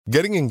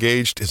Getting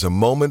engaged is a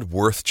moment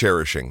worth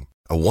cherishing.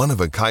 A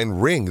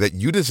one-of-a-kind ring that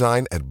you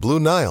design at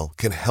Blue Nile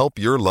can help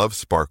your love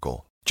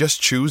sparkle.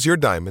 Just choose your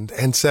diamond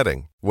and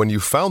setting. When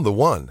you've found the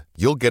one,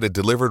 you'll get it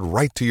delivered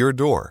right to your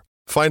door.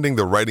 Finding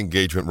the right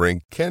engagement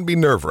ring can be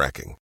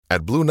nerve-wracking.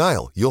 At Blue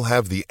Nile, you'll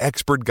have the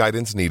expert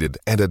guidance needed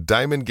and a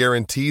diamond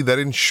guarantee that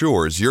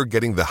ensures you're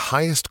getting the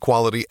highest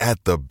quality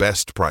at the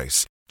best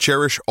price.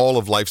 Cherish all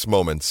of life's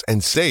moments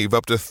and save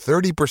up to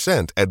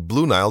 30% at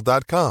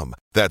BlueNile.com.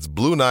 That's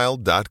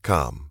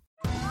BlueNile.com.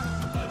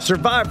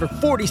 Survivor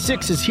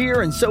 46 is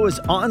here, and so is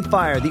On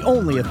Fire, the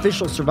only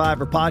official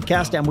Survivor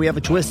podcast, and we have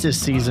a twist this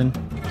season.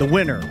 The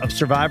winner of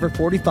Survivor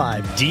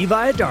 45, Dee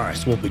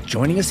Valladares, will be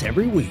joining us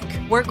every week.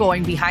 We're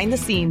going behind the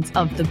scenes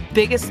of the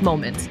biggest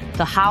moments,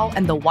 the how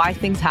and the why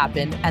things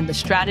happen, and the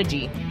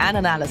strategy and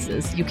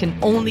analysis you can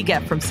only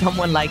get from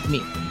someone like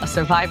me, a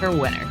Survivor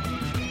winner.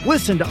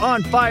 Listen to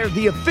On Fire,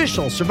 the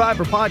official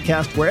Survivor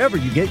podcast, wherever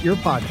you get your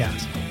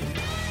podcast.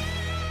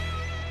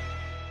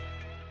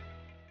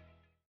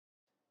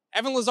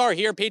 Evan Lazar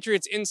here,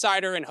 Patriots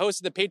insider and host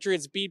of the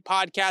Patriots Beat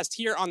podcast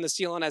here on the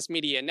CLNS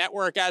Media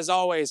Network. As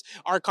always,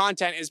 our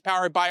content is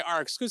powered by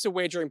our exclusive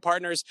wagering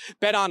partners,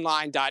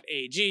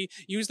 betonline.ag.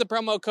 Use the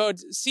promo code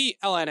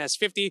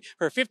CLNS50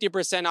 for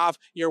 50% off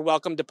your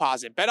welcome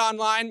deposit.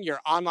 BetOnline, your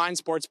online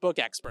sportsbook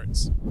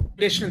experts.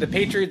 Edition of the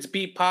Patriots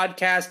Beat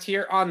podcast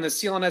here on the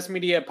CLNS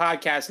Media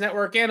Podcast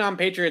Network and on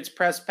Patriots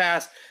Press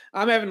Pass.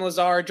 I'm Evan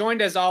Lazar,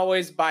 joined as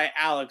always by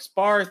Alex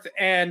Barth,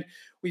 and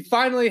we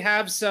finally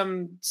have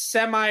some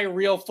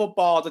semi-real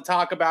football to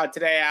talk about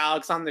today,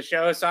 Alex, on the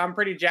show, so I'm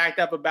pretty jacked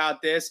up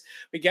about this.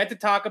 We get to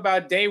talk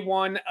about day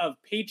one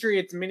of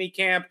Patriots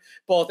minicamp.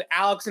 Both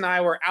Alex and I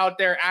were out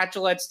there at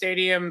Gillette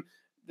Stadium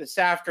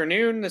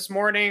this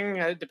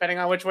morning, depending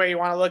on which way you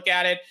want to look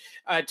at it,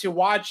 to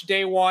watch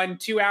day one,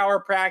 2-hour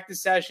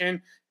practice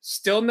session.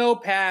 Still no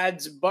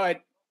pads,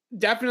 but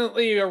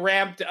definitely a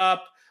ramped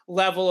up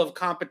level of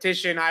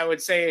competition, I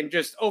would say, and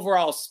just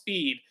overall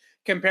speed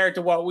compared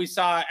to what we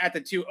saw at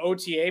the 2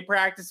 OTA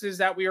practices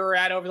that we were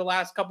at over the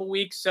last couple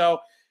weeks. So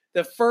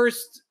the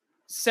first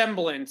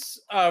semblance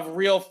of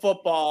real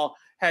football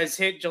has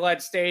hit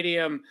Gillette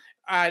Stadium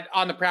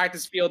on the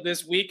practice field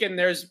this week, and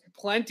there's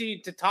plenty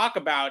to talk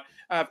about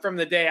from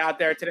the day out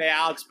there today,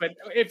 Alex. But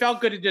it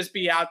felt good to just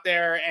be out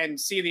there and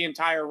see the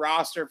entire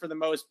roster for the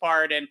most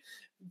part and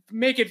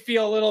make it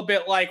feel a little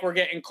bit like we're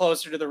getting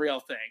closer to the real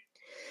thing.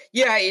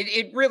 Yeah,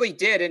 it really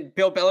did. And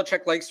Bill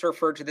Belichick likes to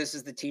refer to this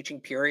as the teaching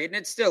period, and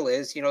it still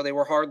is. You know, they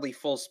were hardly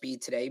full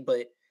speed today,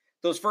 but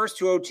those first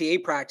 2 OTA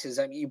practices,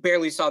 I mean, you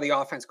barely saw the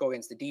offense go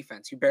against the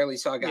defense. You barely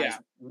saw guys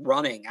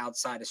running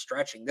outside of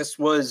stretching. This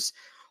was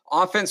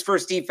offense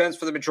first, defense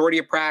for the majority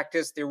of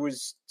practice. There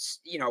was,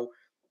 you know,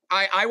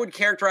 I would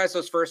characterize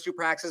those first 2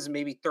 practices as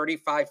maybe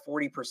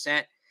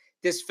 35-40%.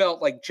 This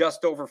felt like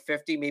just over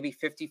 50, maybe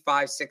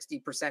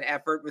 55-60%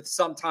 effort, with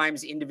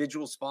sometimes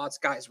individual spots,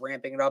 guys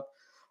ramping it up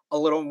a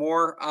little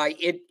more.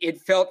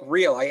 It felt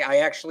real. I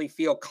actually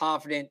feel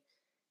confident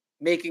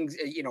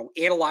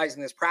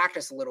analyzing this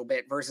practice a little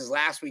bit versus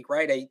last week,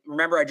 right?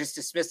 I just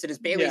dismissed it as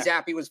Bailey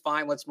Zappi was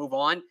fine. Let's move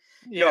on.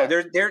 Yeah.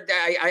 No,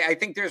 I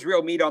think there's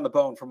real meat on the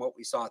bone from what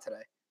we saw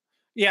today.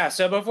 Yeah,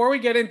 so before we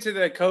get into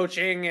the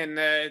coaching and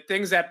the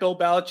things that Bill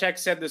Belichick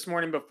said this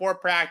morning before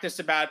practice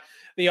about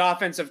the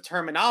offensive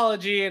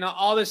terminology and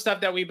all this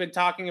stuff that we've been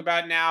talking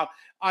about now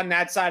on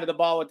that side of the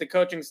ball with the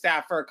coaching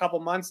staff for a couple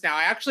months now,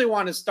 I actually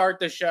want to start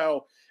the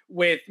show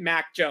with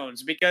Mac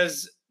Jones,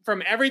 because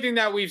from everything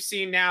that we've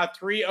seen now,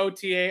 2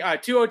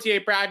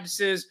 OTA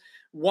practices,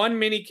 1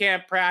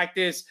 minicamp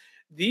practice,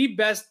 the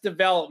best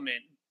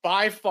development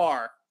by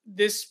far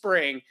this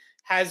spring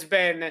has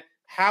been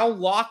how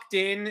locked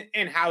in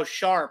and how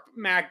sharp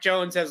Mac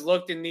Jones has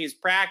looked in these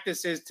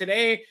practices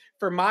today,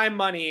 for my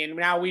money. And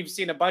now we've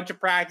seen a bunch of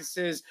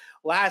practices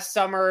last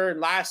summer,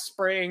 last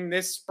spring,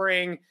 this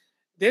spring.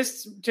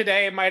 This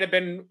today might have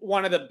been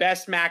one of the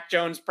best Mac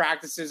Jones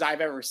practices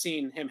I've ever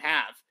seen him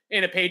have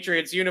in a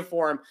Patriots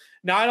uniform.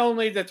 Not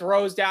only the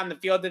throws down the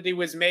field that he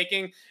was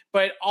making,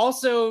 but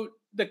also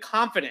the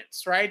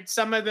confidence, right?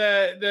 Some of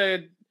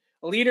the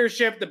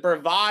leadership, the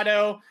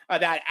bravado,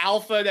 that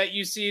alpha that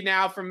you see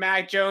now from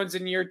Mac Jones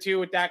in year 2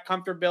 with that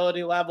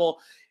comfortability level.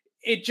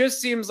 It just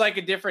seems like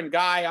a different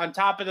guy, on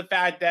top of the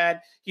fact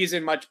that he's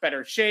in much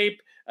better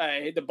shape.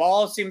 The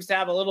ball seems to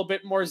have a little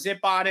bit more zip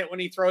on it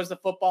when he throws the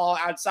football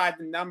outside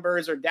the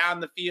numbers or down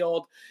the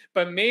field.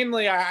 But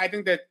mainly, I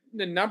think that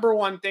the number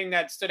one thing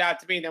that stood out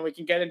to me, and then we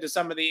can get into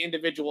some of the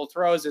individual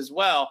throws as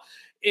well,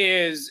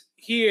 is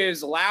he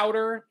is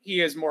louder,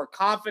 he is more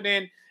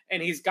confident,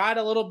 and he's got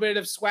a little bit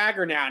of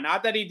swagger now.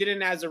 Not that he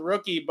didn't as a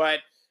rookie, but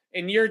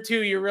in year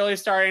 2, you're really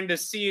starting to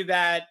see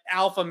that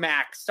alpha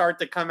Mac start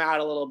to come out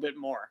a little bit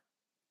more.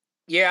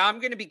 Yeah, I'm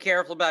going to be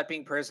careful about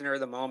being prisoner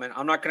of the moment.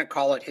 I'm not going to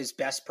call it his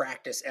best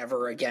practice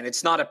ever again.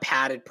 It's not a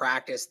padded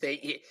practice. To me,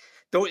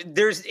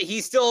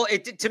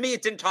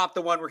 it didn't top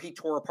the one where he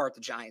tore apart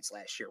the Giants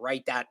last year,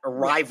 right? That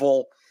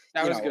arrival,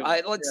 That was good.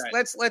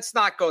 Let's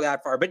not go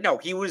that far. But no,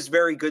 he was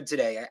very good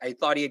today. I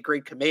thought he had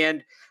great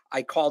command.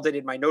 I called it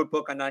in my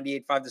notebook on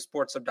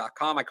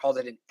 98.5thesportshub.com. I called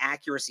it an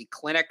accuracy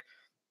clinic.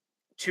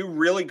 2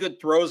 really good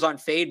throws on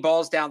fade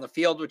balls down the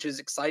field, which is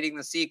exciting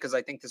to see because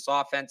I think this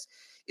offense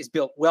is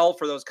built well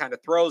for those kind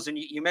of throws. And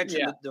you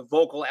mentioned the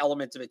vocal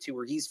element of it too,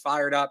 where he's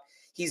fired up.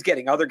 He's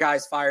getting other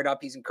guys fired up.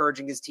 He's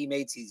encouraging his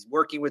teammates. He's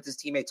working with his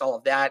teammates, all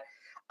of that.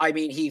 I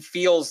mean, he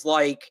feels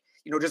like,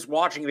 just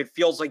watching him, it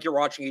feels like you're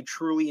watching a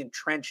truly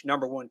entrenched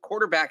number 1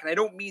 quarterback. And I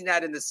don't mean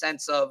that in the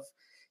sense of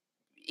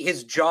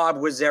his job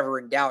was ever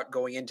in doubt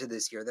going into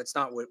this year. That's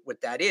not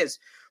what that is.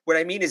 What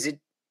I mean is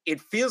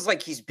it feels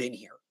like he's been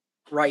here,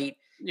 right?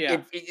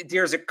 Yeah.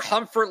 There's a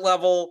comfort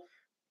level,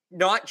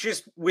 not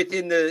just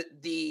within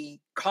the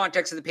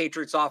context of the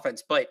Patriots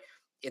offense, but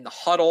in the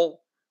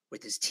huddle,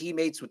 with his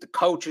teammates, with the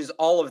coaches,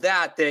 all of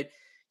that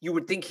you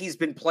would think he's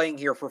been playing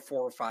here for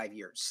 4 or 5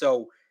 years.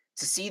 So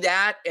to see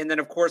that, and then,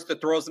 of course, the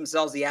throws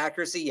themselves, the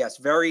accuracy, yes,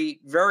 very,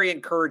 very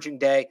encouraging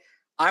day.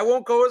 I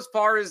won't go as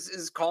far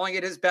as calling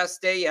it his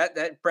best day yet,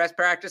 that best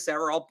practice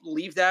ever. I'll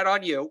leave that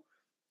on you.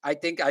 I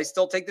think I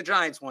still take the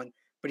Giants one,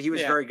 but he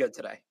was very good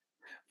today.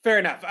 Fair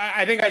enough.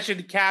 I think I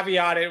should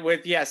caveat it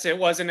with, yes, it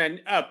wasn't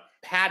a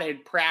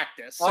padded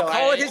practice. I'll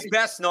call it his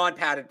best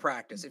non-padded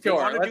practice. If you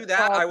want to do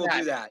that, I will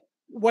do that.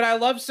 What I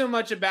love so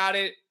much about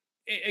it,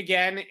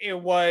 again, it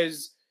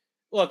was,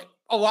 look,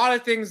 a lot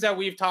of things that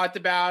we've talked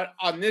about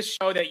on this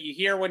show that you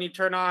hear when you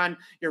turn on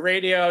your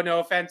radio,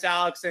 no offense,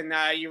 Alex, and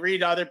you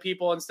read other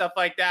people and stuff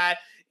like that,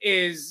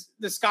 is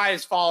the sky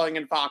is falling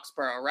in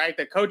Foxborough, right?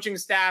 The coaching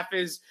staff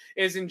is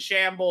in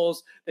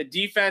shambles. The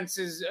defense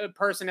is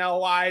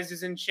personnel-wise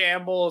is in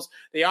shambles.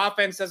 The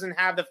offense doesn't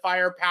have the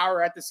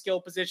firepower at the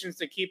skill positions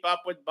to keep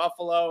up with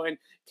Buffalo and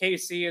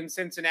KC and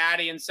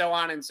Cincinnati and so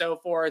on and so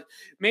forth.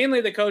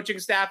 Mainly the coaching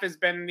staff has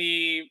been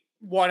the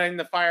one in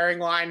the firing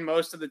line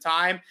most of the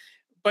time.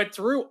 But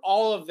through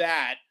all of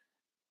that,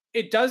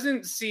 it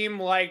doesn't seem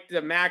like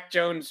the Mac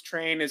Jones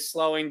train is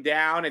slowing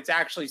down. It's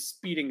actually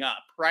speeding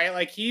up, right?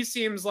 Like he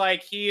seems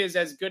like he is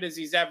as good as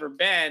he's ever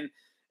been.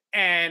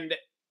 And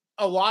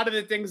a lot of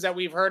the things that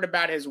we've heard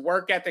about his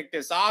work ethic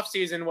this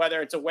offseason,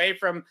 whether it's away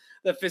from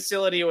the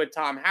facility with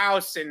Tom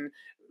House and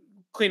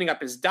cleaning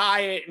up his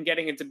diet and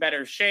getting into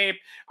better shape,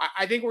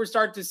 I think we're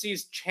starting to see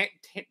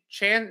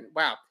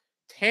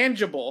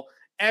tangible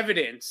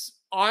evidence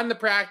on the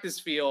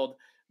practice field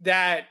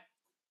that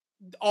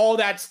all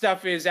that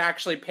stuff is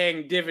actually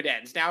paying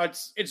dividends. Now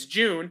it's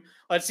June.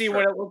 Let's see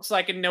what it looks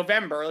like in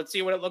November. Let's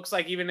see what it looks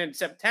like even in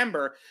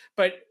September.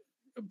 But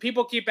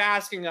people keep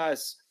asking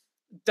us,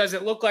 does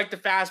it look like the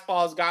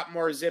fastball's got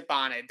more zip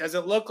on it? Does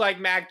it look like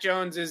Mac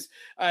Jones is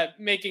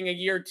making a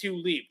year 2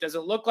 leap? Does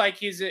it look like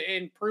he's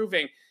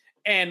improving?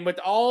 And with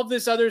all of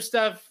this other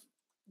stuff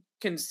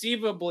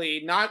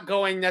conceivably not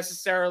going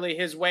necessarily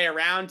his way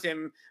around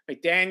him,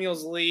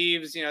 McDaniels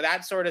leaves,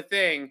 that sort of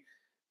thing,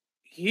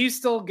 he's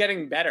still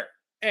getting better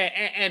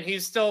and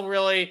he's still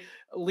really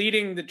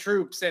leading the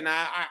troops. And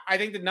I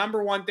think the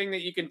number one thing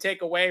that you can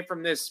take away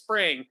from this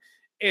spring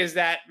is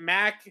that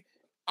Mac,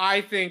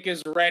 I think,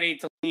 is ready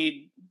to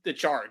lead the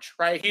charge,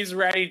 right? He's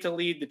ready to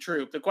lead the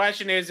troop. The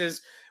question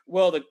is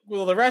will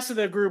the rest of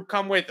the group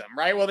come with him,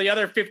 right? Will the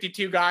other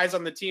 52 guys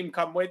on the team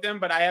come with him?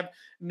 But I have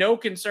no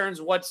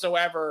concerns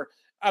whatsoever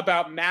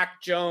about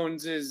Mac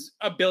Jones's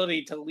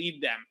ability to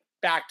lead them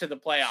back to the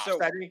playoffs. So,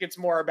 I think it's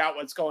more about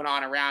what's going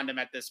on around him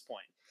at this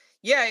point.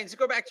 Yeah, and to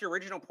go back to your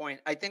original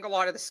point, I think a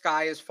lot of the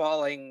sky is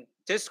falling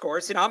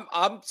discourse, and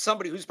I'm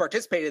somebody who's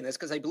participated in this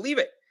because I believe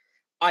it.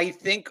 I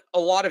think a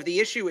lot of the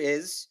issue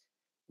is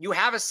you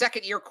have a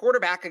second-year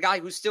quarterback, a guy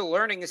who's still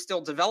learning, is still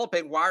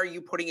developing. Why are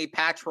you putting a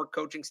patchwork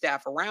coaching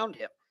staff around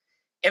him?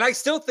 And I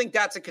still think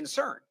that's a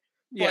concern.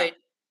 Yeah. But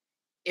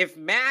if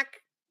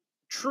Mac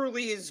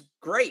truly is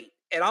great,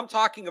 and I'm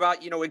talking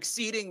about,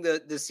 exceeding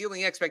the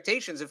ceiling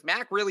expectations, if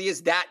Mac really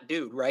is that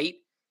dude, right?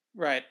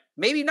 Right.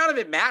 Maybe none of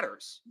it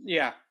matters.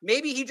 Yeah.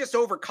 Maybe he just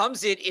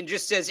overcomes it and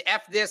just says,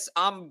 F this,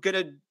 I'm going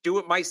to do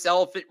it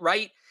myself,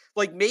 right?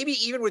 Like maybe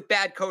even with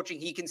bad coaching,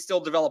 he can still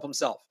develop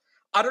himself.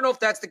 I don't know if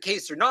that's the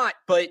case or not,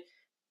 but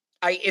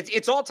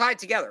it's all tied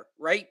together,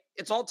 right?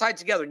 It's all tied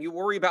together, and you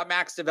worry about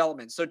Mac's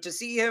development. So to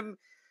see him,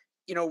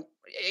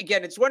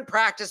 again, it's one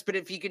practice, but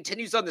if he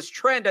continues on this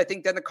trend, I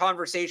think then the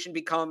conversation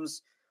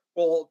becomes,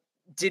 well,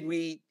 did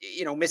we,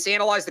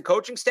 misanalyze the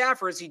coaching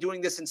staff, or is he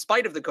doing this in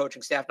spite of the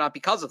coaching staff, not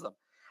because of them?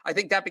 I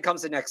think that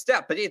becomes the next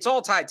step, but it's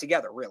all tied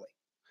together, really.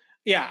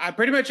 Yeah,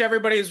 pretty much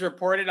everybody's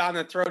reported on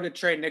the throw to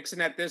Trey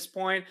Nixon at this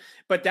point,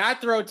 but that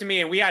throw to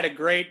me, and we had a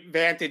great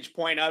vantage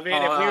point of it.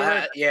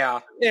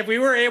 If we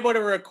were able to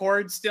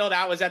record still,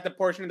 that was at the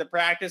portion of the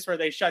practice where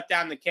they shut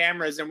down the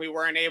cameras and we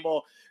weren't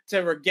able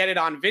to get it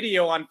on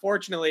video,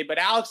 unfortunately. But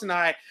Alex and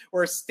I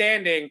were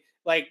standing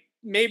like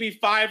maybe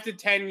 5 to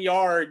 10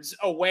 yards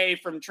away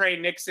from Trey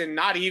Nixon,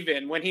 not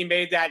even, when he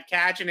made that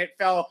catch, and it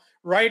fell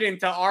right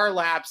into our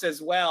laps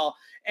as well.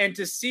 And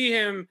to see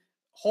him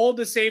hold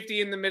the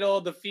safety in the middle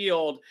of the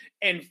field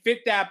and fit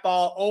that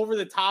ball over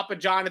the top of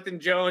Jonathan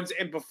Jones,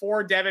 and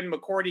before Devin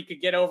McCourty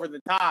could get over the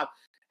top,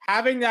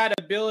 having that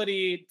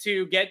ability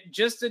to get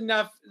just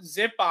enough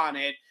zip on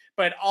it,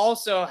 but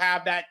also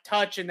have that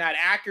touch and that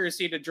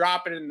accuracy to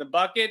drop it in the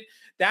bucket.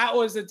 That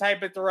was the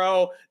type of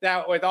throw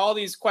that, with all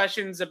these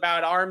questions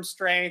about arm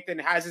strength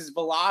and has his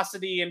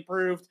velocity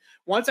improved,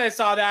 once I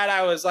saw that,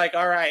 I was like,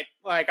 all right,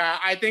 like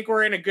I think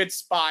we're in a good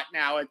spot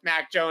now with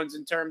Mac Jones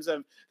in terms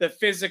of the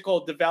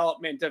physical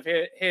development of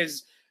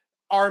his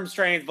arm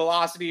strength,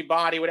 velocity,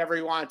 body, whatever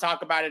you want to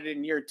talk about it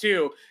in year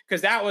 2,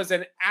 because that was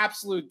an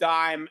absolute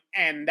dime.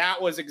 And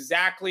that was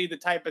exactly the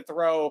type of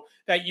throw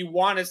that you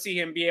want to see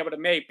him be able to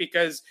make,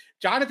 because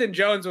Jonathan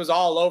Jones was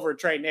all over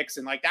Trey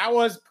Nixon. Like, that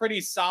was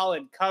pretty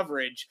solid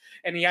coverage.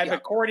 And he had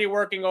McCourty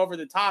working over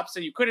the top, so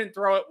you couldn't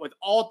throw it with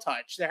all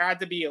touch. There had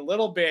to be a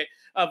little bit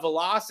of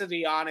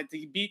velocity on it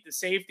to beat the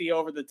safety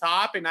over the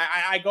top. And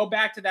I go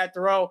back to that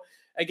throw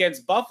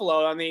against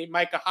Buffalo on the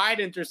Micah Hyde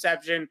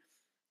interception.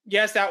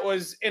 Yes, that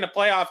was in a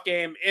playoff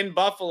game in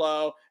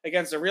Buffalo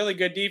against a really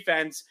good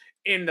defense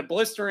in the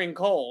blistering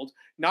cold,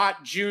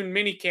 not June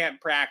minicamp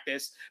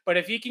practice. But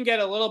if he can get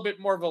a little bit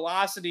more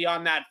velocity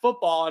on that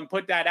football and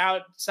put that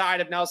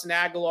outside of Nelson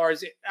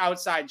Aguilar's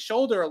outside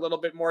shoulder a little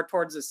bit more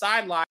towards the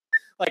sideline,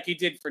 like he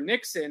did for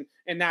Nixon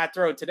in that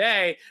throw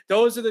today,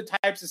 those are the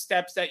types of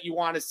steps that you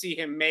want to see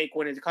him make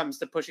when it comes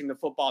to pushing the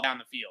football down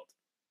the field.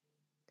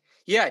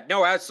 Yeah,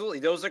 no,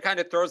 absolutely. Those are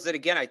kind of throws that,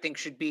 again, I think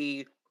should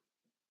be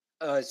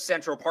a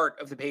central part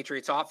of the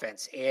Patriots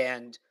offense.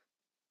 And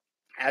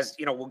as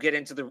you know, we'll get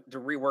into the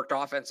reworked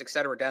offense, et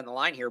cetera, down the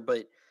line here,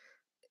 but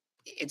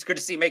it's good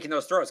to see making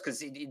those throws,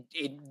 because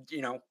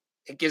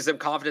it gives them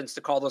confidence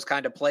to call those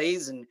kind of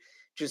plays, and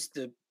just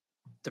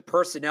the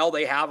personnel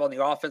they have on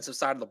the offensive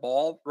side of the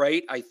ball.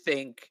 Right. I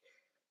think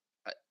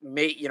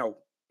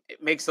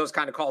it makes those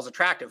kind of calls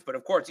attractive, but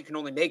of course you can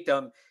only make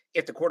them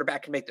if the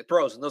quarterback can make the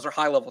throws, and those are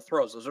high level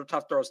throws. Those are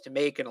tough throws to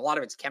make. And a lot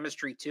of it's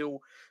chemistry too.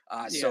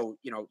 So,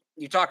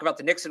 you talk about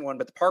the Nixon one,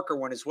 but the Parker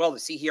one as well, to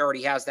see he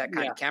already has that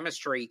kind of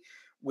chemistry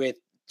with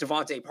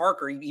Devontae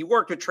Parker. He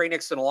worked with Trey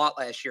Nixon a lot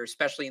last year,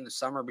 especially in the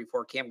summer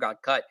before Cam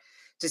got cut.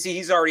 To see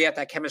he's already at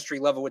that chemistry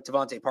level with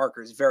Devontae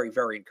Parker is very,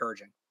 very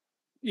encouraging.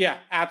 Yeah,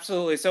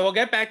 absolutely. So we'll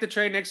get back to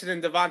Trey Nixon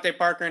and Devontae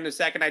Parker in a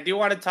second. I do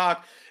want to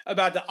talk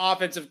about the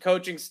offensive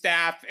coaching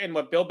staff and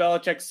what Bill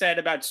Belichick said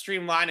about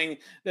streamlining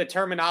the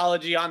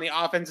terminology on the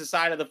offensive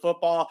side of the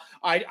football.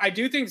 I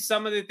do think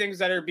some of the things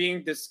that are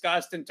being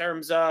discussed in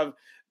terms of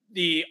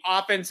the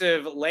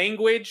offensive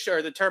language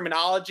or the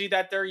terminology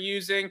that they're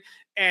using,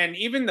 and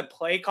even the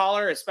play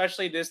caller,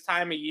 especially this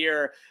time of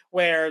year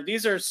where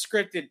these are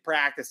scripted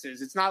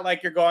practices. It's not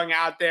like you're going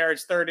out there,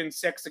 it's 3rd and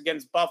 6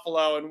 against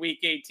Buffalo in week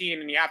 18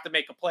 and you have to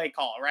make a play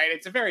call, right?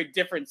 It's a very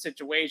different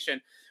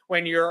situation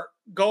when you're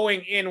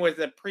going in with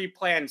a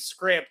pre-planned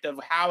script of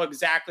how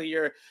exactly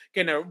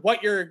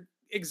what you're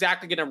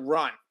exactly going to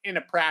run in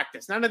a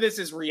practice. None of this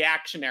is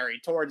reactionary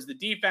towards the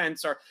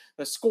defense or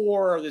the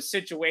score or the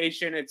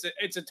situation.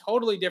 It's a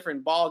totally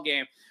different ball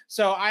game.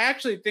 So I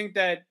actually think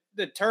that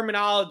the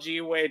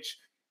terminology, which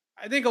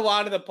I think a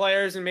lot of the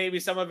players, and maybe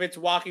some of it's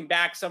walking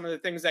back some of the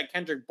things that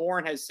Kendrick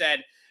Bourne has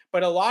said,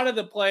 but a lot of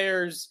the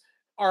players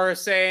are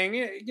saying,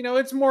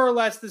 it's more or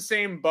less the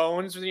same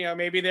bones.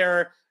 Maybe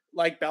they're,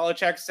 like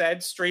Belichick said,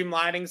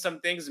 streamlining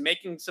some things,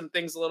 making some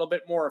things a little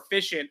bit more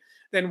efficient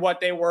than what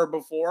they were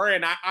before.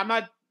 And I'm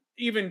not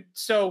even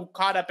so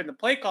caught up in the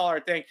play caller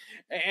thing.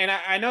 And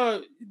I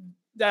know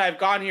that I've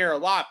gone here a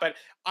lot, but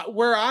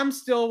where I'm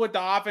still with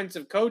the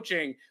offensive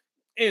coaching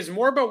is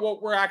more about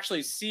what we're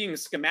actually seeing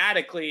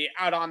schematically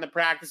out on the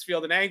practice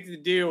field and anything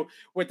to do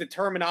with the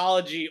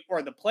terminology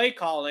or the play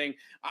calling.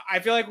 I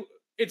feel like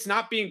it's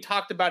not being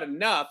talked about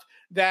enough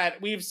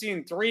that we've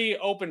seen 3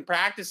 open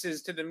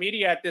practices to the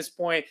media at this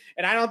point,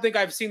 and I don't think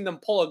I've seen them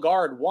pull a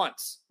guard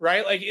once,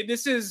 right? Like,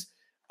 this is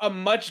a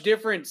much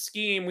different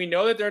scheme. We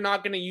know that they're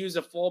not going to use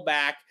a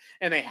fullback,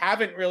 and they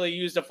haven't really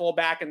used a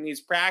fullback in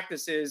these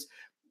practices.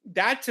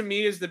 That to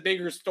me is the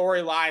bigger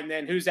storyline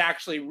than who's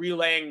actually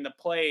relaying the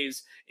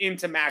plays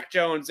into Mac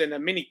Jones in a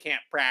minicamp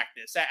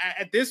practice.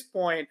 At this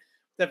point,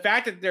 the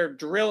fact that they're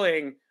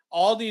drilling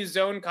all these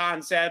zone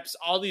concepts,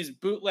 all these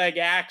bootleg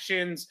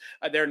actions,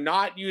 they're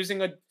not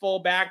using a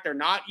fullback. They're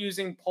not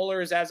using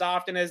pullers as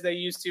often as they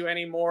used to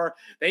anymore.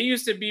 They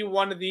used to be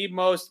one of the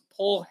most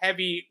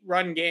pull-heavy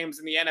run games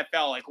in the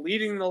NFL, like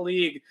leading the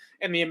league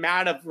in the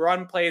amount of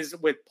run plays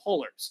with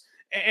pullers.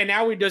 And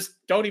now we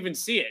just don't even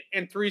see it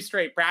in 3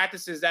 straight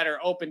practices that are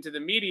open to the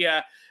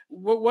media.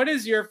 What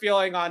is your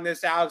feeling on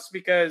this, Alex?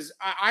 Because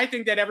I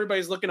think that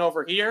everybody's looking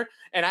over here.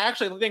 And I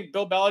actually think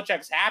Bill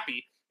Belichick's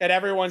happy that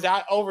everyone's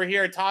out over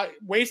here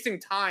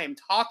wasting time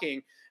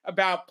talking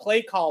about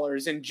play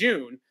callers in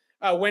June,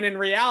 when in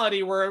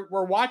reality,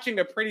 we're watching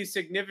a pretty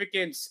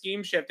significant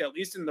scheme shift, at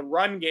least in the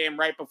run game,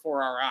 right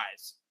before our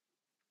eyes.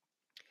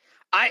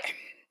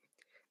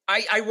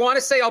 I want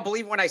to say I'll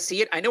believe when I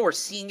see it. I know we're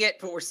seeing it,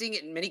 but we're seeing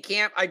it in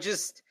minicamp. I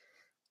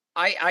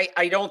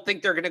don't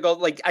think they're going to go,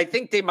 like, I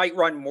think they might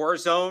run more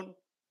zone.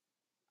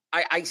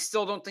 I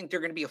still don't think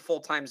they're going to be a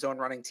full-time zone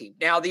running team.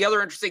 Now, the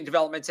other interesting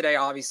development today,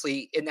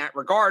 obviously, in that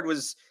regard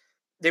was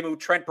they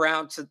moved Trent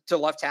Brown to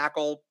left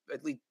tackle,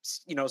 at least,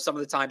 some of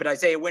the time, but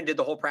Isaiah Wynn did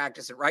the whole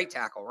practice at right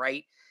tackle,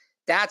 right?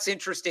 That's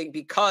interesting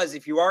because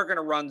if you are going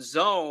to run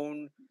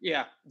zone,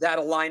 that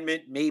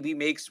alignment maybe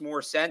makes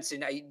more sense.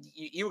 And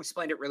you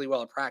explained it really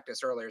well in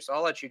practice earlier, so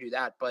I'll let you do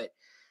that. But,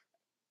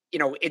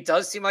 it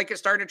does seem like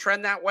it's starting to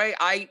trend that way.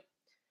 I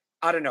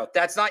don't know.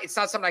 It's not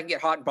something I can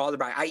get hot and bothered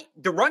by.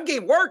 The run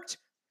game worked.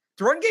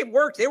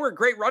 They were a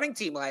great running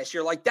team last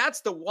year. Like,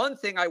 that's the one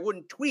thing I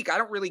wouldn't tweak. I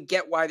don't really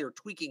get why they're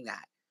tweaking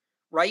that.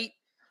 Right?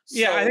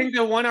 Yeah, I think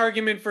the one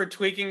argument for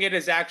tweaking it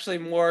is actually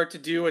more to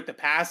do with the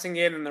passing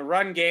game and the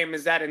run game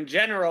is that in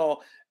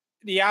general,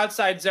 the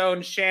outside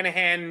zone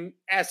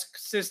Shanahan-esque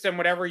system,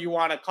 whatever you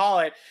want to call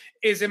it,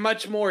 is a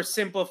much more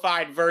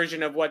simplified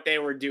version of what they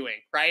were doing,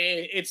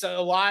 right? It's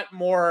a lot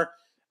more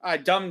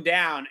dumbed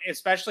down,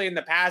 especially in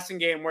the passing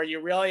game where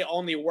you're really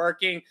only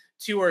working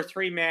 2 or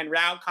 3 man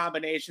route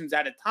combinations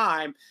at a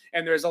time.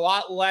 And there's a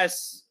lot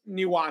less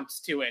nuance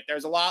to it.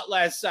 There's a lot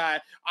less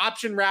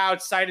option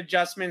routes, side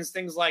adjustments,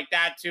 things like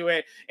that to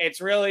it.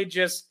 It's really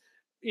just,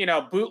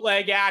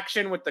 bootleg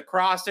action with the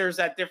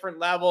crossers at different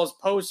levels,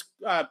 post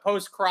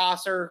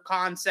crosser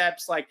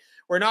concepts. Like,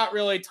 we're not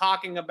really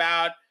talking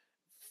about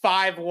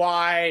 5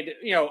 wide,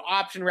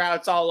 option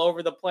routes all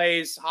over the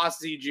place,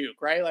 Hossie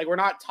juke, right? Like, we're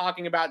not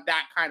talking about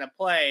that kind of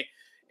play.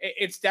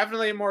 It's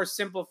definitely a more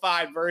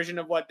simplified version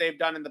of what they've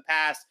done in the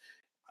past.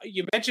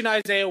 You mentioned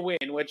Isaiah Wynn,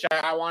 which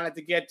I wanted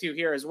to get to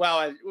here as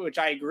well, which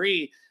I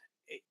agree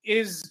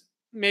is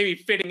maybe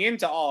fitting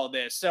into all of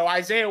this. So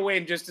Isaiah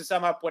Wynn, just to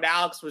sum up what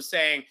Alex was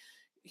saying,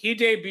 he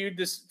debuted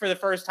this for the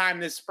first time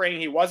this spring.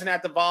 He wasn't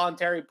at the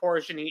voluntary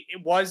portion. He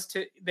was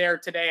there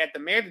today at the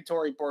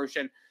mandatory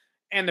portion.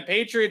 And the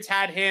Patriots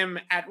had him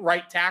at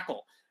right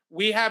tackle.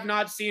 We have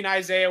not seen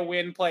Isaiah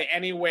Wynn play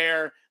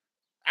anywhere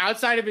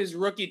outside of his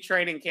rookie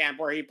training camp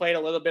where he played a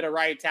little bit of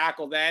right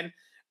tackle then.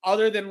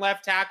 Other than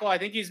left tackle, I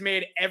think he's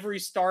made every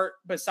start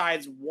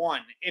besides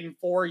one in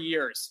 4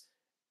 years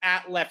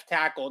at left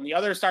tackle. And the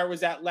other start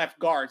was at left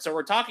guard. So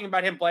we're talking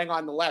about him playing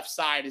on the left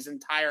side his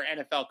entire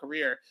NFL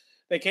career.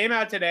 They came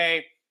out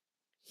today.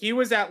 He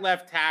was at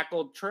left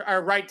tackle,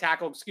 or right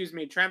tackle, excuse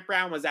me. Trent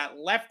Brown was at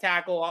left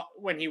tackle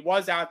when he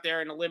was out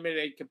there in a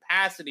limited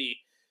capacity.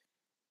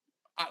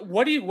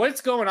 What's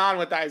going on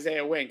with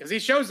Isaiah Wynn? Because he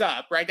shows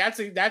up, right?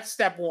 That's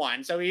step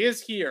one. So he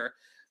is here.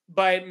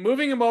 But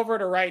moving him over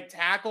to right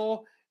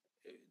tackle,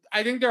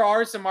 I think there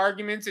are some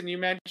arguments, and you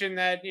mentioned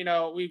that,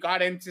 we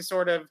got into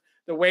sort of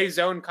the way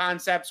zone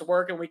concepts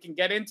work, and we can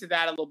get into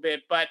that a little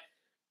bit. But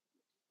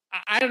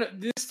I don't know.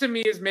 This to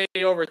me is maybe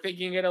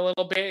overthinking it a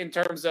little bit in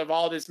terms of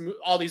all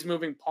these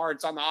moving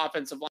parts on the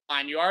offensive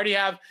line. You already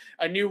have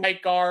a new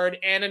right guard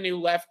and a new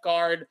left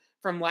guard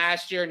from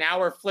last year. Now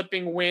we're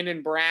flipping Wynn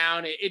and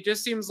Brown. It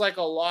just seems like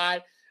a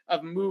lot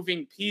of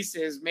moving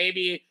pieces.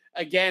 Maybe,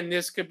 again,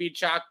 this could be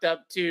chalked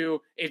up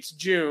to it's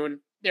June.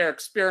 They're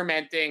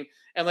experimenting,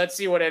 and let's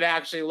see what it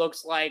actually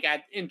looks like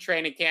in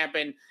training camp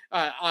and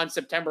on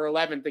September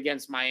 11th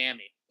against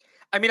Miami.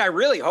 I mean, I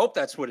really hope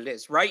that's what it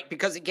is, right?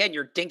 Because, again,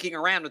 you're dinking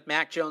around with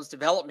Mac Jones'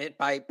 development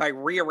by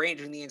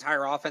rearranging the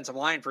entire offensive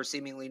line for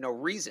seemingly no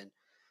reason.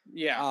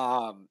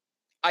 Yeah.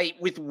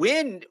 With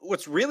Wynn,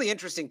 what's really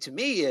interesting to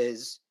me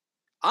is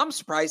I'm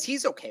surprised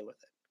he's okay with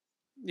it.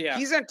 Yeah.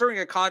 He's entering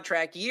a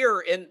contract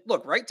year, and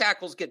look, right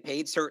tackles get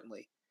paid,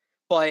 certainly.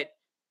 But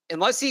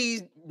unless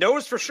he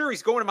knows for sure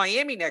he's going to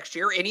Miami next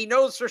year, and he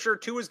knows for sure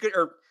Tua is good,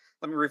 or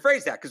let me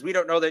rephrase that, because we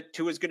don't know that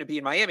Tua is going to be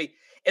in Miami.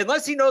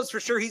 Unless he knows for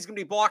sure he's going to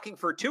be blocking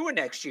for Tua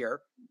next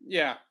year.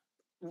 Yeah.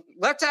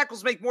 Left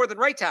tackles make more than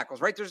right tackles,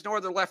 right? There's no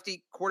other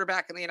lefty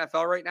quarterback in the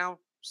NFL right now.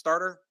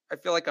 Starter. I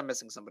feel like I'm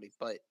missing somebody,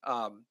 but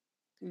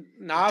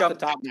not off the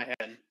top of my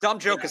head. Dumb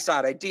joke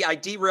aside, I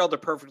derailed a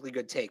perfectly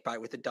good take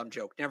with a dumb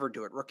joke. Never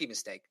do it. Rookie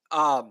mistake.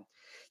 If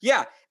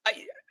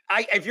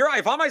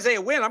I'm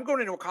Isaiah Wynn, I'm going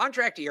into a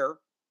contract year.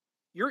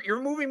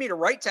 You're moving me to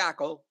right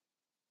tackle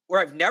where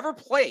I've never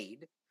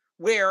played,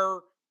 where,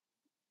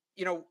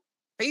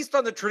 based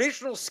on the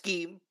traditional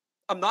scheme,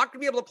 I'm not going to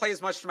be able to play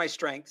as much to my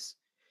strengths.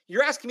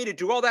 You're asking me to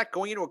do all that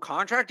going into a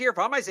contract year? If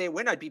I'm Isaiah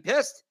Wynn, I'd be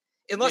pissed.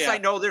 Unless I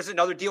know there's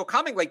another deal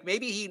coming. Like,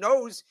 maybe he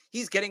knows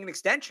he's getting an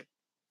extension,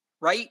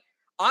 right?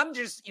 I'm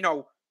just,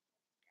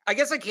 I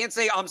guess I can't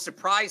say I'm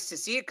surprised to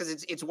see it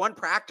because it's one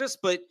practice,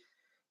 but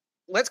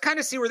let's kind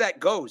of see where that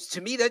goes.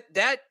 To me,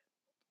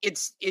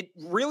 it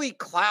really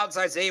clouds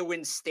Isaiah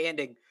Wynn's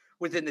standing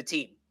within the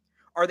team.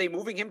 Are they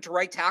moving him to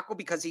right tackle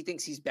because he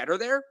thinks he's better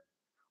there?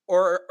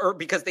 Or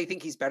because they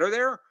think he's better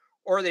there?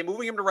 Or are they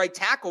moving him to right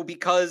tackle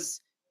because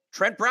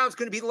Trent Brown's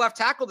going to be the left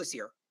tackle this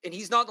year and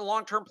he's not in the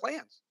long-term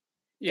plans?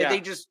 Yeah. And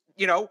they just,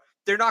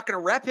 they're not going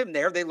to rep him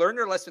there. They learned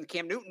their lesson with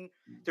Cam Newton.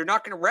 They're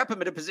not going to rep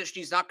him at a position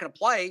he's not going to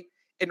play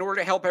in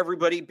order to help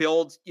everybody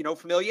build,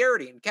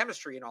 familiarity and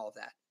chemistry and all of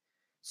that.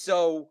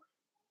 So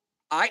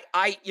I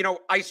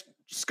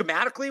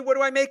schematically, what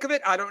do I make of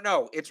it? I don't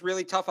know. It's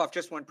really tough off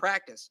just one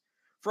practice.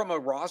 From a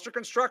roster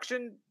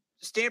construction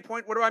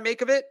standpoint, what do I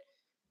make of it?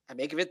 I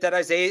make of it that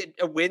Isaiah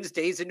Wynn's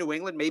days in New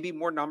England may be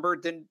more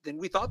numbered than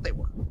we thought they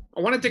were. I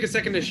want to take a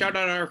second to shout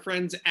out our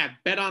friends at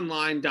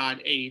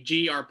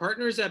betonline.ag. Our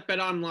partners at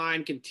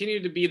BetOnline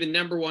continue to be the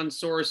 #1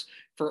 source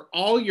for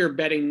all your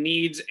betting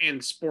needs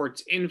and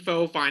sports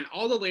info. Find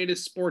all the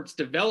latest sports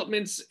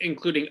developments,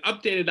 including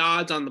updated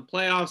odds on the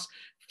playoffs,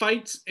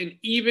 fights, and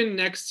even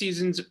next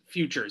season's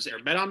futures.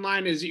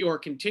 BetOnline is your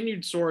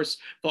continued source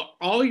for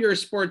all your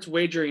sports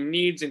wagering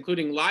needs,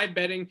 including live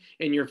betting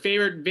and your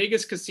favorite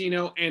Vegas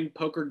casino and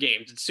poker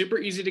games. It's super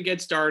easy to get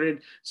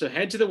started, so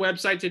head to the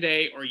website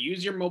today or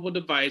use your mobile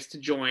device to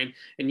join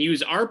and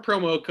use our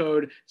promo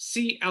code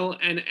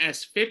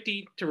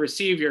CLNS50 to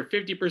receive your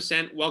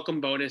 50%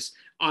 welcome bonus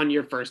on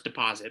your first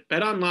deposit.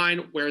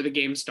 BetOnline, where the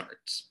game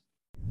starts.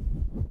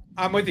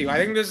 I'm with you. I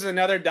think this is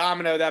another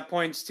domino that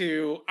points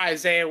to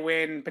Isaiah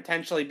Wynn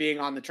potentially being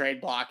on the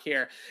trade block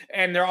here.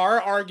 And there are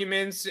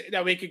arguments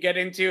that we could get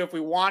into if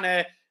we want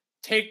to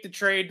take the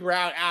trade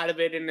route out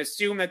of it and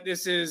assume that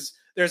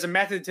there's a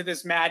method to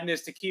this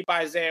madness to keep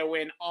Isaiah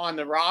Wynn on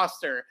the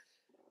roster.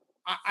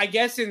 I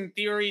guess in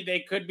theory,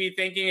 they could be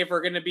thinking if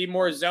we're going to be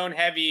more zone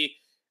heavy,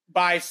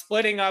 by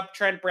splitting up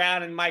Trent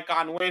Brown and Mike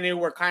Onwenu,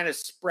 we're kind of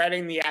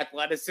spreading the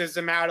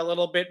athleticism out a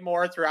little bit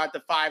more throughout the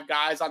 5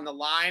 guys on the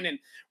line. And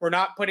we're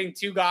not putting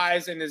 2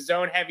 guys in a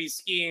zone heavy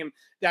scheme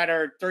that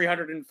are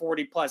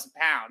 340 plus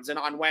pounds. And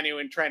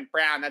Onwenu and Trent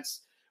Brown,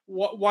 that's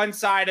one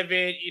side of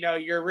it. You know,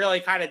 you're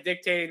really kind of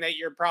dictating that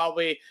you're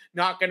probably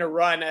not going to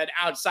run an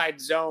outside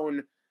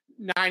zone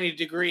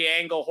 90-degree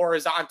angle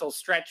horizontal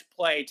stretch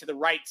play to the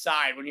right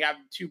side when you have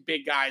 2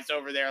 big guys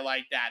over there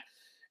like that.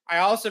 I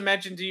also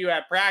mentioned to you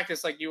at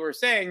practice, like you were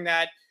saying,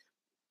 that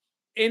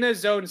in a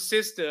zone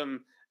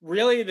system,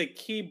 really the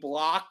key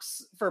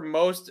blocks for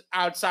most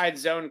outside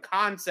zone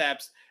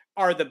concepts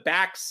are the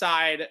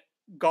backside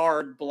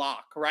guard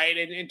block, right?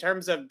 In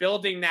terms of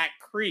building that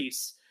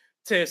crease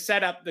to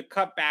set up the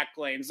cutback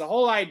lanes. The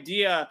whole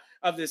idea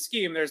of the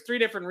scheme, there's 3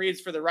 different reads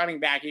for the running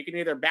back. You can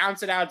either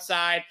bounce it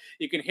outside,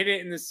 you can hit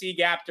it in the C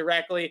gap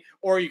directly,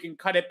 or you can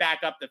cut it back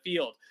up the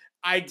field.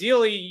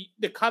 Ideally,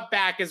 the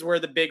cutback is where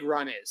the big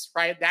run is,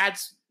 right?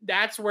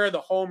 That's where the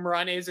home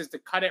run is to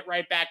cut it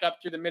right back up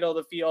through the middle of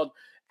the field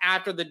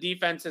after the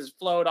defense has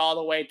flowed all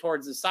the way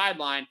towards the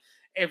sideline.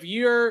 If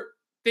you're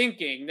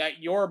thinking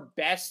that your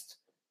best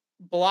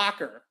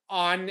blocker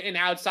on an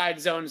outside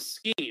zone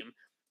scheme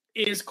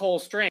is Cole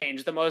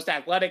Strange, the most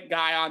athletic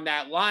guy on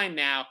that line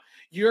now,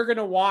 you're going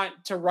to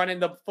want to run in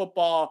the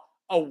football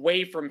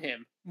away from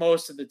him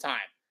most of the time,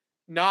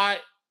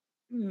 not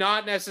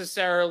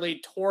necessarily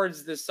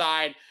towards the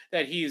side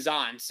that he's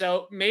on.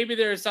 So maybe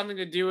there's something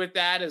to do with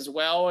that as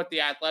well, with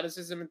the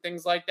athleticism and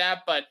things like that.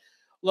 But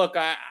look,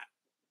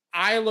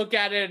 I look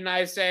at it and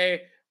I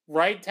say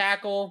right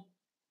tackle,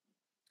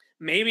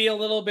 maybe a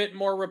little bit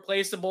more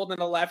replaceable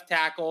than a left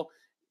tackle.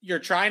 You're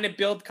trying to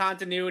build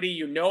continuity.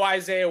 You know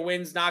Isaiah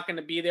Wynn's not going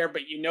to be there,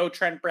 but you know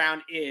Trent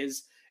Brown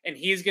is, and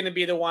he's going to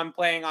be the one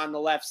playing on the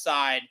left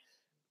side.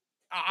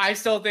 I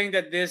still think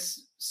that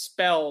this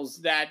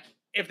spells that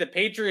if the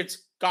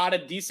Patriots got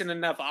a decent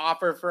enough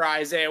offer for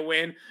Isaiah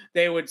Wynn,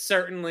 they would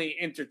certainly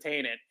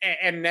entertain it.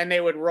 And then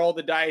they would roll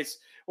the dice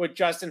with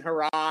Justin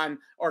Herron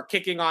or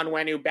kicking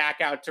Onwenu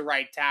back out to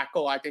right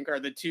tackle, I think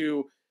are the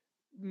 2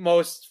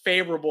 most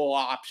favorable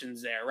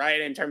options there, right?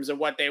 In terms of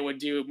what they would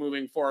do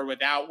moving forward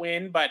without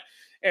Wynn. But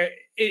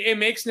it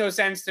makes no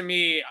sense to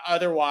me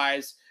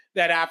otherwise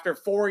that after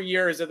 4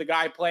 years of the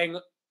guy playing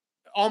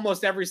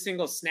almost every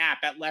single snap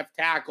at left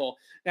tackle,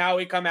 now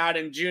we come out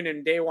in June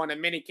and day 1 of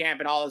minicamp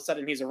and all of a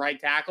sudden he's a right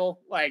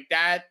tackle like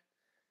that.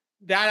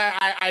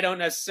 I don't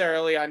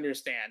necessarily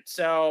understand.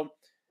 So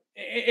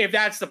if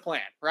that's the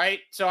plan, right?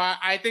 So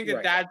I think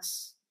that right.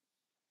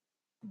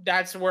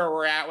 That's where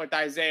we're at with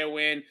Isaiah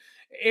Wynn.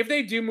 If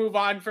they do move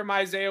on from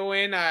Isaiah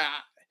Wynn, I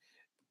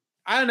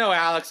don't know,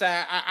 Alex.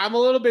 I'm a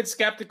little bit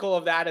skeptical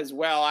of that as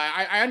well.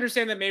 I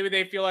understand that maybe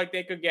they feel like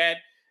they could get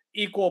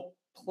equal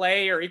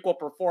play or equal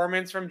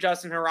performance from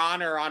Justin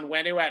Herron or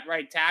Onwenu at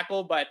right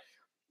tackle, but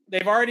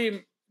they've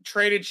already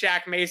traded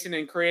Shaq Mason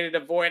and created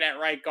a void at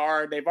right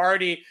guard. They've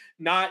already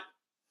not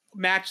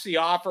matched the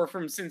offer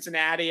from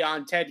Cincinnati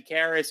on Ted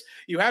Karras.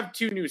 You have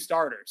 2 new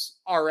starters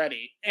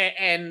already,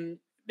 and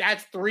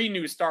that's 3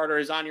 new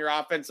starters on your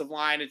offensive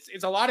line.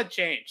 It's a lot of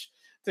change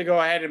to go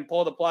ahead and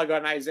pull the plug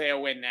on Isaiah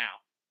Wynn now.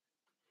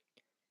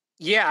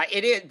 Yeah,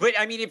 it is. But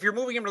I mean, if you're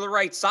moving him to the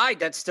right side,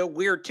 that's still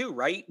weird too,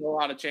 right? A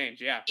lot of change,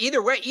 yeah.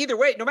 Either way,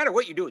 no matter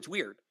what you do, it's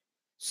weird.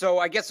 So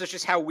I guess it's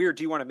just how weird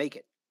do you want to make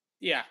it?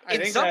 Yeah.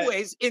 In some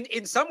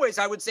ways,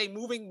 I would say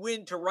moving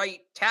Wynn to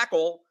right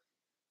tackle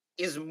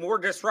is more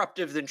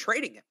disruptive than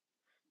trading him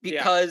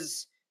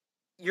because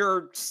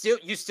you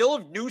still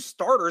have new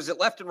starters at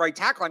left and right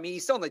tackle. I mean,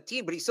 he's still on the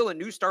team, but he's still a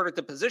new starter at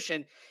the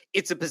position.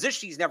 It's a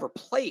position he's never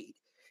played.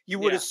 You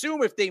would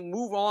assume if they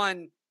move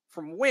on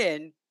from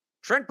Wynn,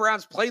 Trent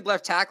Brown's played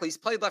left tackle. He's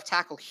played left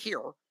tackle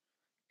here.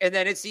 And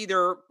then it's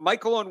either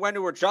Michael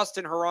Onwenu or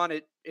Justin Herron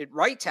at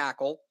right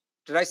tackle.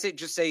 Did I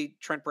just say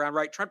Trent Brown,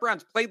 right? Trent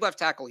Brown's played left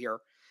tackle here.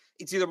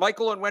 It's either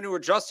Michael Onwenu or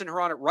Justin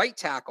Herron at right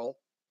tackle,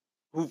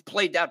 who've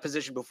played that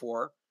position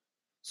before.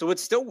 So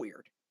it's still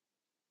weird.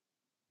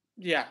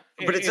 Yeah.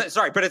 But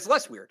it's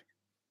less weird.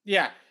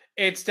 Yeah,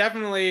 it's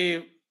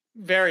definitely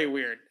very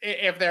weird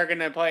if they're going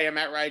to play him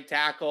at right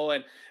tackle,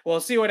 and we'll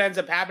see what ends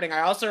up happening.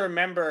 I also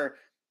remember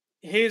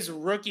his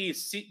rookie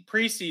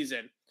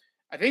preseason.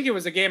 I think it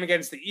was a game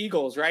against the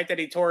Eagles, right? That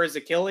he tore his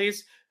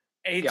Achilles.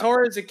 And he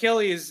tore his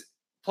Achilles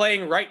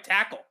playing right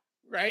tackle,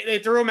 right? They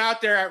threw him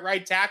out there at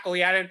right tackle.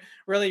 He hadn't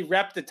really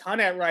repped a ton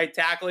at right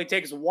tackle. He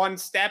takes one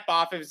step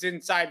off of his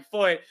inside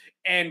foot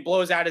and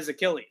blows out his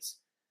Achilles.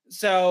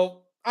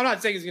 So I'm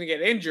not saying he's going to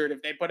get injured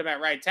if they put him at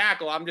right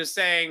tackle. I'm just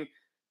saying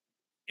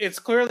it's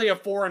clearly a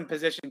foreign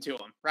position to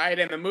him, right?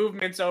 And the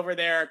movements over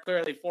there are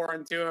clearly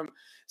foreign to him.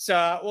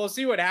 So we'll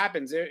see what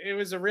happens. It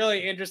was a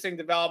really interesting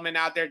development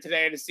out there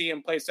today to see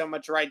him play so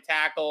much right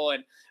tackle.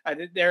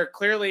 And they're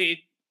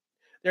clearly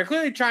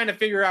trying to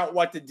figure out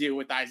what to do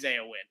with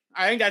Isaiah Wynn.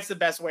 I think that's the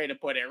best way to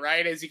put it,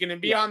 right? Is he going to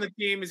be on the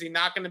team? Is he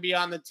not going to be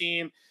on the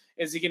team?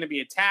 Is he going to be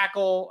a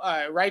tackle,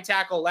 right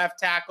tackle, left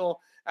tackle?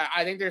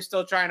 I think they're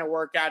still trying to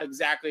work out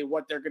exactly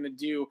what they're going to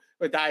do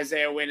with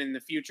Isaiah Wynn in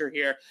the future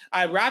here.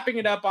 Wrapping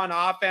it up on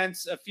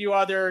offense, a few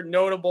other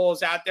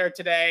notables out there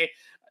today.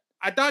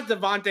 I thought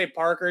Devontae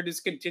Parker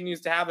just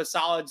continues to have a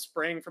solid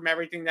spring from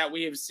everything that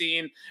we have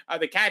seen.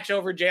 The catch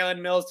over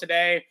Jalen Mills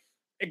today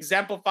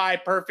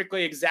exemplified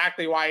perfectly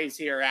exactly why he's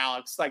here,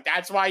 Alex. Like,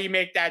 that's why you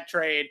make that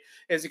trade,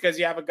 is because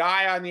you have a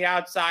guy on the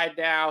outside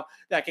now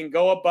that can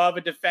go above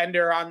a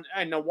defender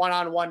in a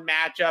one-on-one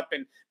matchup,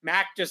 and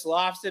Mac just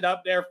lofts it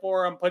up there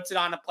for him, puts it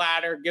on a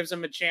platter, gives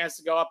him a chance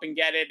to go up and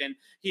get it, and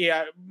he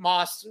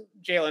mossed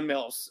Jalen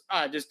Mills,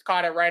 just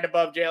caught it right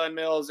above Jalen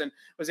Mills and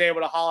was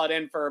able to haul it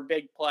in for a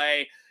big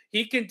play.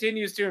 He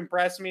continues to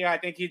impress me. I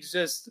think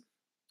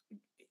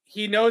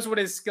he knows what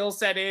his skill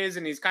set is,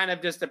 and he's kind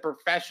of just a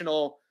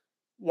professional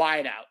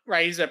wideout,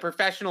 right? He's a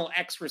professional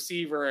X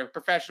receiver, a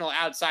professional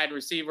outside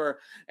receiver.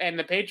 And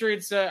the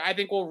Patriots, I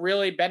think, will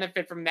really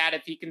benefit from that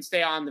if he can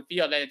stay on the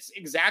field. It's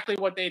exactly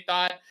what they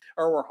thought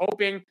or were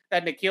hoping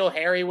that N'Keal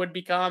Harry would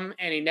become,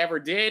 and he never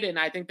did. And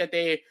I think that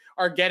they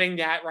are getting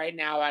that right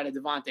now out of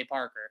Devontae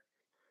Parker.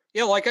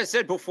 Yeah, like I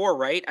said before,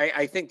 right?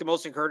 I think the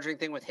most encouraging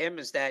thing with him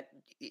is that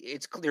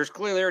there's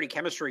clearly already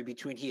chemistry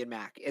between he and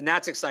Mac. And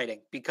that's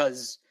exciting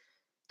because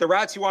the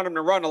routes you want him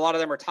to run, a lot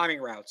of them are timing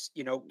routes,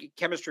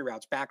 chemistry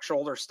routes, back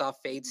shoulder stuff,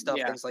 fade stuff,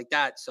 things like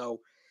that. So,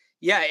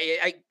 yeah,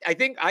 I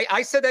think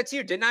I said that to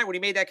you, didn't I, when he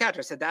made that catch?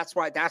 I said that's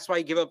why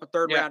you give up a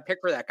third round pick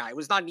for that guy. It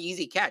was not an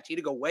easy catch. He had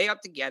to go way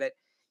up to get it.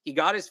 He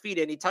got his feet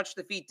in. He touched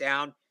the feet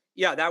down.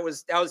 Yeah, that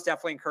was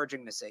definitely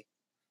encouraging to see.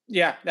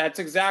 Yeah, that's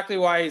exactly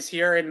why he's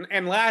here.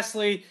 And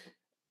lastly,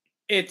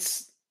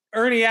 it's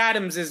Ernie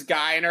Adams'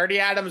 guy, and Ernie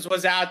Adams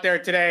was out there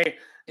today.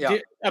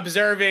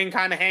 Observing,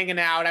 kind of hanging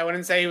out. I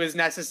wouldn't say he was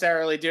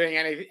necessarily doing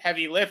any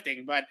heavy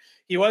lifting, but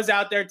he was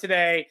out there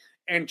today,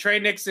 and Trey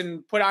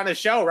Nixon put on a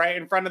show right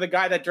in front of the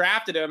guy that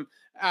drafted him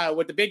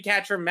with the big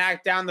catch from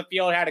Mac down the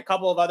field, had a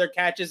couple of other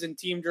catches and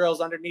team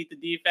drills underneath the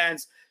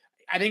defense.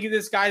 I think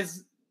this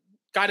guy's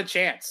got a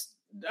chance.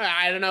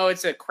 I don't know.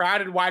 It's a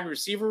crowded wide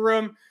receiver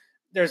room.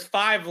 There's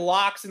 5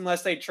 locks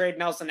unless they trade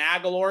Nelson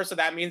Aguilar, so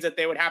that means that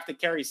they would have to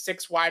carry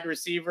 6 wide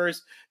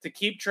receivers to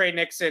keep Trey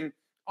Nixon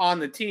on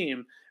the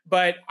team.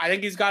 But I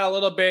think he's got a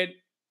little bit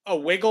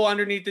of wiggle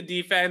underneath the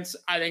defense.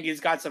 I think he's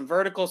got some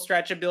vertical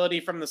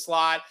stretchability from the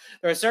slot.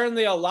 There's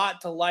certainly a lot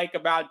to like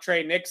about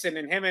Trey Nixon,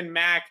 and him and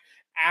Mac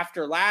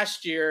after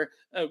last year,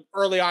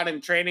 early on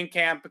in training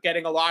camp,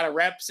 getting a lot of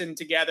reps in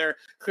together,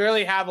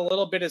 clearly have a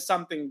little bit of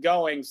something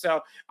going. So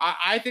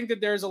I think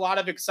that there's a lot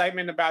of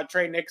excitement about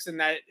Trey Nixon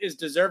that is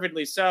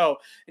deservedly so.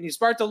 And you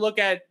start to look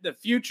at the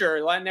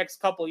future, the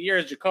next couple of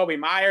years, Jacoby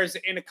Myers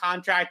in a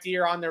contract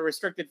year on the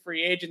restricted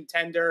free agent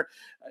tender.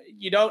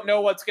 You don't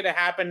know what's going to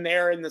happen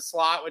there in the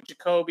slot with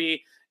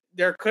Jacoby.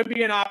 There could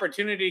be an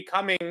opportunity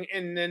coming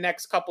in the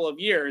next couple of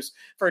years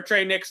for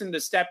Trey Nixon to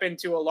step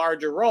into a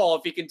larger role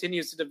if he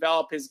continues to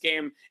develop his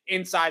game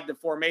inside the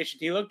formation.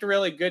 He looked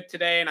really good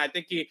today, and I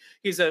think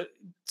he's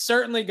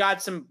certainly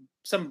got some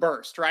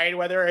burst, right?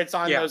 Whether it's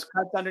on those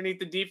cuts underneath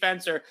the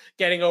defense or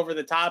getting over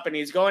the top, and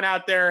he's going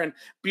out there and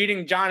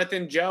beating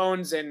Jonathan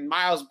Jones and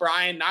Miles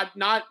Bryant,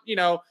 not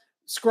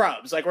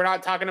scrubs. Like, we're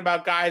not talking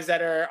about guys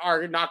that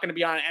are not going to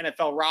be on an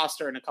NFL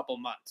roster in a couple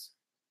of months.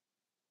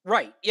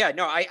 Right. Yeah.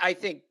 No, I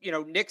think,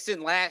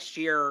 Nixon last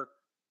year,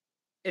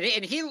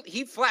 and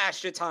he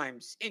flashed at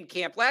times in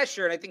camp last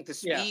year. And I think the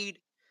speed,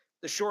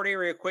 the short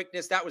area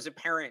quickness, that was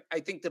apparent. I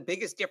think the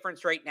biggest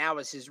difference right now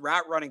is his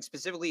route running,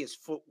 specifically his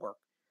footwork,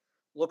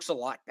 looks a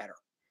lot better.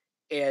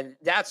 And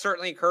that's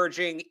certainly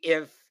encouraging.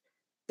 If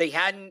they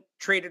hadn't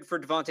traded for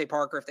Devontae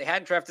Parker, if they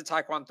hadn't drafted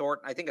Tyquan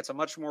Thornton, I think it's a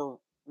much more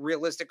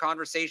realistic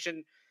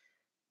conversation.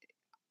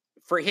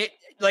 For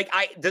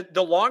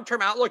the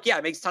long-term outlook,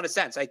 it makes a ton of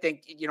sense. I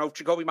think, if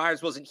Jacoby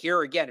Myers wasn't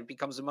here again, it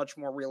becomes a much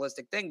more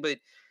realistic thing. But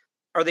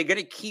are they going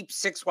to keep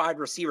 6 wide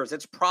receivers?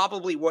 That's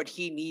probably what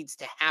he needs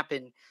to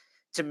happen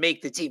to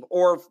make the team,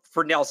 or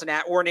for Nelson,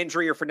 or an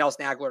injury, or for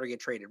Nelson Aguilar to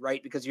get traded,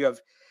 right? Because you have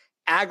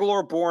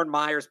Aguilar, Bourne,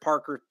 Myers,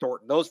 Parker,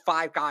 Thornton. Those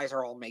 5 guys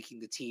are all making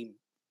the team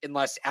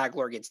unless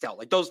Aguilar gets dealt.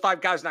 Like, those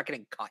 5 guys are not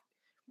getting cut,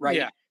 right?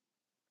 Yeah.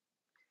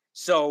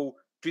 So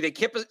Do they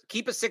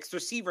keep a sixth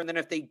receiver? And then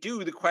if they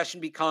do, the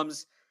question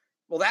becomes,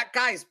 well, that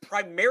guy is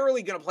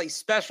primarily going to play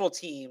special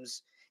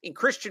teams in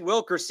Christian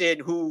Wilkerson,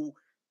 who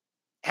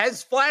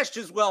has flashed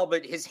as well,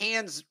 but his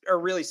hands are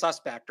really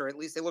suspect, or at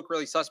least they look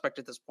really suspect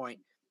at this point.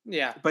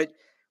 Yeah. But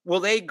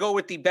will they go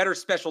with the better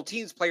special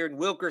teams player in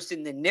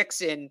Wilkerson than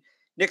Nixon?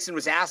 Nixon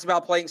was asked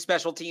about playing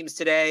special teams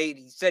today.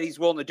 He said he's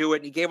willing to do it,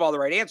 and he gave all the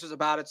right answers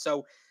about it.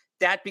 So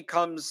that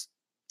becomes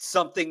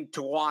something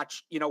to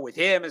watch, with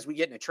him as we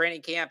get into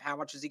training camp. How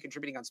much is he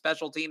contributing on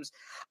special teams?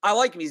 I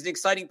like him. He's an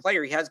exciting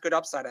player. He has good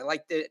upside. I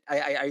liked it.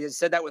 I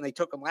said that when they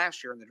took him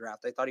last year in the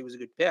draft. I thought he was a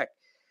good pick.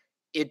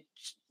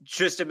 It's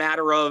just a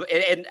matter of,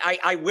 and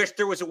I wish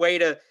there was a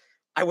way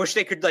I wish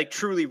they could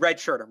truly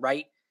redshirt him,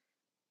 right?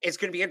 It's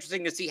going to be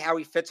interesting to see how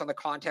he fits on the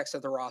context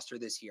of the roster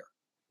this year.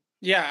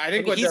 Yeah, I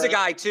think he's a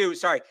guy too.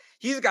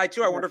 He's a guy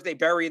too. I wonder if they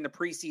bury in the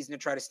preseason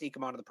and try to sneak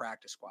him onto the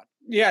practice squad.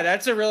 Yeah,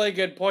 that's a really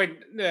good point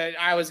that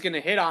I was going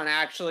to hit on,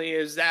 actually,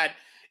 is that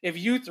if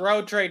you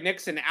throw Trey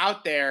Nixon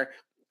out there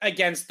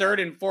against third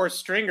and fourth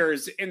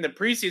stringers in the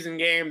preseason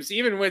games,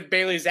 even with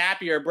Bailey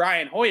Zappi or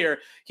Brian Hoyer,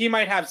 he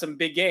might have some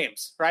big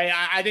games, right?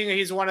 I think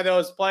he's one of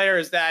those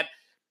players that,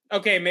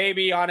 okay,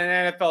 maybe on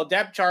an NFL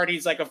depth chart,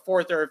 he's like a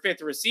fourth or a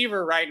fifth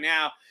receiver right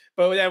now.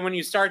 But then when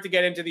you start to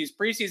get into these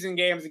preseason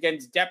games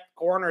against depth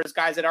corners,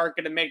 guys that aren't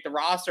going to make the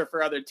roster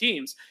for other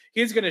teams,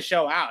 he's going to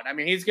show out. I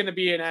mean, he's going to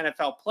be an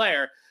NFL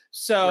player.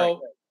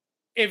 So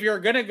if you're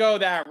going to go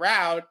that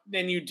route,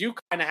 then you do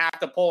kind of have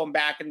to pull him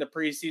back in the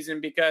preseason,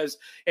 because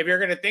if you're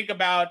going to think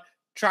about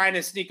trying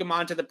to sneak him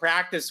onto the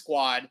practice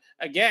squad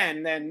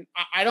again, then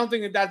I don't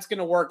think that that's going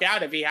to work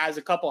out if he has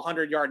a couple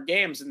 100-yard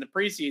games in the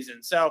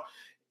preseason. So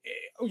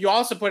you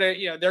also put it,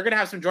 they're going to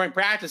have some joint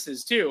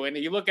practices too. And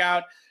you look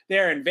out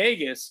there in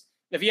Vegas,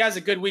 if he has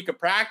a good week of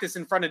practice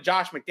in front of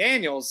Josh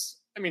McDaniels,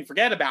 I mean,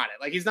 forget about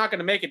it. Like, he's not going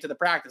to make it to the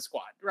practice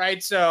squad,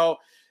 right? So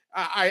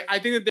I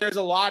think that there's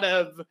a lot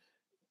of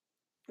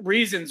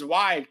reasons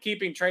why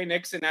keeping Trey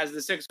Nixon as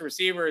the sixth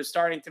receiver is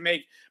starting to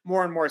make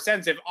more and more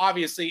sense,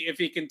 if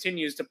he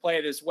continues to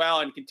play this well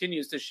and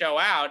continues to show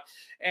out.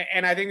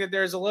 And I think that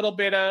there's a little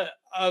bit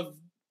of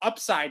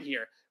upside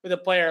here with a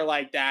player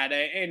like that,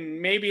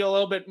 and maybe a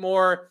little bit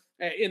more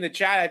in the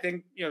chat. I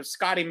think,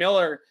 Scotty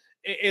Miller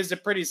is a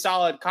pretty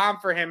solid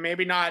comp for him.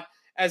 Maybe not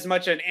as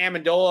much an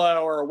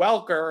Amendola or a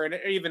Welker or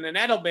even an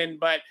Edelman,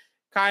 but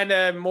kind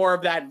of more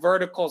of that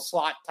vertical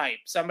slot type,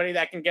 somebody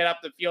that can get up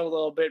the field a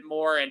little bit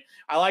more. And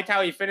I liked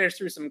how he finished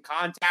through some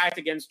contact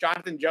against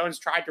Jonathan Jones,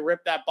 tried to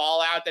rip that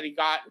ball out that he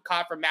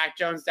caught from Mac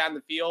Jones down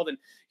the field, and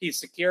he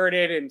secured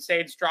it and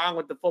stayed strong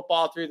with the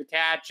football through the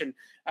catch. And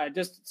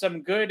just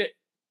some good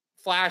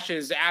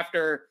flashes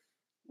after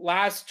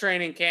last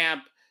training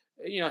camp.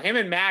 Him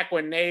and Mac,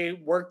 when they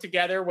worked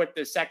together with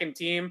the second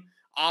team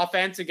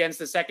offense against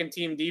the second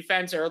team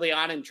defense early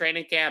on in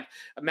training camp,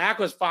 Mac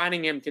was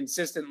finding him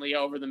consistently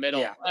over the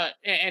middle.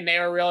 And they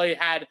really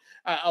had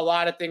a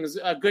lot of things,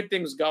 good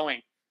things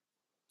going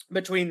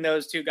between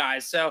those two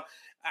guys. So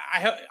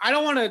I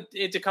don't want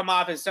it to come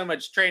off as so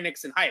much Trey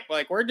Nixon hype.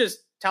 Like, we're just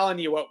telling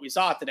you what we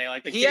saw today.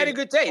 Like, he had a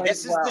good day.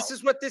 This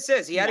is what this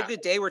is. He had a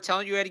good day. We're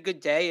telling you he had a good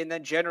day. And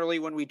then generally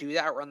when we do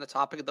that, we're on the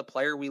topic of the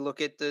player, we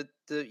look at the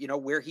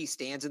where he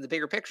stands in the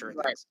bigger picture.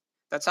 Right.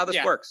 That's how this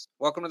works.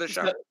 Welcome to the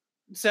show.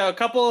 So a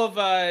couple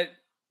of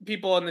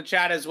people in the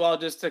chat as well,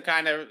 just to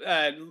kind of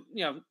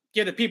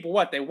give the people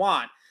what they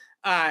want.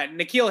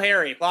 N'Keal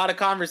Harry, a lot of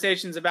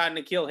conversations about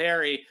N'Keal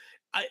Harry.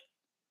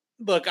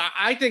 Look,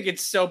 I think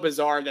it's so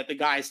bizarre that the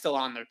guy's still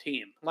on their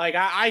team. Like,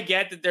 I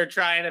get that they're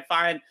trying to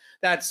find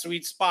that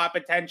sweet spot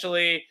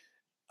potentially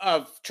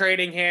of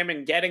trading him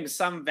and getting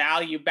some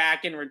value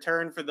back in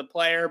return for the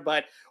player.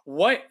 But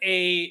what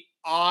a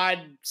odd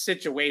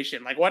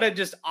situation. Like, what a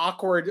just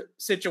awkward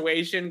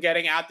situation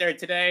getting out there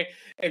today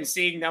and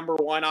seeing number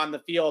one on the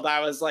field. I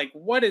was like,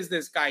 what is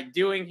this guy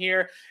doing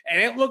here? And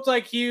it looked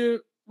like he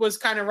was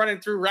kind of running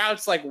through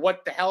routes like,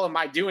 what the hell am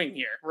I doing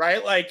here?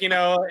 Right? Like,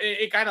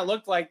 it kind of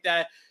looked like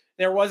that.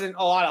 There wasn't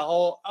a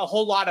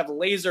whole lot of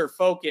laser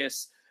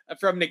focus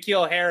from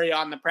N'Keal Harry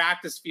on the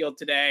practice field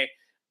today.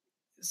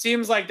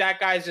 Seems like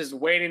that guy's just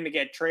waiting to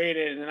get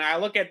traded. And I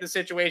look at the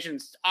situation,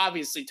 it's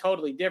obviously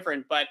totally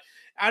different, but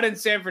out in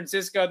San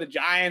Francisco, the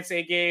Giants,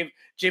 they gave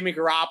Jimmy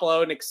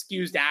Garoppolo an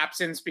excused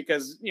absence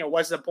because,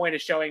 what's the point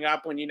of showing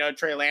up when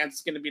Trey Lance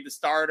is going to be the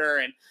starter?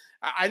 And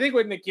I think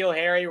with N'Keal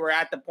Harry, we're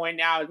at the point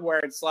now where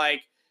it's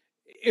like,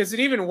 is it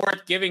even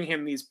worth giving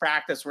him these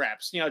practice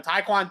reps?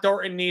 Tyquan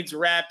Thornton needs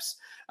reps.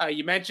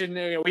 You mentioned,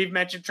 we've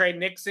mentioned Trey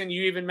Nixon.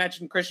 You even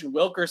mentioned Christian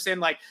Wilkerson.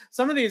 Like,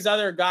 some of these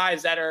other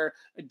guys that are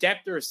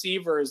depth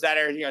receivers that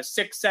are,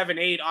 6, 7,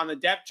 8 on the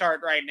depth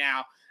chart right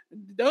now.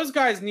 Those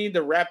guys need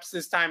the reps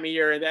this time of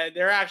year. That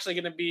they're actually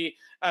going to be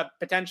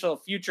potential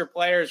future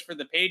players for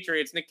the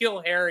Patriots.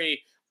 N'Keal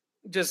Harry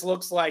just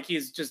looks like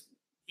he's just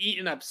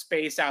eating up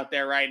space out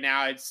there right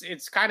now.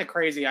 It's kind of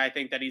crazy, I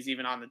think, that he's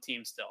even on the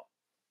team still.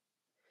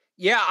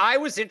 Yeah, I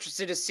was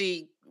interested to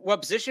see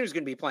what position he was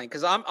going to be playing,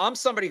 because I'm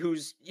somebody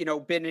who's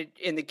been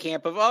in the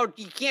camp of,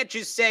 you can't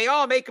just say,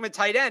 make him a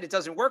tight end. It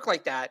doesn't work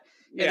like that.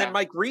 And then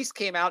Mike Reese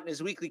came out in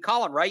his weekly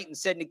column, right, and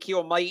said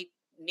N'Keal might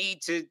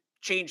need to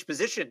change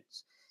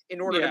positions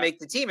in order to make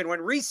the team. And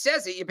when Reese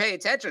says it, you pay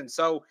attention.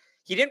 So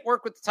he didn't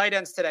work with the tight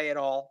ends today at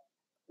all,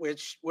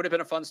 which would have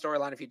been a fun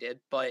storyline if he did.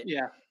 But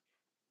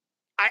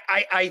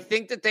I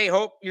think that they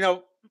hope,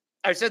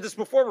 I've said this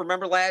before.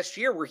 Remember last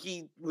year where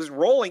he was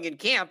rolling in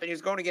camp and he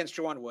was going against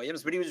Juwan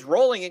Williams, but he was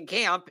rolling in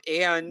camp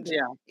and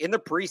in the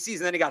preseason,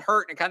 then he got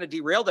hurt and it kind of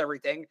derailed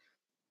everything.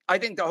 I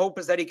think the hope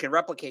is that he can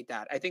replicate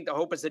that. I think the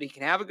hope is that he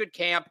can have a good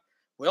camp.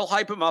 We'll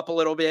hype him up a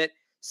little bit.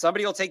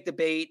 Somebody will take the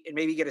bait and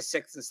maybe get a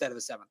 6th instead of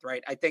a 7th,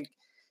 right? I think,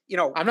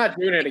 I'm not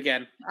doing it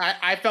again.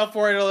 I fell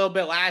for it a little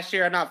bit last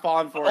year. I'm not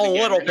falling for it again.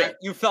 A little bit.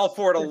 You fell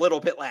for it a little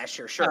bit last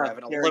year. Sure,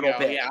 Evan, a little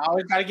bit. Yeah,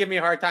 always got to give me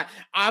a hard time.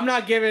 I'm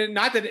not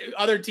that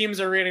other teams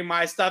are reading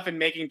my stuff and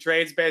making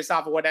trades based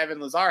off of what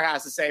Evan Lazar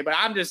has to say, but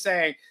I'm just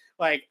saying,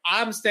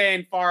 I'm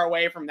staying far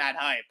away from that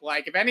hype.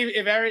 If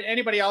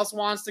anybody else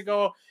wants to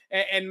go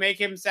and make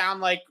him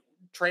sound like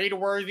trade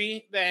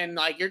worthy, then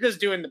you're just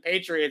doing the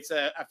Patriots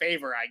a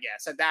favor, I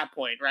guess, at that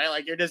point,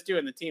 right? You're just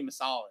doing the team a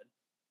solid.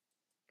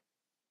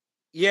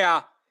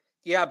 Yeah,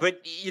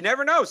 but you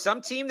never know.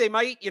 Some team, they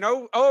might,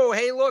 oh,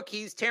 hey, look,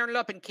 he's tearing it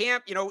up in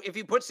camp. If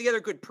he puts together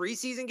a good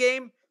preseason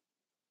game,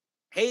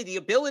 hey, the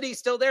ability's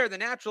still there. The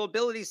natural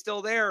ability's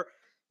still there.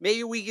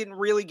 Maybe we can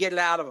really get it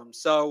out of him.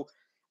 So,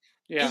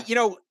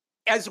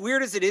 as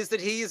weird as it is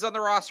that he is on the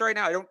roster right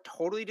now, I don't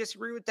totally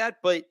disagree with that,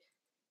 but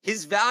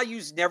his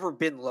value's never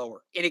been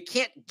lower, and it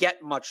can't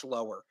get much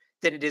lower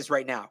than it is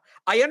right now.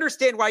 I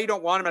understand why you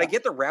don't want him, and I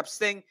get the reps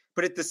thing,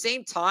 but at the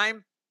same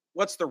time,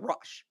 what's the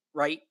rush,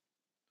 right?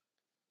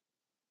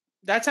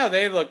 That's how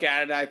they look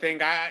at it, I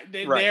think.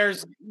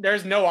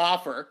 There's no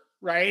offer,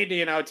 right?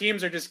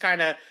 Teams are just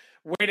kind of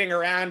waiting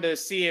around to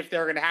see if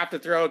they're going to have to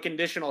throw a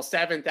conditional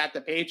 7th at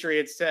the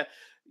Patriots to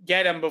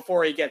get him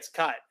before he gets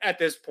cut at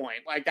this point.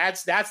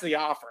 That's the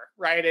offer,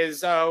 right?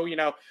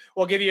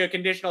 We'll give you a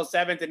conditional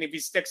 7th, and if he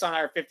sticks on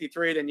our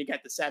 53, then you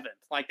get the 7th.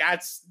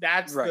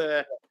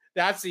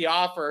 That's the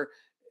offer.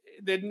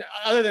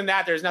 Other than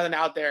that, there's nothing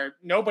out there.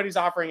 Nobody's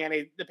offering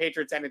the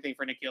Patriots anything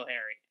for N'Keal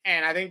Harry.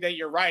 And I think that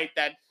you're right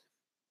that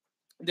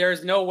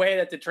there's no way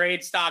that the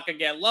trade stock could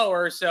get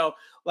lower. So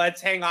let's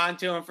hang on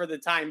to him for the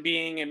time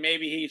being. And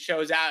maybe he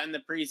shows out in the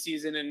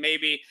preseason and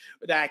maybe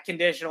that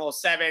conditional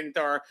 7th,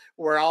 or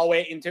we're all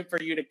waiting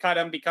for you to cut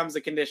him, becomes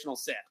a conditional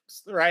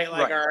 6th, right?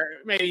 Or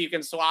maybe you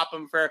can swap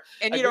him for,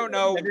 and you don't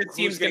know the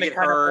team's going to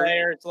cut a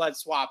player, so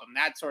let's swap him,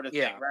 that sort of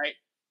thing. Right.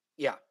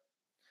 Yeah.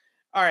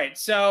 All right.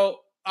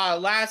 So,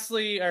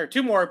 lastly, or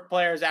 2 more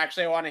players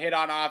actually I want to hit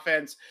on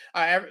offense.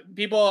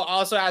 People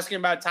also asking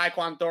about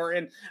Tyquan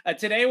Thornton.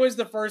 Today was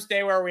the first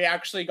day where we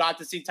actually got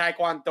to see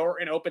Tyquan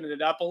Thornton open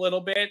it up a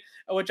little bit,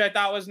 which I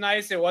thought was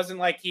nice. It wasn't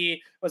like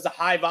he was a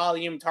high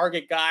volume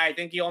target guy. I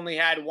think he only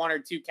had 1 or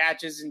 2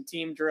 catches in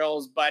team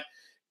drills, but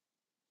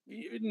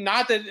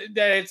not that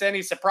it's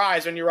any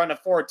surprise when you run a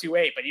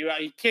 4.28, but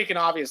he can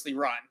obviously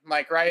run,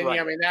 right?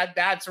 I mean,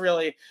 that's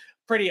really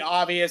pretty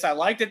obvious. I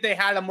like that they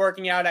had him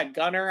working out at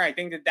gunner. I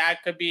think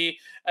that could be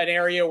an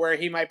area where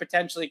he might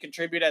potentially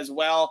contribute as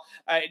well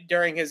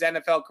during his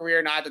NFL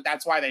career. Not that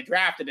that's why they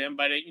drafted him,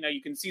 but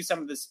you can see some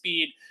of the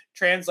speed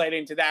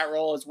translating to that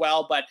role as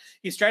well. But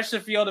he stretched the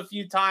field a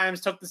few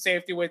times, took the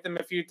safety with him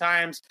a few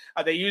times.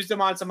 They used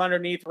him on some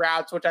underneath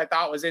routes, which I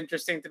thought was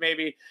interesting to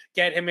maybe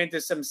get him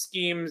into some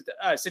schemes,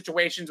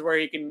 situations where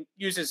he can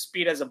use his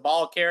speed as a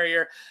ball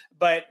carrier.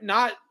 But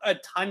not a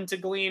ton to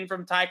glean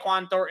from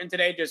Tyquan Thornton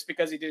today, just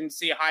because he didn't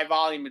see a high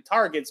volume of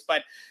targets.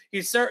 But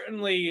he's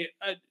certainly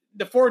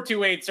the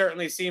 4.28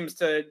 certainly seems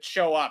to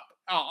show up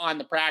on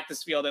the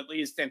practice field at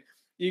least, and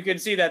you can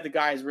see that the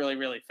guy is really,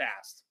 really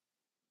fast.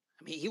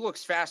 I mean, he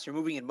looks faster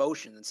moving in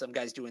motion than some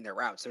guys doing their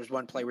routes. There's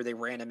one play where they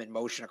ran him in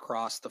motion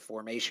across the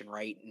formation,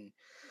 right? And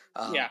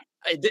the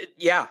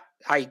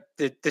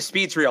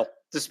speed's real.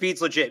 The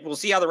speed's legit. We'll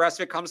see how the rest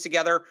of it comes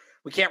together.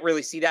 We can't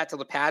really see that till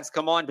the pads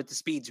come on, but the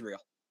speed's real.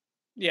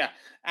 Yeah,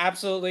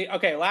 absolutely.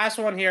 Okay, last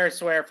one here, I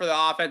swear, for the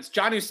offense.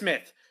 Jonnu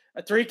Smith,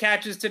 3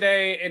 catches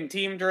today in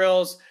team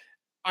drills.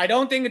 I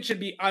don't think it should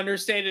be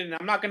understated, and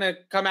I'm not going to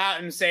come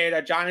out and say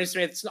that Jonnu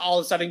Smith's all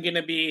of a sudden going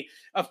to be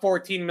a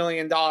 $14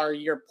 million a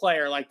year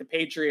player like the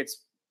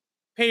Patriots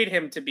paid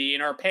him to be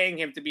and are paying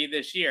him to be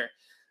this year.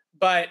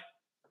 But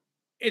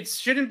it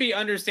shouldn't be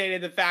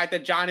understated the fact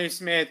that Jonnu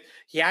Smith,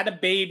 he had a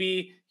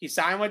baby, he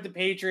signed with the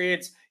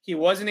Patriots, he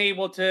wasn't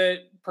able to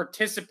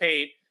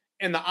participate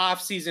in the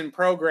offseason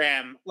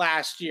program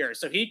last year.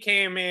 So he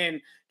came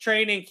in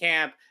training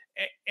camp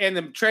and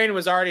the train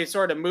was already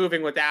sort of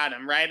moving without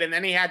him, right? And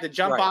then he had to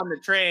jump on the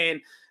train,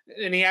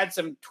 and he had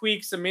some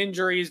tweaks, some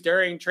injuries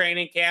during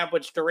training camp,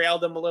 which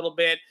derailed him a little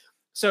bit.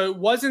 So it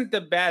wasn't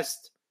the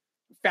best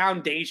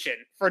foundation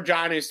for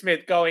Jonnu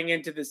Smith going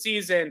into the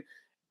season.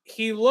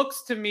 He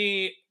looks to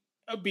me,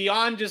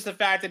 beyond just the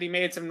fact that he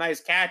made some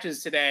nice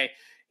catches today,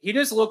 he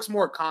just looks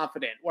more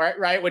confident,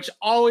 right? Which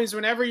always,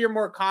 whenever you're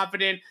more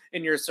confident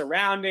in your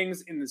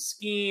surroundings, in the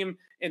scheme,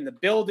 in the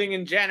building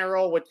in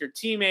general, with your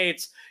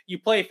teammates, you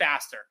play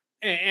faster.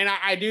 And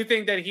I do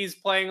think that he's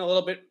playing a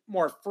little bit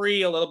more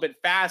free, a little bit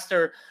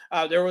faster.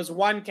 There was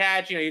one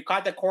catch, you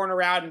caught the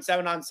corner out in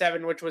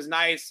 7-on-7, which was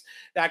nice.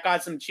 That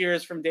got some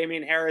cheers from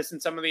Damian Harris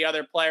and some of the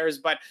other players.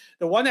 But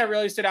the one that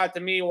really stood out to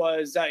me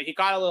was he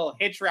got a little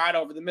hitch route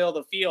over the middle of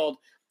the field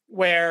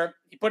where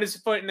he put his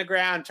foot in the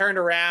ground, turned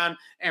around,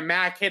 and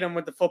Mac hit him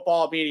with the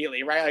football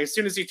immediately, right? Like as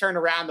soon as he turned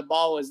around, the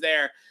ball was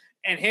there.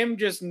 And him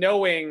just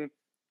knowing,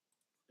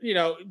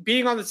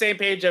 being on the same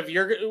page of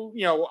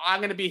I'm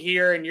going to be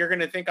here and you're going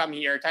to think I'm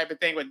here type of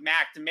thing with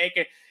Mac to make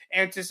an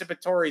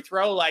anticipatory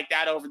throw like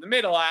that over the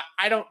middle.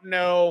 I don't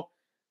know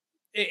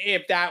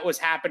if that was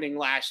happening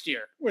last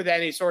year with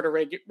any sort of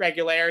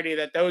regularity,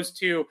 that those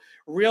two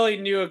really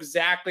knew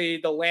exactly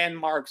the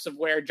landmarks of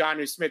where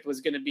Jonnu Smith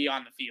was going to be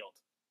on the field.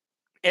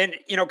 And,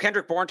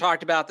 Kendrick Bourne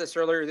talked about this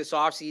earlier this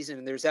offseason,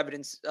 and there's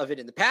evidence of it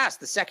in the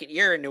past. The second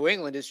year in New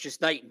England is just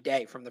night and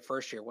day from the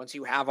first year once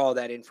you have all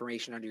that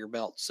information under your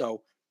belt.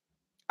 So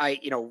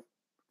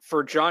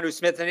for Jonnu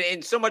Smith,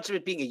 and so much of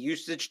it being a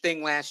usage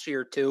thing last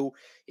year too,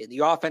 and the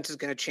offense is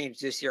going to change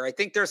this year. I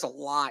think there's a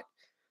lot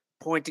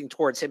pointing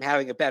towards him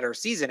having a better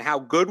season. How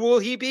good will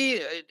he be?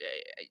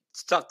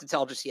 It's tough to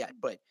tell just yet,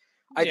 but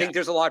I think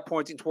there's a lot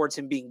pointing towards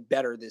him being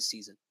better this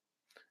season.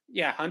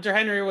 Yeah, Hunter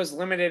Henry was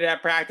limited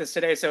at practice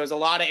today, so it was a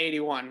lot of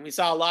 81. We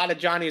saw a lot of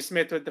Jonnu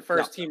Smith with the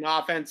first team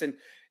offense, and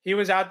he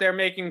was out there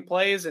making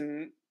plays.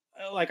 And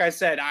like I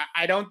said,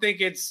 I don't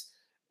think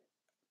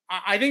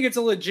I think it's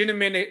a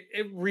legitimate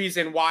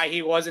reason why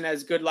he wasn't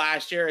as good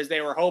last year as they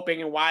were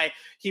hoping, and why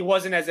he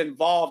wasn't as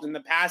involved in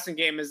the passing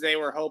game as they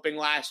were hoping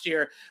last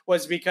year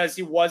was because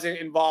he wasn't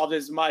involved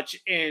as much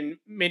in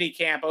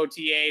minicamp,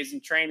 OTAs,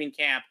 and training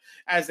camp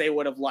as they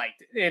would have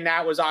liked. And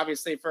that was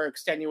obviously for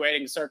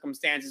extenuating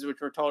circumstances, which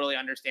were totally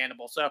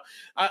understandable. So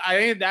I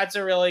think that's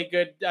a really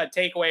good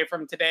takeaway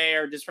from today,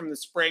 or just from the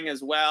spring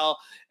as well.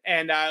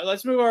 And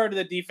let's move over to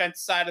the defense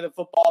side of the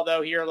football,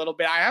 though, here a little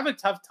bit. I have a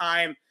tough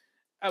time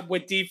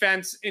with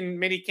defense in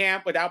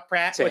minicamp without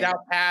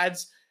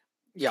pads.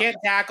 You can't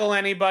tackle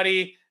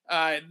anybody.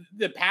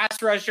 The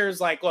pass rushers,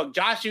 look,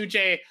 Josh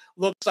Uche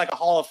looks like a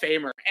Hall of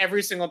Famer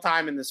every single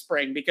time in the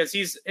spring because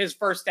his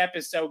first step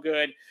is so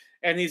good,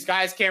 and these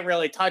guys can't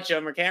really touch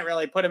him or can't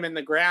really put him in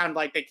the ground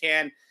like they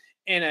can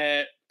in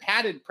a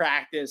padded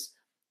practice.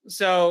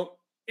 So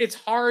it's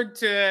hard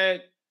to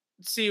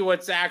see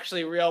what's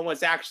actually real and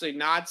what's actually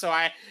not. So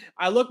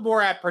I look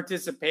more at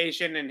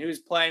participation and who's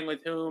playing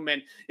with whom,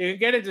 and you can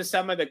get into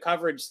some of the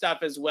coverage stuff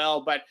as well.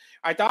 But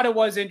I thought it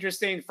was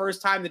interesting.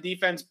 First time the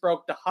defense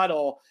broke the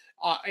huddle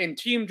in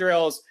team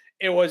drills,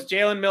 it was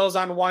Jalen Mills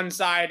on one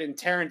side and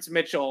Terrence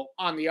Mitchell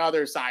on the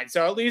other side.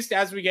 So at least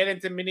as we get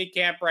into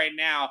minicamp right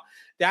now,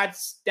 that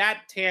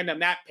tandem,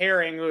 that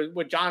pairing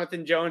with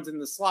Jonathan Jones in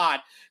the slot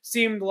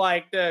seemed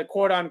like the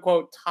quote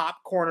unquote top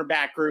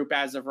cornerback group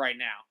as of right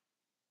now.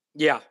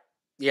 Yeah.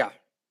 Yeah.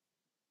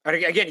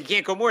 Again, you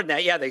can't go more than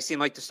that. Yeah, they seem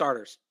like the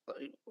starters.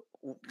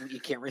 You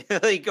can't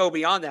really go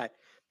beyond that.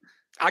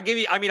 I'll give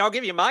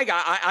you my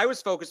guy. I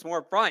was focused more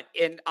up front,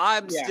 and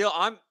I'm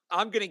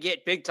going to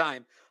get big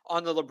time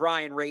on the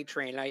LeBron Ray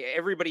train.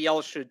 Everybody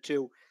else should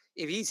too.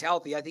 If he's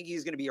healthy, I think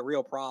he's going to be a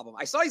real problem.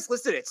 I saw he's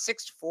listed at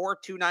 6'4",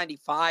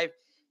 295.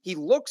 He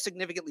looks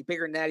significantly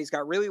bigger than that. He's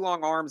got really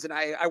long arms, and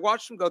I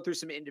watched him go through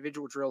some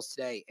individual drills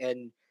today,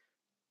 and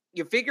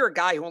you figure a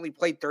guy who only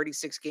played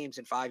 36 games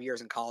in 5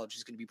 years in college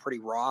is going to be pretty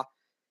raw.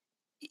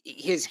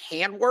 His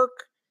handwork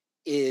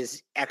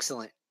is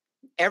excellent.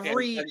 I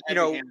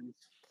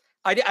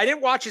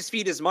didn't watch his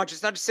feet as much.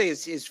 It's not to say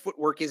his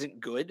footwork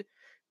isn't good,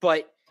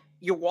 but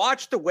you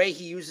watch the way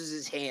he uses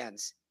his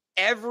hands.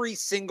 Every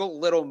single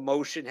little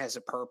motion has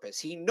a purpose.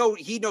 He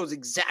knows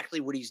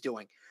exactly what he's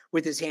doing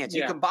with his hands.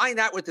 You combine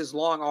that with his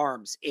long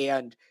arms,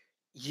 and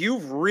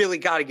you've really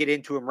got to get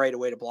into him right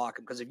away to block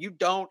him. Because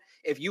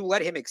if you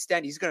let him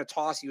extend, he's going to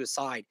toss you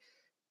aside.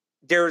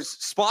 There's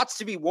spots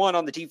to be won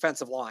on the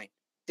defensive line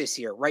this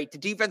year, right? The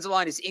defensive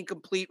line is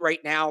incomplete right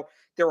now.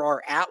 There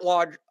are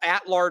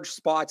at-large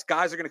spots.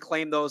 Guys are going to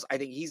claim those. I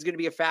think he's going to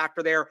be a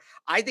factor there.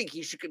 I think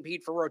he should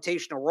compete for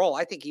rotational role.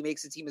 I think he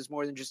makes the team as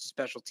more than just a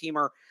special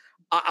teamer.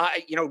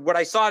 What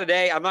I saw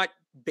today, I'm not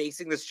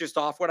basing this just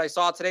off what I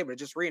saw today, but it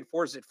just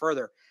reinforces it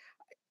further.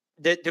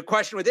 The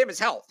question with him is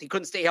health. He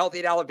couldn't stay healthy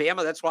at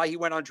Alabama. That's why he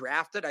went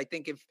undrafted. I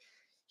think if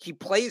he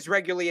plays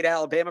regularly at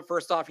Alabama,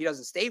 first off, he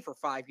doesn't stay for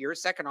 5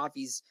 years. Second off,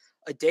 he's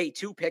a day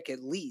 2 pick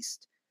at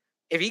least.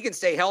 If he can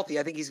stay healthy,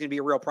 I think he's going to be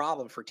a real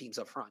problem for teams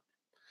up front.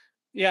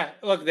 Yeah,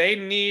 look,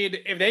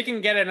 if they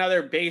can get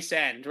another base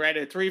end, right,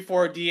 a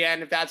 3-4 D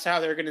end, if that's how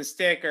they're going to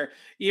stick, or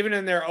even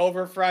in their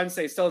over fronts,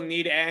 they still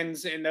need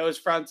ends in those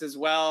fronts as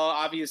well,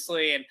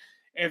 obviously. And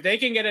if they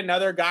can get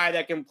another guy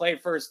that can play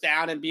first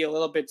down and be a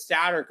little bit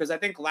stouter, because I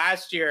think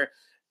last year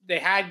they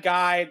had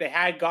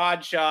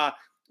Godshaw.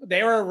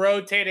 They were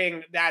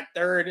rotating that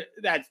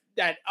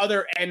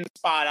other end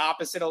spot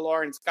opposite of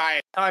Lawrence Guy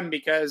a ton,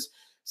 because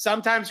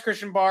sometimes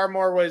Christian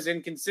Barmore was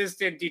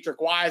inconsistent.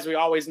 Dietrich Wise, we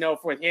always know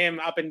with him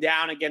up and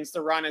down against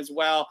the run as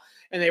well.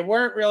 And they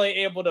weren't really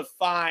able to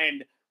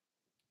find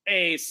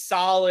a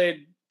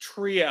solid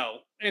trio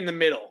in the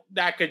middle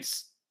that could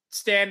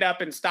stand up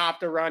and stop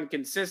the run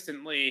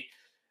consistently.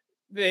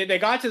 They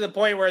got to the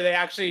point where they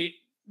actually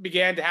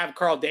began to have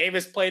Carl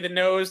Davis play the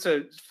nose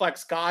to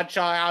flex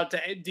Godshaw out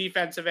to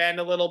defensive end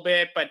a little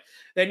bit, but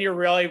then you're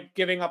really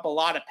giving up a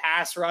lot of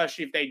pass rush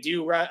if they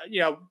do,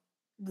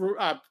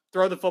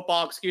 throw the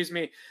football,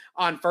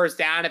 on first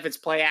down. If it's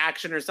play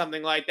action or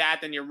something like that,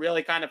 then you're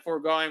really kind of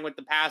foregoing with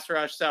the pass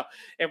rush. So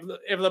if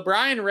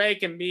LeBron Ray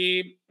can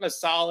be a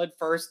solid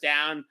first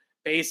down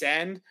base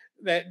end,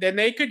 then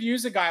they could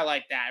use a guy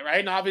like that, right?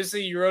 And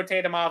obviously you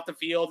rotate him off the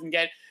field and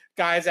get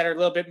guys that are a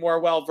little bit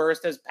more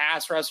well-versed as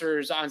pass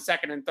rushers on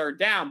second and third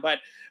down. But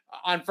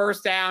on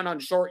first down, on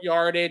short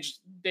yardage,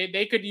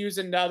 they could use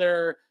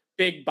another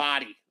big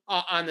body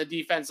on the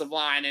defensive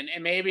line.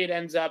 And maybe it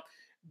ends up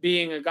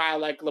being a guy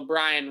like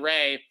LeBron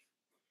Ray.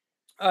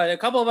 A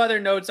couple of other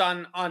notes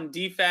on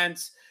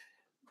defense.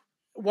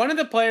 One of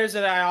the players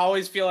that I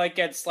always feel like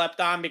gets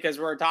slept on because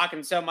we're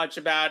talking so much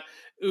about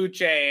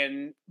Uche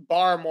and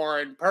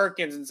Barmore and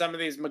Perkins and some of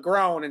these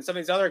McGrone and some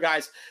of these other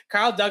guys.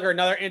 Kyle Duggar,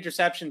 another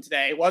interception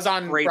today. It was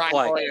on Brian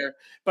Hoyer,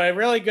 but a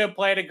really good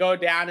play to go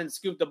down and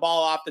scoop the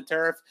ball off the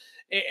turf.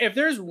 If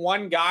there's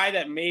one guy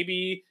that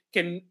maybe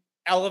can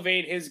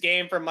elevate his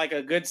game from like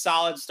a good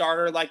solid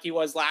starter like he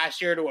was last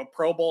year to a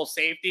Pro Bowl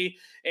safety,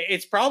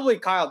 it's probably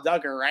Kyle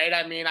Duggar, right?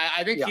 I mean,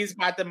 I think he's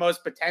got the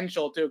most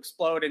potential to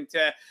explode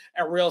into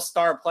a real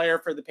star player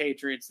for the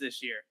Patriots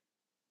this year.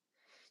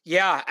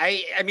 Yeah,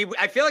 I mean,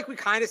 I feel like we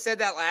kind of said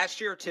that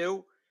last year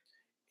too.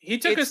 He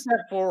took a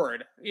step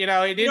forward. He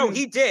didn't. No,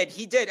 he did.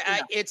 Yeah.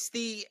 It's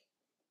the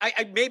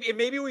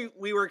maybe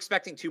we were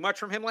expecting too much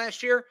from him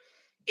last year.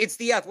 It's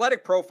the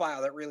athletic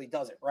profile that really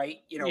does it,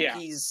 right?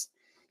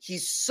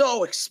 He's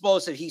so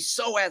explosive. He's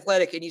so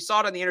athletic. And you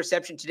saw it on the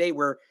interception today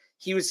where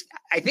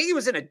I think he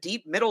was in a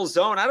deep middle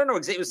zone. I don't know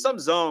exactly. It was some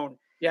zone.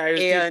 Yeah.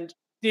 It was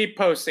deep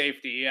post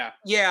safety. Yeah.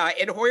 Yeah.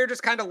 And Hoyer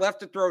just kind of left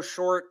to throw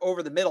short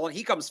over the middle and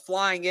he comes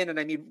flying in. And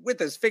I mean, with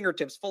his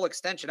fingertips, full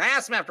extension. I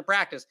asked him after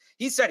practice.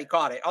 He said he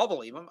caught it. I'll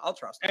believe him. I'll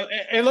trust him.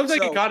 It looked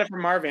like he caught it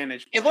from our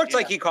vantage point. It looked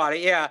like he caught it.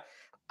 Yeah.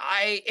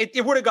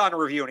 It would have gone to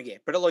review in a game,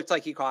 but it looked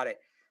like he caught it.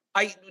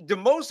 The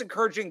most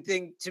encouraging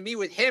thing to me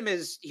with him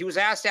is he was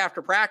asked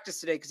after practice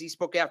today, because he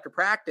spoke after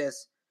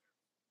practice,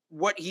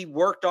 what he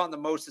worked on the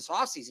most this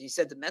offseason. He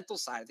said the mental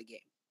side of the game,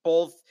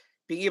 both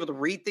being able to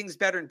read things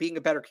better and being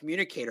a better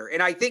communicator.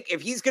 And I think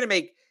if he's going to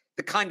make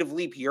the kind of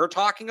leap you're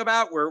talking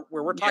about, where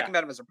we're talking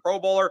about him as a Pro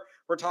Bowler,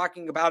 we're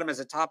talking about him as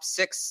a top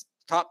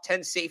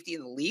 10 safety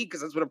in the league,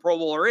 because that's what a Pro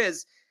Bowler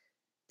is.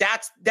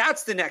 That's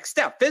the next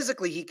step.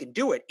 Physically, he can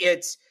do it.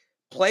 It's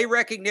play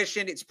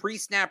recognition, it's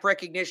pre-snap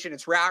recognition,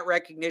 it's route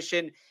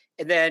recognition,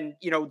 and then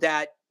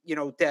that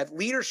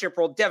leadership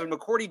role Devin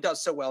McCourty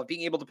does so well,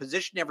 being able to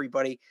position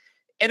everybody.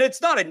 And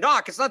it's not a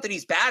knock. It's not that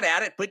he's bad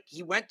at it, but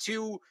he went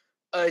to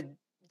a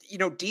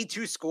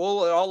D2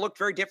 school. It all looked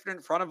very different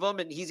in front of him,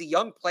 and he's a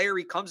young player.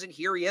 He comes in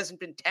here. He hasn't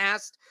been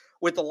tasked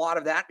with a lot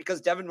of that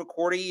because Devin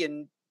McCourty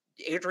and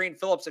Adrian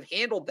Phillips have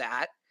handled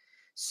that.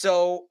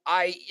 So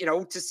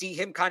to see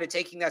him kind of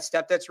taking that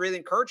step, that's really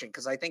encouraging,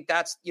 because I think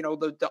that's,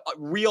 the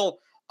real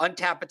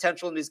untapped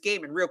potential in his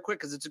game. And real quick,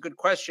 because it's a good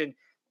question,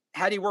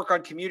 how do you work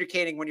on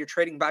communicating when you're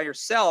trading by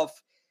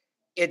yourself?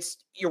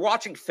 You're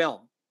watching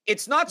film.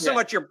 It's not so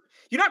much you're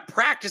not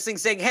practicing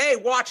saying, hey,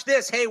 watch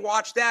this, hey,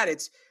 watch that.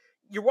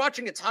 You're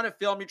watching a ton of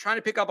film. You're trying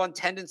to pick up on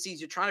tendencies.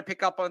 You're trying to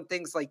pick up on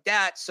things like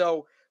that.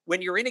 So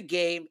when you're in a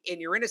game and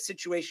you're in a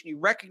situation, you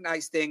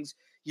recognize things,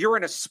 you're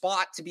in a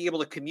spot to be able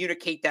to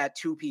communicate that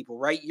to people,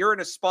 right? You're in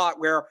a spot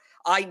where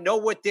I know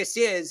what this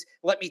is.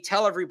 Let me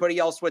tell everybody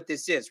else what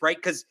this is, right?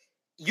 Because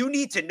you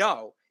need to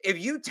know. If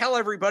you tell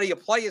everybody a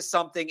play is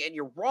something and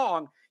you're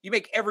wrong, you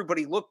make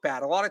everybody look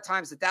bad. A lot of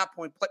times at that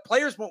point,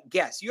 players won't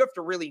guess. You have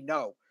to really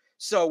know.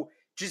 So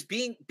just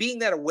being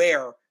that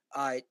aware,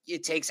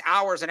 it takes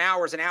hours and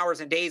hours and hours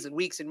and days and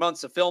weeks and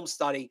months of film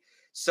study.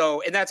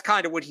 So, and that's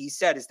kind of what he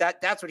said, is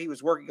that's what he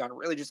was working on,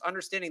 really just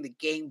understanding the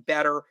game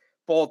better,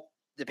 both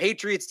the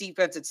Patriots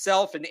defense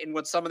itself and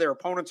what some of their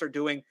opponents are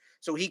doing,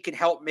 so he can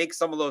help make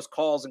some of those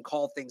calls and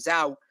call things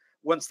out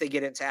once they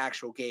get into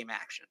actual game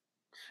action.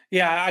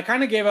 Yeah, I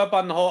kind of gave up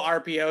on the whole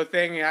RPO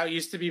thing. That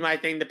used to be my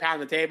thing to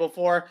pound the table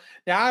for.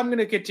 Now I'm going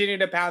to continue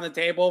to pound the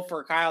table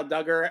for Kyle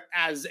Duggar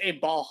as a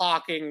ball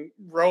hawking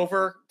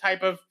rover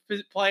type of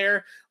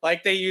player,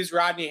 like they use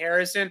Rodney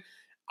Harrison.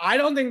 I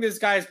don't think this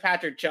guy is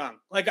Patrick Chung.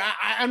 Like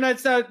I'm not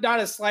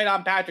a slight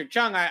on Patrick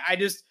Chung.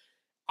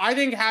 I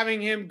think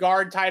having him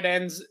guard tight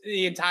ends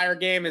the entire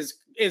game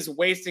is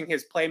wasting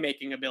his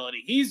playmaking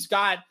ability. He's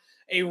got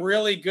a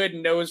really good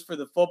nose for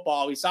the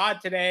football. We saw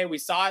it today. We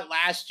saw it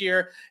last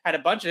year. Had a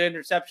bunch of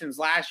interceptions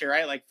last year,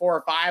 right? Like 4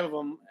 or 5 of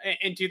them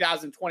in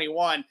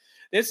 2021.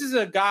 This is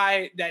a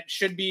guy that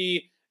should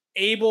be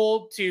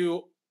able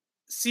to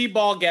see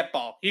ball, get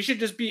ball. He should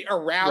just be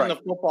around the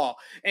football.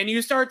 And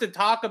you start to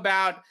talk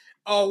about,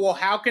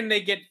 how can they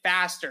get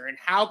faster? And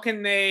how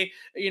can they,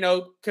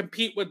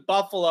 compete with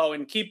Buffalo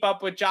and keep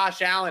up with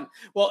Josh Allen?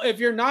 Well, if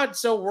you're not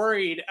so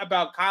worried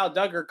about Kyle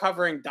Duggar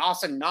covering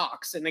Dawson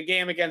Knox in the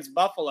game against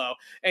Buffalo,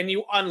 and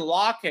you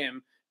unlock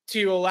him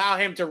to allow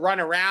him to run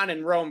around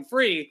and roam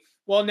free.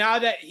 Well, now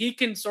that he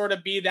can sort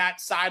of be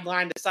that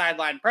sideline to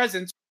sideline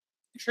presence,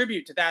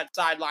 contribute to that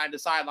sideline to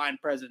sideline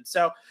presence.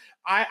 So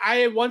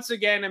I once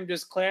again am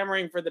just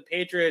clamoring for the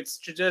Patriots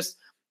to just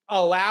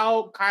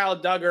allow Kyle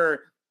Duggar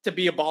to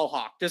be a ball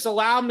hawk. Just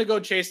allow him to go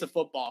chase the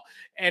football.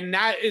 And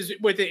that is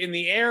with it in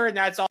the air. And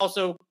that's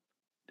also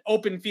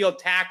open field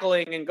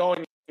tackling and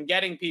going and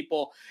getting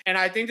people. And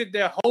I think that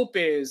the hope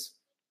is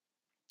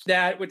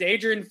that with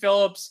Adrian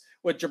Phillips,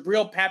 with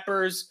Jabril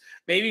Peppers,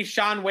 maybe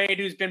Sean Wade,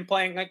 who's been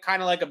playing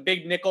kind of like a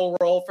big nickel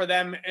role for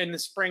them in the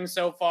spring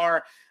so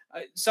far,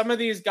 some of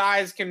these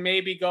guys can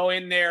maybe go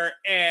in there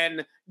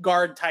and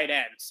guard tight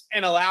ends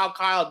and allow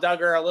Kyle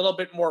Duggar a little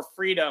bit more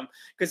freedom,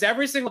 because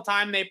every single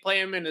time they play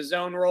him in a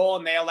zone role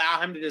and they allow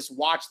him to just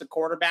watch the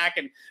quarterback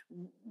and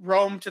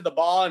roam to the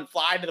ball and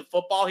fly to the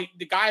football,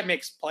 the guy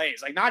makes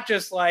plays. Like, not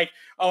just like,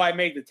 oh, I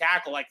made the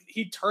tackle, like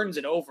he turns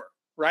it over.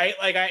 Right.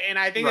 Like,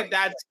 I think right.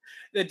 That's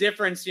the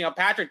difference. You know,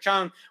 Patrick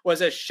Chung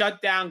was a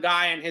shutdown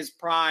guy in his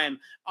prime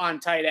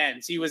on tight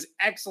ends. He was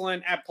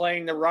excellent at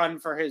playing the run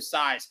for his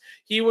size.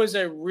 He was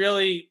a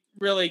really,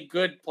 really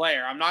good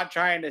player. I'm not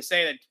trying to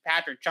say that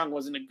Patrick Chung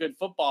wasn't a good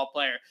football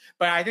player,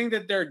 but I think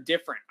that they're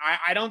different.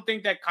 I don't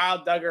think that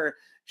Kyle Duggar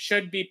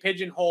should be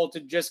pigeonholed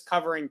to just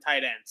covering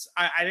tight ends.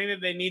 I think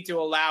that they need to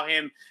allow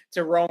him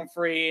to roam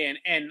free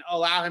and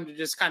allow him to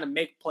just kind of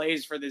make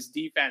plays for this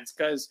defense.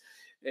 Because,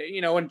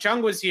 you know, when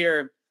Chung was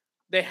here,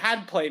 they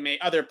had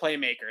other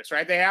playmakers,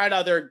 right? They had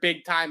other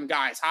big time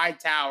guys,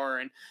 Hightower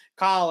and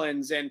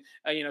Collins and,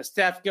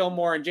 Steph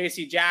Gilmore and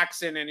JC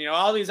Jackson and,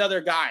 all these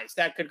other guys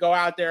that could go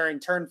out there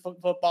and turn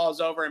footballs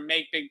over and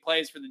make big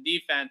plays for the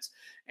defense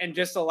and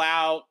just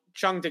allow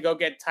Chung to go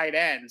get tight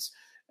ends.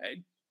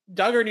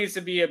 Duggar needs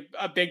to be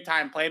a big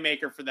time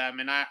playmaker for them.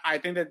 And I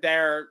think that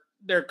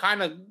they're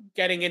kind of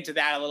getting into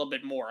that a little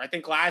bit more. I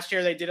think last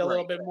year they did a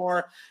little bit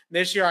more.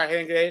 This year, I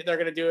think they're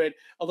going to do it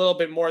a little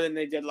bit more than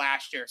they did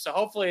last year. So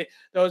hopefully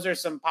those are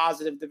some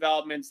positive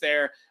developments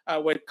there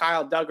with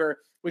Kyle Duggar.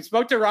 We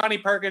spoke to Ronnie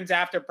Perkins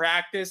after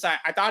practice.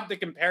 I thought the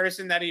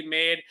comparison that he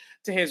made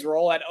to his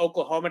role at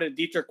Oklahoma to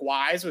Dietrich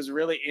Wise was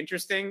really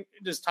interesting.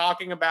 Just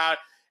talking about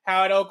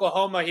how at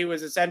Oklahoma, he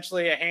was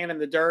essentially a hand in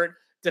the dirt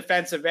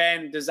defensive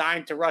end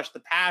designed to rush the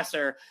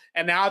passer.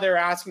 And now they're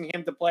asking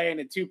him to play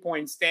in a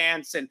 2-point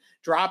stance and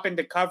drop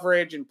into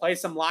coverage and play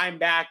some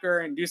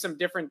linebacker and do some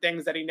different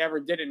things that he never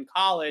did in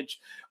college.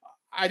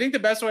 I think the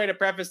best way to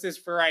preface this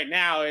for right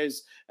now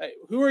is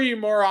who are you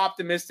more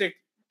optimistic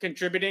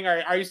contributing?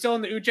 Are you still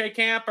in the Uche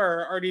camp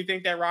or do you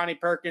think that Ronnie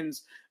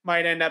Perkins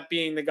might end up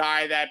being the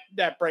guy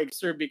that breaks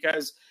through?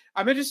 Because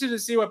I'm interested to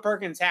see what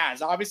Perkins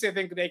has. Obviously, I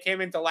think they came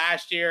into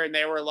last year and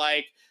they were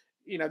like,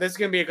 this is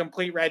going to be a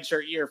complete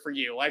redshirt year for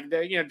you. Like,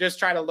 just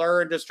try to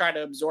learn, just try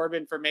to absorb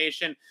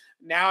information.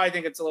 Now I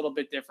think it's a little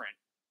bit different.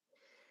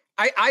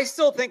 I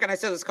still think, and I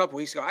said this a couple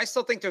weeks ago, I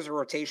still think there's a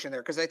rotation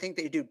there because I think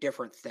they do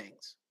different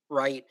things,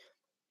 right?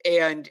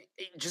 And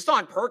just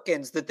on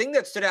Perkins, the thing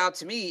that stood out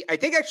to me, I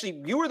think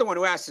actually you were the one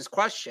who asked this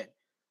question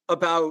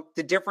about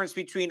the difference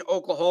between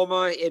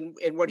Oklahoma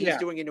and what he's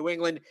doing in New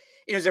England.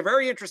 It was a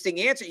very interesting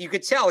answer. You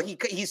could tell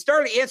he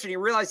started answering, he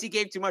realized he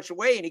gave too much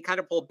away and he kind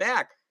of pulled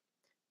back.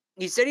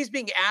 He said he's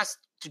being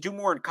asked to do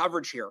more in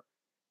coverage here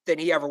than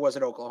he ever was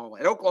at Oklahoma.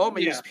 At Oklahoma,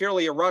 he was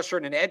purely a rusher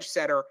and an edge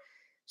setter.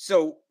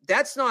 So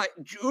that's not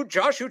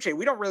Josh Uche.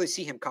 We don't really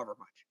see him cover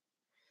much.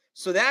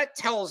 So that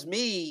tells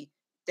me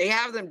they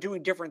have them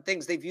doing different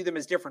things. They view them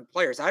as different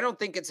players. I don't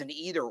think it's an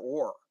either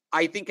or.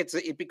 I think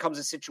it becomes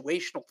a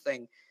situational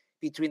thing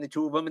between the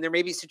two of them. And there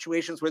may be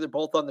situations where they're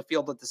both on the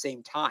field at the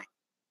same time.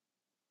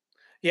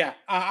 Yeah,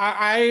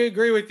 I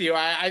agree with you.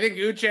 I think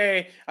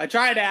Uche, I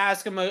tried to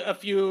ask him a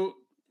few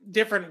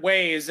different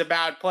ways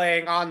about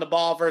playing on the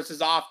ball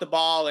versus off the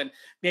ball and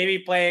maybe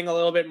playing a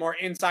little bit more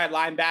inside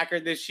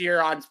linebacker this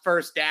year on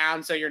first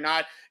down. So you're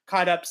not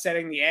caught up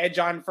setting the edge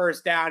on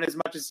first down as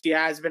much as he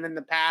has been in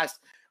the past.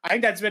 I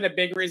think that's been a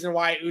big reason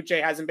why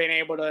Uche hasn't been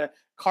able to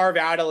carve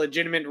out a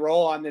legitimate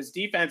role on this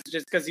defense,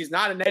 just because he's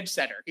not an edge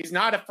setter. He's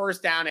not a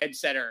first down edge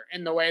setter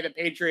in the way the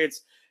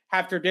Patriots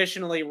have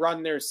traditionally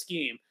run their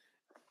scheme.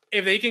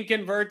 If they can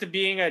convert to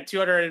being a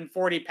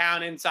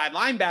 240-pound inside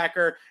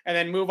linebacker and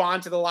then move on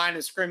to the line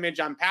of scrimmage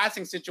on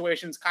passing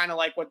situations, kind of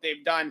like what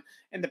they've done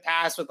in the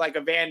past with like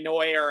a Van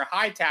Noy or a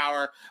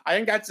Hightower, I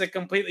think that's a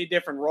completely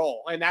different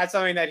role. And that's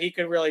something that he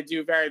could really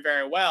do very,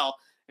 very well.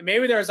 And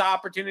maybe there's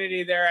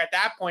opportunity there at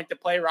that point to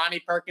play Ronnie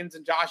Perkins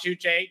and Josh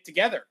Uche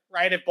together,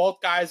 right? If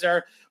both guys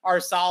are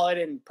solid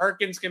and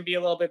Perkins can be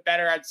a little bit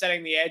better at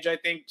setting the edge, I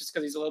think, just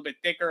because he's a little bit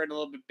thicker and a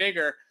little bit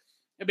bigger.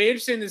 It'd be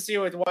interesting to see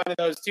with one of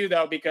those two,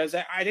 though, because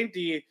I think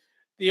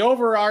the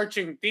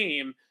overarching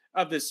theme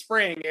of the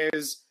spring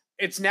is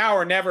it's now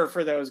or never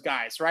for those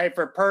guys, right?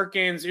 For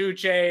Perkins,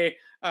 Uche,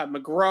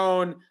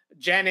 McGrone,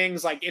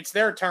 Jennings, like it's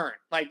their turn.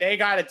 Like they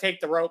got to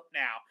take the rope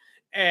now.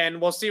 And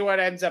we'll see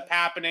what ends up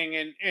happening.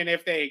 And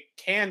if they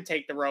can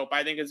take the rope,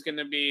 I think it's going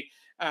to be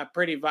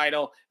pretty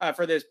vital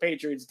for this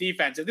Patriots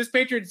defense. If this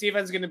Patriots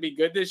defense is going to be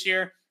good this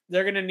year,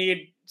 they're going to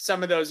need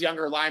some of those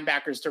younger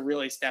linebackers to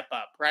really step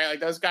up, right?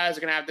 Like those guys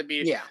are going to have to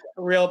be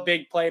real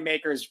big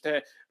playmakers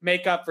to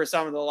make up for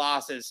some of the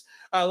losses.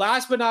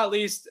 Last but not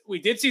least, we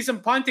did see some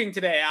punting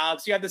today,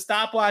 Alex. You had the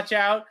stopwatch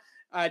out.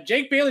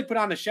 Jake Bailey put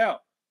on the show.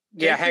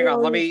 Hang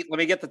on. Let me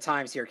get the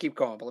times here. Keep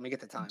going, but let me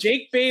get the times.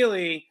 Jake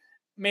Bailey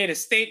made a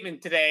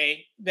statement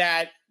today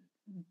that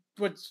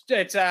it's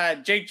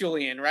Jake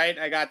Julian, right?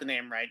 I got the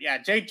name right. Yeah,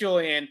 Jake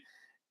Julian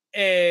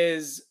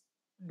is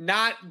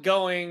not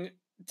going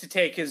to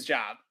take his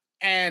job,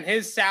 and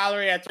his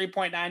salary at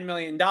 $3.9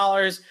 million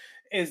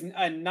is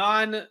a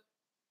non-starter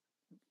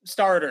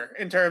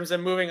in terms of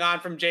moving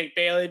on from Jake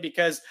Bailey,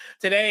 because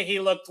today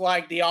he looked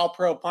like the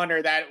all-pro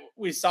punter that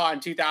we saw in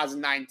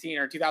 2019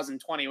 or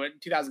 2020.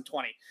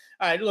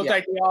 It looked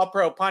like the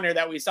all-pro punter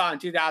that we saw in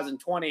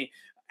 2020,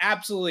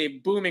 absolutely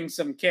booming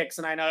some kicks.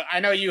 And I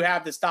know you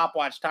have the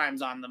stopwatch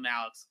times on them,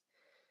 Alex.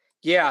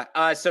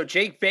 Yeah. So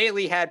Jake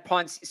Bailey had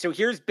punts. So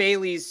here's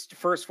Bailey's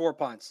first 4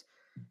 punts: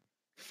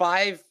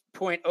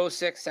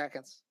 5.06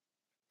 seconds,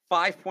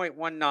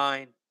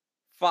 5.19,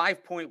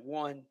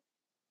 5.1,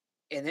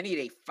 and then he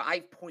had a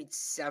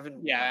 5.7.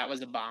 Yeah, that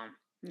was a bomb.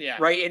 Yeah.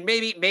 Right. And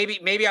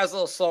maybe I was a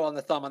little slow on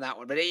the thumb on that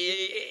one, but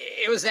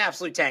it was an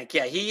absolute tank.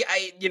 Yeah. He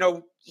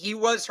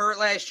was hurt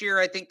last year.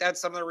 I think that's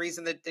some of the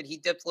reason that he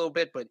dipped a little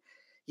bit, but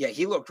yeah,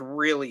 he looked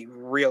really,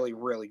 really,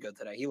 really good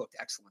today. He looked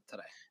excellent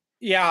today.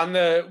 Yeah, on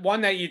the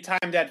one that you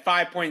timed at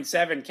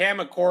 5.7, Cam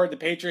McCord, the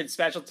Patriots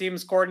special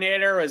teams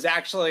coordinator, was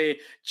actually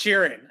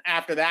cheering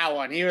after that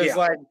one. He was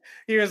like,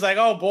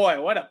 "Oh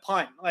boy, what a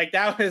punt!" Like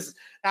that was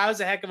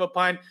a heck of a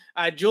punt.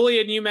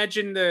 Julian, you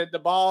mentioned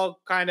the ball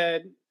kind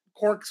of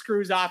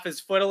corkscrews off his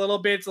foot a little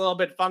bit. It's a little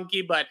bit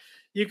funky, but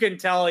you can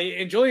tell.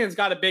 And Julian's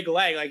got a big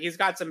leg. Like he's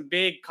got some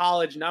big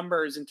college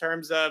numbers in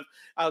terms of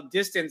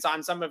distance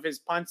on some of his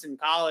punts in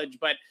college.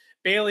 But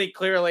Bailey,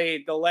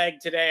 clearly, the leg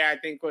today, I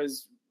think,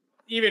 was,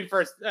 even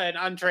for an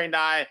untrained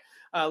eye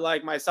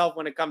like myself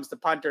when it comes to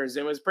punters,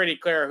 it was pretty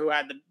clear who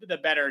had the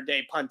better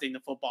day punting the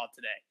football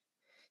today.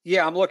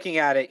 Yeah, I'm looking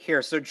at it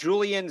here. So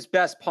Julian's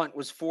best punt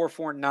was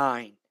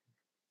 4.49.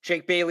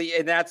 Jake Bailey,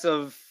 and that's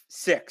of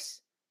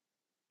 6.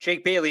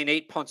 Jake Bailey in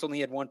 8 punts only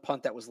had 1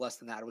 punt that was less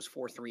than that. It was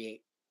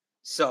 4.38.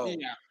 So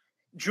yeah.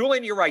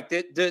 Julian, you're right.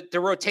 The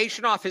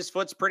rotation off his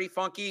foot's pretty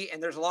funky,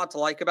 and there's a lot to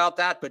like about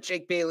that, but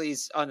Jake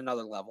Bailey's on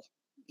another level.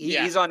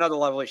 He's on another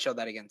level. He showed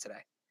that again today.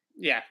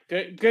 Yeah,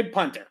 good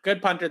punter.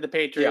 Good punter the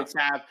Patriots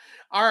have.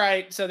 All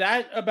right, so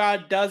that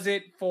about does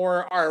it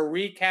for our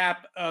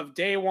recap of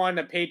day 1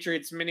 of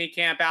Patriots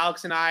minicamp.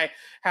 Alex and I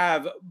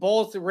have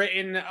both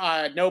written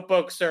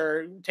notebooks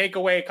or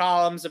takeaway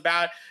columns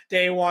about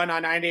day 1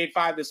 on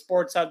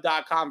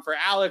 985thesportshub.com for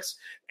Alex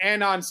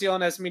and on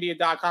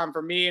clnsmedia.com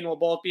for me, and we'll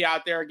both be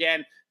out there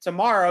again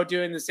tomorrow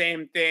doing the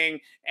same thing.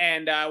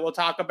 And we'll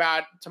talk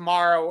about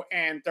tomorrow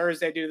and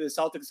Thursday, do the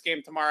Celtics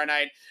game tomorrow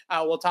night.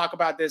 We'll talk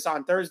about this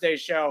on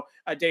Thursday's show,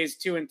 days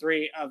 2 and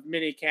 3 of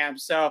minicamp.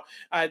 So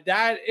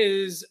that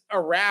is a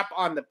wrap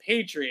on the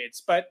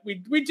Patriots, but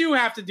we do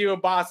have to do a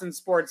Boston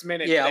Sports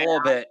Minute. Yeah, today. A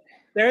little bit.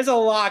 There's a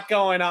lot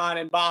going on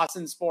in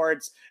Boston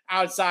sports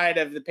outside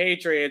of the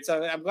Patriots.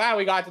 So I'm glad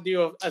we got to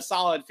do a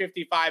solid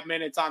 55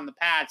 minutes on the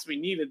Pats. We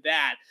needed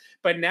that.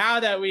 But now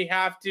that we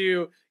have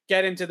to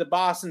get into the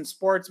Boston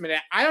Sports Minute,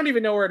 I don't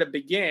even know where to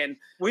begin.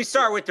 We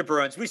start with the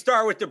Bruins.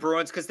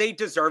 Because they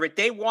deserve it.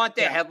 They want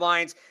the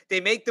headlines.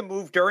 They make the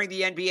move during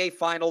the NBA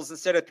Finals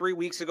instead of 3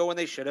 weeks ago when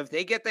they should have.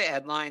 They get the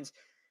headlines.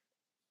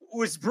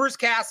 Was Bruce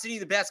Cassidy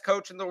the best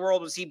coach in the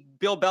world? Was he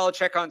Bill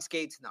Belichick on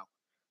skates? No.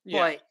 Yeah.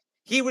 But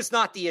he was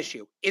not the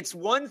issue. It's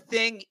one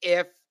thing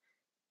if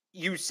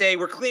you say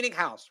we're cleaning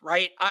house,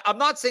 right? I'm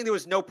not saying there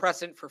was no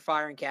precedent for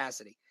firing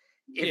Cassidy.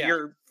 If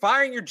you're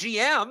firing your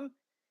GM,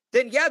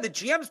 then the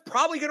GM's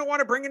probably going to want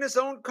to bring in his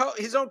own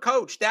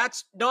coach.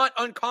 That's not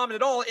uncommon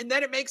at all. And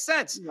then it makes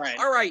sense. Right.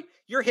 All right,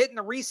 you're hitting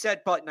the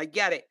reset button. I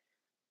get it.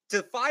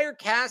 To fire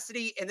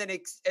Cassidy and then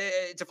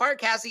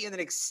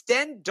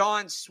extend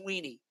Don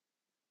Sweeney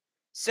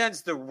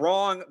sends the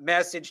wrong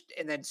message.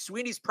 And then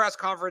Sweeney's press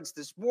conference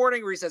this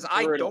morning where he says,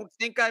 "I don't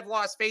think I've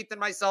lost faith in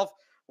myself,"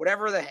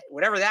 whatever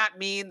that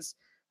means.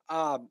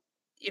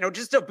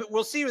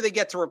 We'll see who they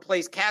get to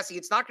replace Cassidy.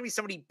 It's not going to be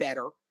somebody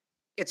better.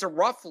 It's a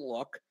rough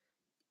look.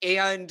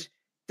 And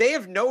they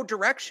have no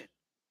direction.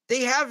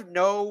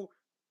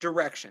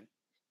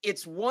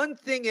 It's one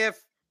thing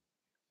if,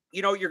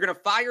 you're going to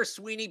fire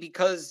Sweeney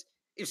because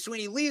if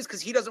Sweeney leaves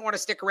because he doesn't want to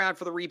stick around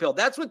for the rebuild.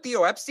 That's what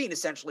Theo Epstein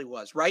essentially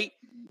was, right?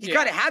 He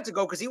kind of had to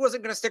go because he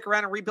wasn't going to stick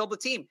around and rebuild the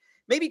team.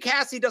 Maybe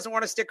Cassidy doesn't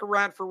want to stick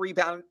around for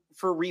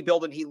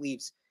rebuild and he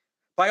leaves.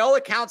 By all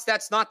accounts,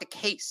 that's not the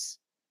case.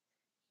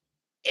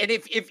 And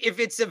if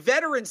it's a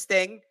veterans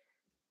thing,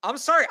 I'm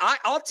sorry,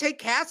 I'll take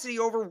Cassidy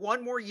over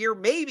one more year,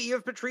 maybe,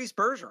 of Patrice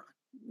Bergeron.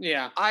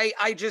 Yeah.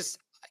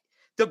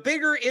 The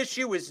bigger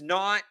issue is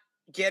not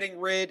getting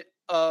rid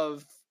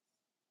of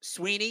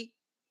Sweeney,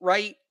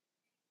 right?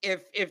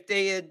 If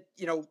they had,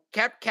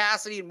 kept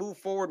Cassidy and moved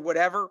forward,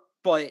 whatever,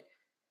 but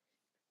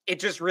it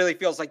just really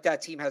feels like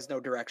that team has no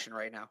direction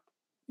right now.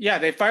 Yeah,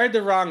 they fired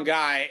the wrong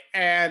guy.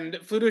 And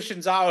Fluto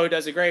Shinzawa, who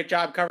does a great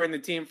job covering the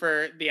team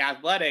for The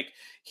Athletic,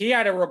 he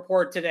had a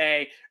report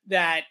today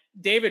that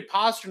David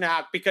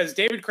Pastrnak, because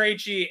David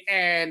Krejci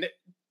and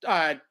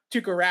Tuukka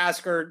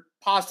Rask are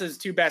Pasta's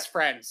two best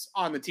friends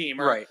on the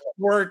team, or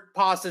were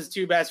Pasta's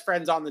two best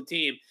friends on the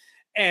team.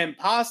 And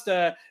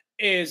Pasta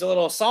is a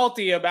little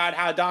salty about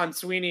how Don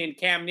Sweeney and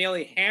Cam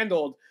Neely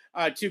handled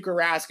Tuukka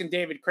Rask and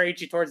David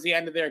Krejci towards the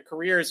end of their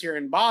careers here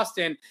in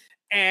Boston,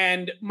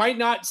 and might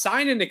not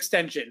sign an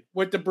extension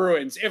with the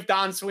Bruins if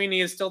Don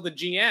Sweeney is still the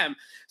GM.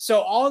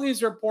 So all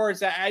these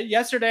reports,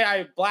 yesterday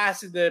I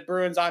blasted the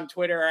Bruins on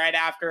Twitter right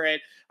after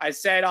it. I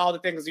said all the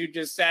things you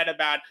just said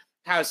about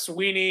how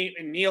Sweeney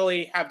and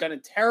Neely have done a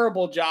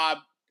terrible job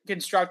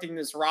constructing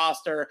this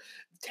roster,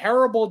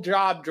 terrible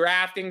job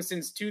drafting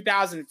since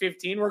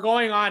 2015. We're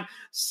going on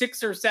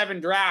 6 or 7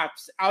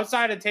 drafts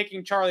outside of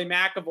taking Charlie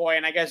McAvoy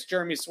and I guess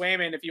Jeremy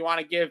Swayman, if you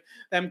want to give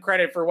them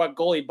credit for what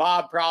goalie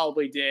Bob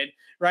probably did,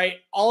 right?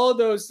 All of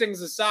those things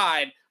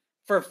aside,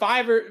 for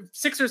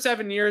 6 or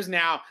 7 years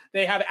now,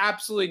 they have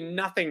absolutely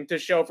nothing to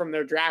show from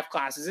their draft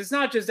classes. It's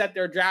not just that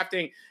their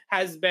drafting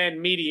has been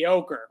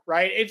mediocre,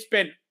 right? It's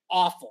been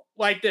awful.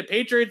 Like the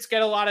Patriots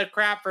get a lot of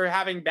crap for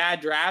having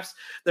bad drafts.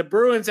 The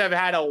Bruins have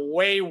had a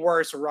way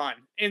worse run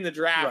in the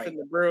draft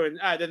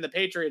than the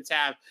Patriots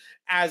have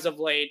as of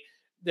late.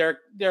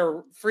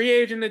 Their free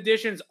agent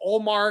additions,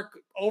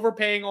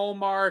 overpaying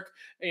Olmark,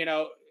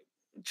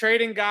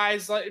 trading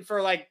guys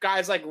for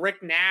guys like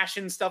Rick Nash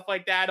and stuff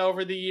like that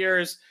over the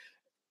years.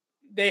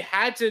 They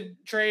had to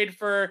trade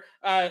for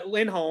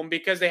Lindholm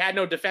because they had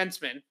no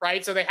defenseman,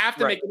 right? So they have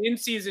to make an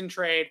in-season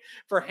trade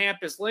for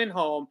Hampus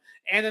Lindholm,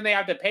 and then they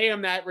have to pay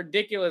him that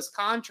ridiculous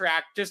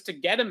contract just to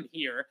get him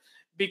here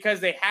because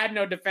they had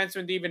no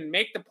defenseman to even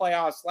make the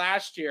playoffs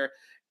last year.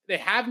 They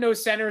have no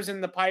centers in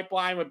the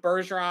pipeline with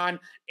Bergeron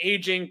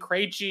aging,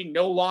 Krejci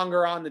no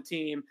longer on the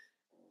team,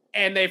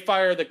 and they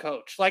fire the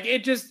coach.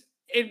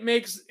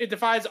 It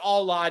defies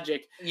all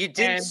logic. You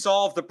didn't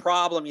solve the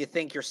problem you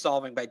think you're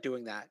solving by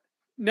doing that.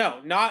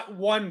 No, not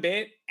one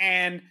bit.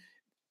 And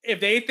if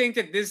they think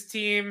that this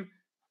team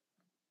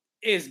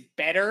is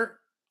better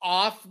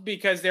off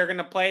because they're going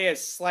to play a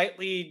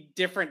slightly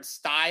different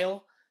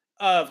style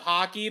of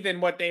hockey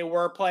than what they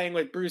were playing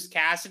with Bruce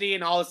Cassidy,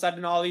 and all of a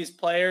sudden all these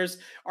players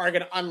are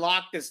going to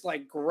unlock this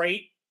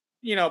great,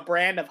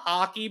 brand of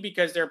hockey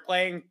because they're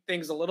playing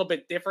things a little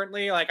bit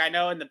differently. Like I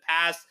know in the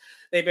past,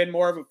 they've been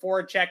more of a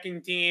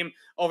forward-checking team.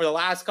 Over the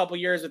last couple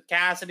of years with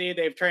Cassidy,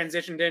 they've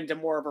transitioned into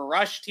more of a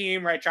rush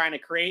team, right? Trying to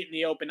create in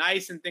the open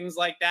ice and things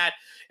like that.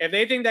 If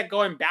they think that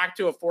going back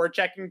to a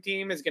forward-checking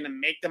team is going to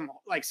make them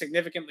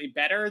significantly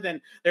better,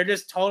 then they're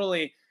just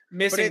totally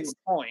missing the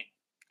point.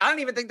 I don't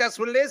even think that's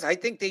what it is. I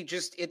think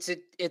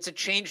it's a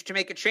change to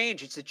make a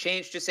change. It's a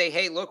change to say,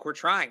 hey, look, we're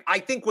trying. I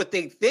think what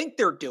they think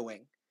they're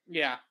doing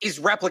is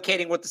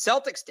replicating what the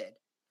Celtics did.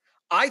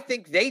 I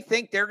think they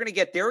think they're going to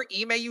get their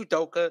Ime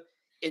Udoka,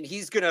 and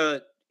he's going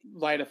to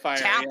light a fire,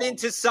 tap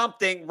into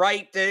something,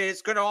 right, that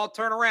is going to all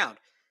turn around.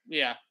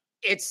 Yeah.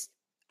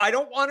 I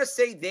don't want to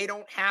say they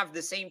don't have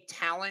the same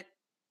talent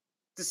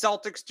the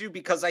Celtics do,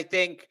 because I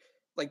think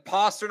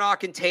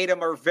Pastrnak and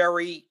Tatum are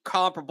very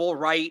comparable,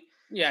 right?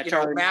 Yeah.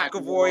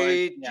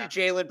 McAvoy,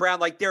 Jaylen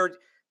Brown,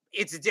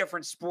 it's a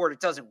different sport. It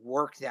doesn't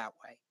work that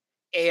way.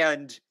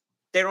 And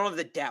they don't have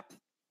the depth.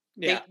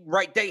 Yeah.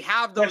 They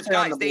have those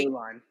guys.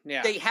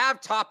 They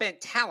have top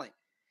end talent.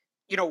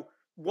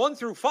 1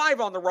 through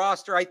 5 on the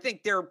roster, I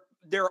think they're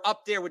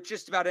up there with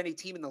just about any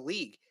team in the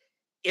league.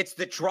 It's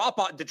the drop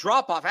off. The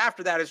drop off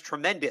after that is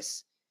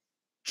tremendous.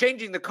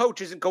 Changing the coach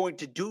isn't going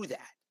to do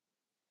that.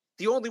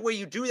 The only way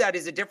you do that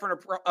is a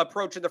different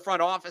approach in the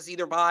front office,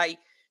 either by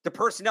the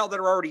personnel that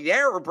are already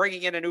there or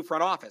bringing in a new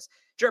front office.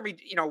 Jeremy,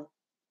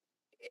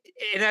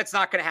 and that's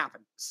not going to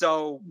happen.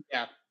 So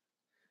yeah.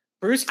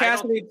 Bruce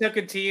Cassidy took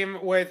a team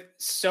with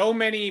so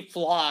many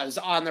flaws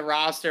on the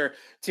roster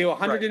to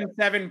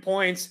 107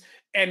 points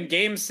in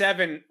Game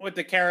 7 with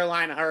the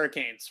Carolina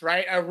Hurricanes,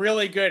 right? A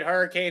really good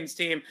Hurricanes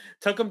team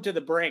took him to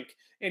the brink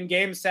in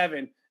Game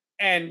 7,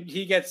 and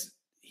he gets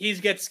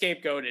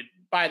scapegoated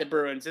by the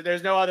Bruins. And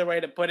there's no other way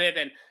to put it.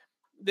 And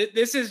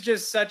this is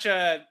just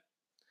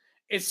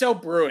it's so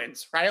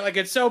Bruins, right?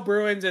 It's so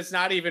Bruins. It's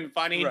not even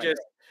funny. Right.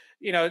 Just,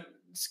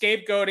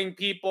 scapegoating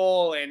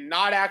people and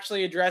not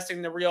actually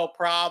addressing the real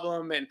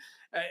problem. And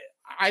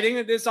I think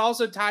that this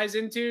also ties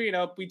into,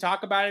 we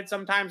talk about it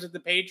sometimes with the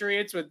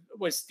Patriots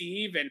with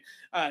Steve and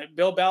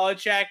Bill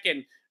Belichick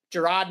and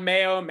Gerard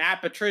Mayo,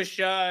 Matt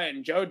Patricia,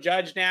 and Joe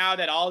Judge now,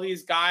 that all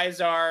these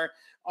guys are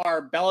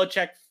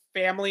Belichick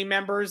family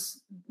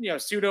members,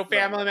 pseudo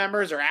family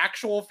members or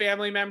actual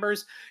family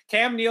members.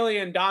 Cam Neely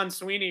and Don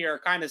Sweeney are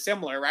kind of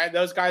similar, right?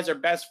 Those guys are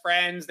best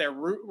friends. They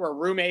were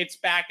roommates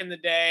back in the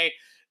day.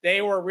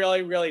 They were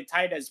really, really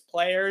tight as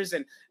players.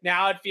 And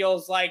now it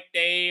feels like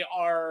they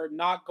are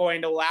not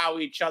going to allow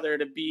each other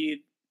to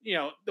be,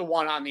 the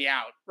one on the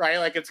out,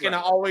 right? It's going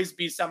to always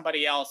be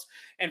somebody else.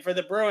 And for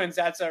the Bruins,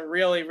 that's a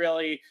really,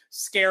 really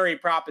scary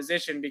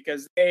proposition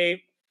because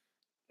they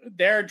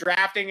their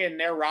drafting and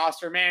their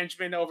roster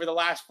management over the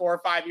last 4 or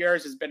 5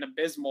 years has been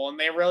abysmal, and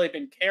they've really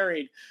been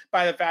carried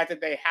by the fact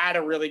that they had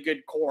a really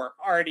good core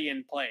already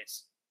in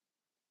place.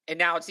 And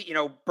now it's,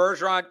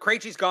 Bergeron,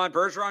 Krejci's gone.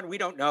 Bergeron, we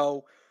don't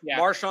know. Yeah.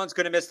 Marchand's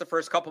going to miss the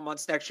first couple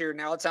months next year.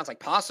 Now it sounds like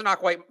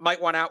Pastrnak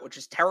might want out, which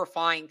is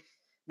terrifying.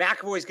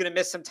 McAvoy's going to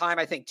miss some time,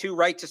 I think, too,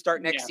 right, to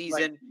start next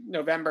season. Like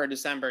November,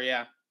 December,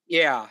 yeah.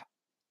 Yeah.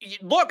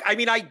 Look, I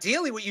mean,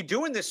 ideally what you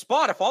do in this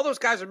spot, if all those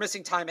guys are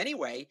missing time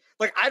anyway,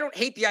 like, I don't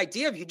hate the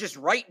idea of you just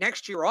write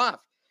next year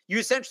off. You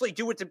essentially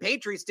do what the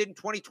Patriots did in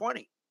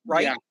 2020,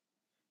 right? Yeah.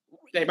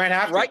 They might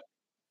have to.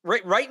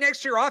 Right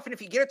next year off. And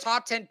if you get a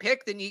top 10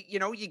 pick, then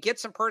you get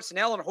some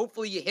personnel and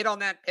hopefully you hit on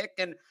that pick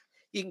and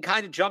you can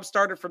kind of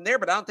jumpstart it from there.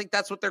 But I don't think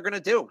that's what they're going to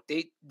do.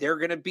 They're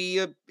going to be,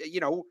 they're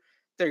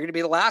going to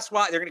be the last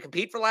wild. They're going to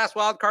compete for the last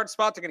wild card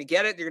spot. They're going to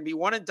get it. They're going to be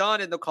one and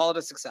done and they'll call it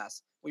a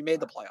success. We made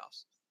the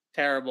playoffs.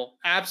 Terrible.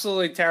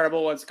 Absolutely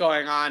terrible what's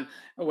going on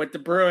with the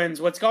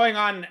Bruins. What's going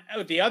on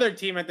with the other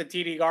team at the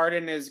TD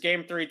Garden is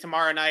game 3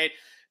 tomorrow night.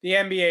 The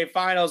NBA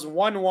Finals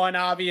 1-1,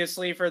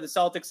 obviously, for the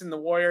Celtics and the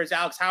Warriors.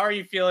 Alex, how are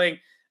you feeling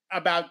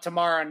about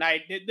tomorrow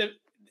night?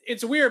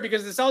 It's weird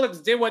because the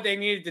Celtics did what they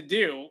needed to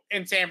do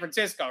in San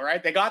Francisco,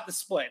 right? They got the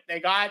split. They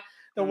got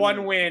the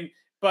one win.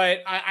 But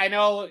I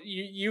know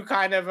you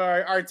kind of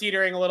are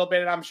teetering a little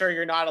bit, and I'm sure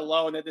you're not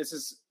alone, that this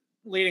is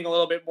leaning a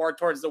little bit more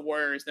towards the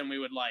Warriors than we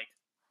would like.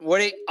 What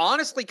it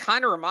honestly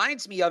kind of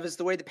reminds me of is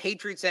the way the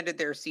Patriots ended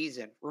their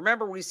season.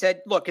 Remember, we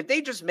said, look, if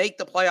they just make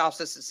the playoffs,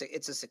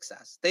 it's a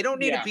success. They don't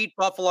need to beat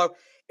Buffalo.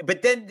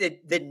 But then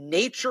the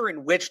nature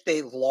in which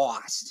they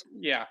lost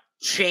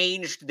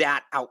changed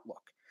that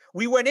outlook.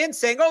 We went in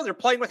saying, oh, they're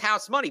playing with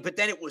house money. But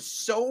then it was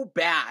so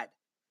bad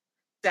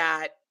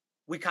that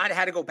we kind of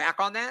had to go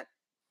back on that.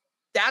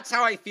 That's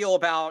how I feel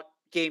about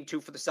game 2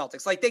 for the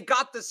Celtics. Like, they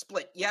got the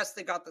split. Yes,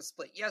 they got the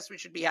split. Yes, we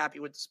should be happy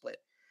with the split.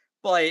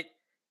 But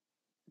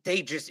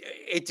they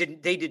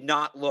did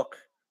not look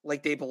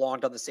like they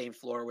belonged on the same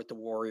floor with the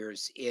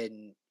Warriors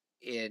in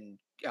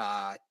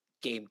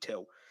game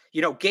 2.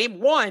 Game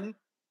one,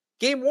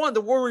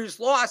 the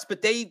Warriors lost,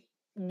 but they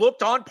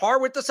looked on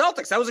par with the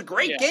Celtics. That was a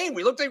great game.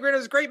 We looked like it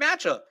was a great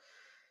matchup.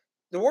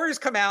 The Warriors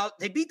come out,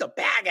 they beat the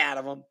bag out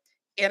of them.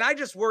 And I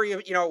just worry,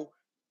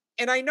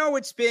 and I know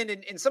it's been,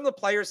 and some of the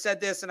players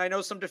said this, and I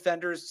know some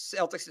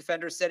Celtics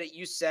defenders said it.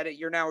 You said it.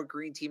 You're now a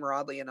green teamer,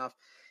 oddly enough,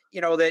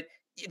 that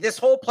this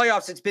whole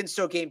playoffs, it's been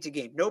so game to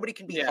game. Nobody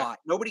can be hot.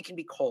 Nobody can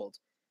be cold.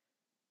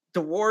 The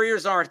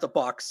Warriors aren't the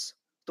Bucks.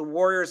 The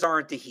Warriors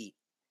aren't the Heat.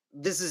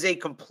 This is a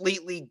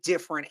completely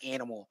different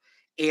animal.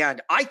 And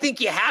I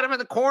think you had them in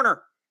the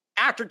corner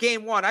after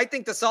game 1. I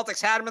think the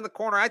Celtics had them in the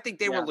corner. I think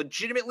they were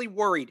legitimately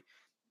worried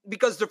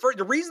because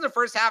the reason the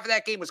first half of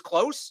that game was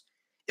close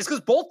is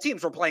because both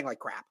teams were playing like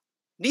crap.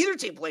 Neither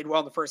team played well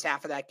in the first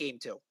half of that game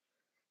too.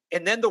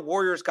 And then the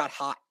Warriors got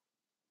hot.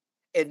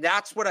 And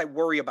that's what I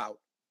worry about.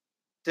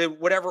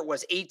 Whatever it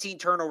was, 18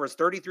 turnovers,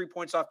 33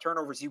 points off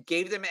turnovers. You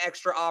gave them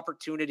extra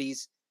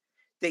opportunities.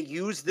 They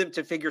used them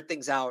to figure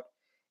things out.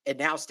 And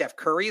now Steph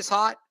Curry is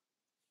hot.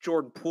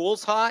 Jordan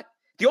Poole's hot.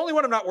 The only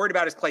one I'm not worried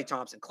about is Klay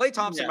Thompson. Klay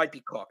Thompson might be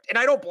cooked. And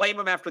I don't blame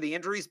him after the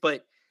injuries,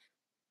 but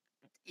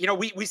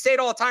we say it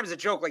all the time as a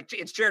joke. Like,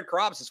 it's Jared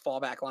Carrabis'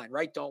 fallback line,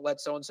 right? Don't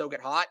let so-and-so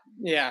get hot.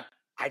 Yeah.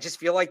 I just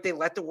feel like they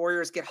let the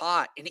Warriors get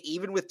hot. And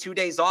even with 2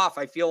 days off,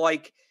 I feel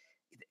like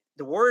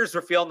the Warriors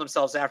were feeling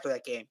themselves after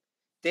that game.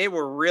 They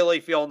were really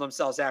feeling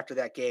themselves after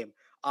that game.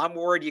 I'm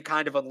worried you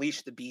kind of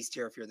unleashed the beast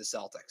here if you're the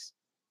Celtics.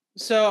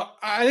 So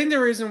I think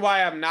the reason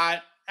why I'm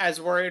not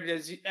as worried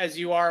as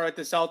you are with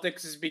the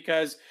Celtics is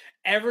because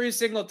every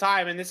single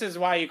time, and this is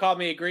why you call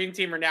me a green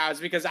teamer now,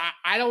 is because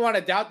I don't want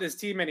to doubt this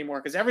team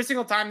anymore. Because every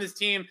single time this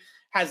team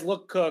has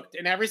looked cooked,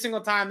 and every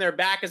single time their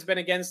back has been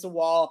against the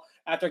wall,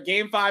 after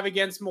game 5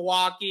 against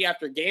Milwaukee,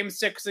 after game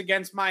 6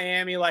 against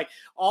Miami, like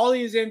all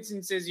these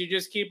instances, you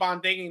just keep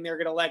on thinking they're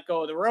going to let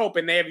go of the rope,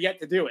 and they have yet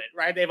to do it,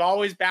 right? They've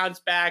always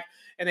bounced back,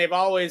 and they've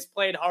always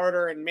played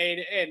harder and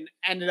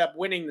ended up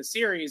winning the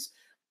series.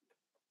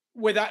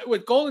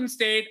 With Golden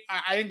State,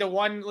 I think the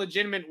one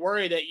legitimate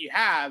worry that you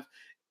have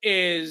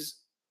is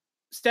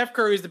Steph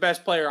Curry is the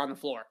best player on the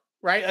floor,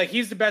 right? Like,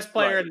 he's the best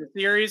player in the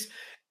series,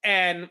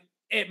 and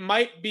it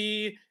might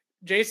be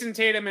Jason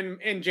Tatum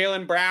and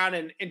Jaylen Brown,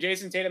 and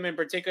Jason Tatum in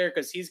particular,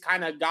 because he's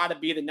kind of got to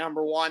be the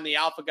number one, the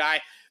alpha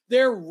guy.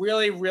 They're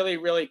really, really,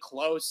 really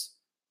close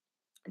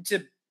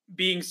to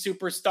being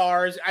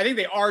superstars. I think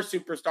they are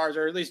superstars,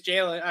 or at least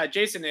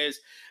Jason is,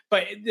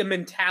 but the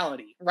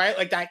mentality, right?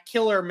 Like that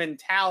killer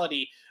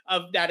mentality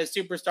of that a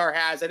superstar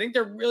has. I think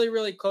they're really,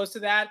 really close to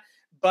that,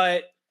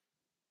 but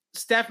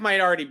Steph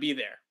might already be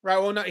there, right?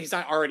 Well, no, he's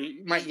not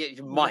already. Might.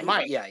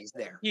 Yeah, he's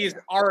there. He's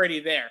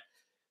already there.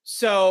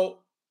 So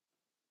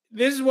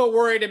this is what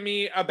worried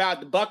me about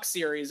the Bucks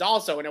series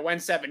also, and it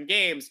went 7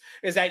 games,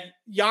 is that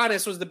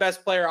Giannis was the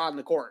best player on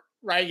the court,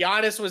 right?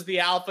 Giannis was the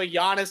alpha.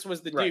 Giannis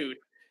was the dude.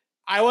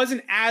 I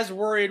wasn't as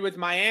worried with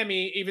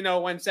Miami, even though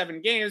it went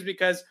 7 games,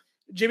 because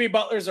Jimmy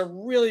Butler's a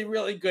really,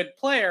 really good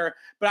player.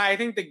 But I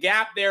think the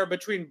gap there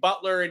between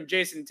Butler and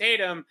Jason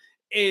Tatum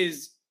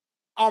is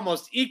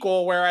almost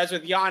equal, whereas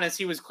with Giannis,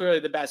 he was clearly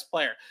the best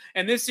player.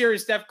 And this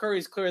series, Steph Curry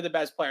is clearly the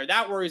best player.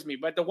 That worries me.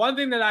 But the one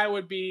thing that I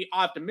would be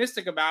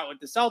optimistic about with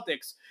the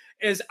Celtics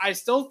is I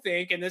still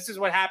think, and this is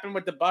what happened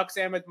with the Bucks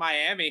and with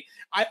Miami,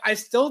 I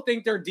still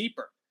think they're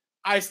deeper.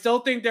 I still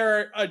think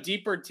they're a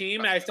deeper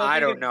team. And I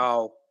don't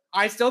know.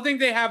 I still think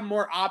they have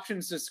more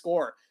options to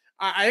score.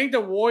 I think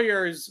the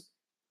Warriors...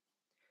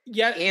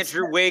 Yeah,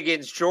 Andrew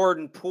Wiggins,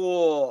 Jordan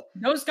Poole.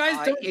 Those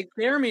guys don't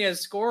scare me as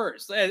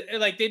scorers.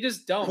 Like they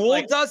just don't. Poole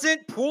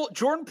doesn't.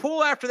 Jordan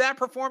Poole after that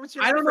performance.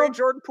 You're not afraid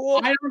Jordan Poole.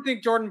 I don't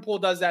think Jordan Poole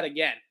does that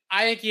again.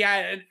 I think he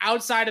had an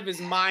outside of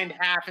his mind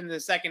half in the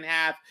second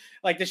half,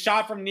 like the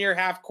shot from near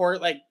half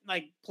court. Like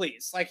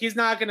please, like he's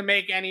not going to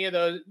make any of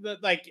those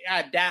like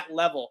at that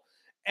level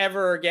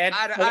ever again.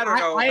 I don't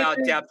know about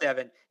depth,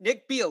 Evan.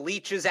 Nick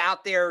Bjelic is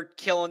out there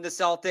killing the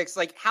Celtics.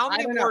 Like how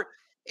many more?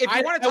 If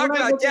you want to talk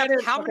about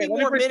depth, how many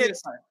more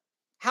minutes?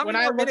 How many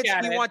more minutes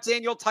do you want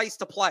Daniel Tice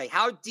to play?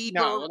 How deep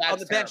on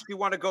the bench do you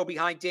want to go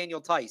behind Daniel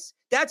Tice?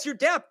 That's your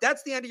depth.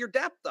 That's the end of your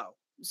depth, though.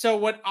 So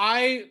what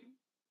I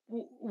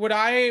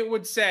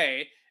would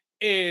say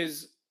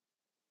is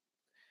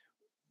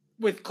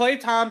with Klay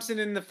Thompson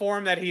in the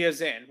form that he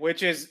is in,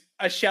 which is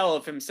a shell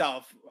of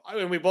himself, I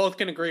mean, we both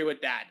can agree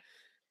with that.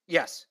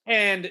 Yes.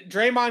 And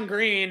Draymond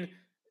Green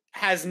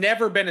has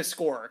never been a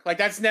scorer. Like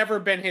that's never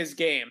been his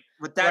game.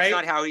 But that's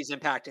not how he's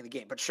impacting the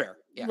game, but sure.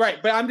 Yeah.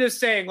 Right. But I'm just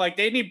saying, like,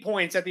 they need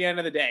points at the end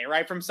of the day,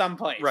 right? From some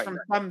place, from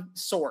some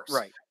source.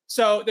 Right.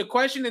 So the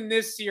question in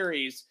this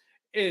series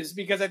is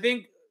because I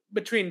think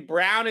between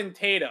Brown and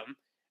Tatum,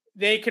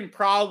 they can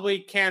probably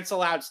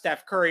cancel out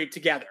Steph Curry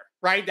together,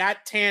 right?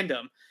 That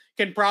tandem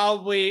can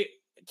probably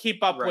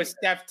keep up with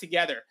Steph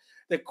together.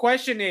 The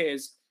question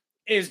is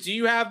do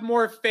you have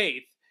more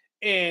faith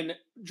in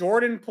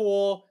Jordan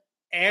Poole,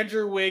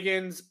 Andrew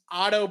Wiggins,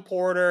 Otto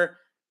Porter,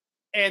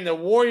 and the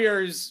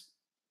Warriors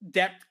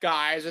depth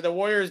guys or the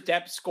Warriors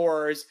depth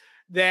scorers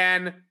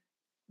than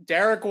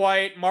Derek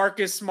White,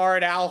 Marcus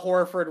Smart, Al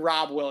Horford,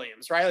 Rob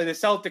Williams, right? Like the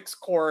Celtics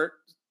core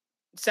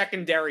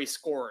secondary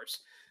scorers.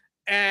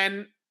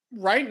 And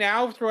right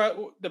now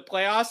throughout the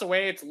playoffs, the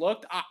way it's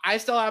looked, I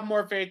still have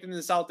more faith in the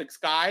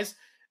Celtics guys,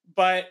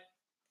 but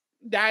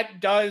that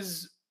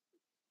does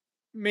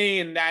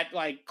mean that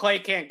like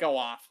Klay can't go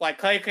off.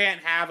 Like Klay can't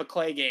have a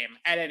Klay game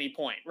at any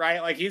point, right?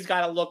 Like he's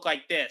got to look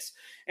like this.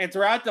 And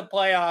throughout the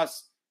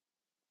playoffs,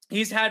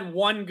 he's had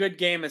one good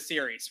game a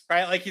series,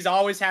 right? Like he's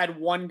always had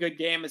one good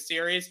game a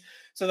series.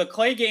 So the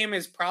Klay game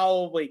is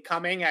probably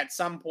coming at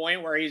some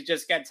point where he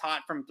just gets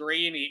hot from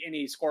three and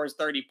he scores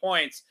 30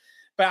 points.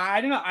 But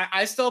I don't know.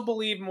 I still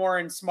believe more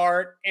in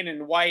Smart and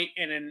in White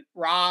and in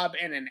Rob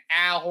and in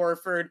Al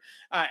Horford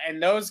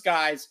and those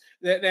guys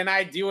than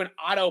I do in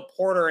Otto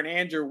Porter and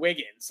Andrew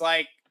Wiggins.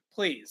 Like,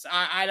 please,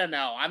 I don't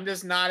know. I'm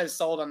just not as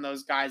sold on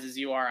those guys as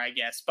you are, I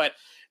guess. But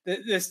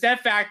the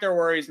Steph factor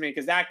worries me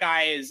because that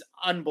guy is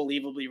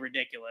unbelievably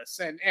ridiculous.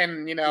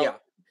 And you know,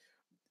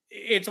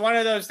 it's one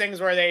of those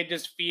things where they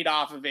just feed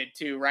off of it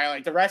too, right?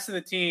 Like the rest of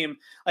the team,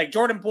 like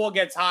Jordan Poole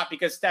gets hot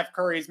because Steph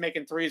Curry's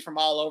making threes from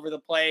all over the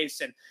place.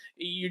 And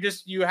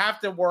you have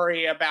to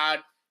worry about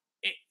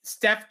it.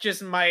 Steph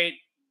just might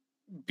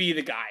be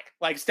the guy.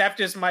 Like Steph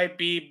just might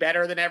be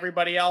better than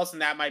everybody else.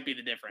 And that might be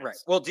the difference. Right.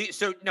 Well,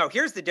 no,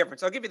 here's the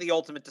difference. I'll give you the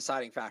ultimate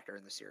deciding factor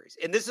in the series.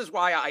 And this is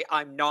why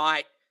I'm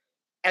not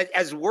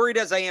as worried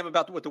as I am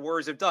about what the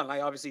Warriors have done.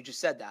 I obviously just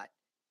said that.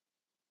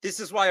 This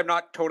is why I'm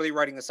not totally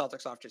writing the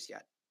Celtics off just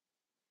yet.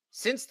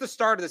 Since the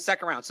start of the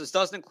second round, so this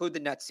doesn't include the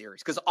Nets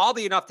series, because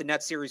oddly enough, the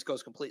Nets series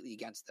goes completely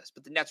against this,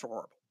 but the Nets are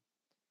horrible.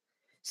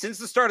 Since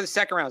the start of the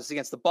second round, it's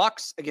against the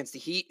Bucks, against the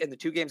Heat, and the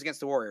 2 games against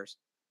the Warriors.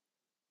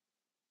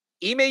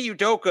 Ime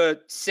Udoka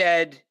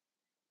said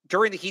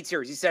during the Heat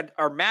series, he said,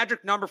 our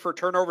magic number for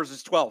turnovers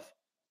is 12.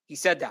 He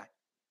said that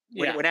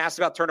when asked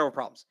about turnover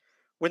problems.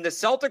 When the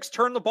Celtics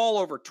turn the ball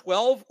over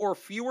 12 or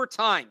fewer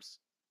times,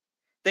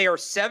 they are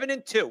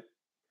 7-2,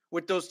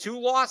 with those 2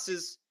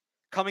 losses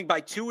coming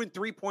by 2 and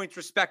 3 points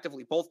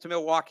respectively, both to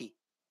Milwaukee.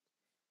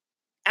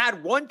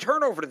 Add 1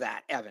 turnover to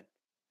that, Evan.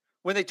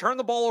 When they turn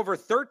the ball over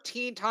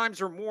 13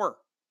 times or more,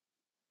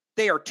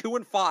 they are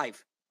 2-5.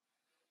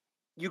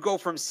 You go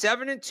from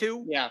 7-2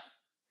 to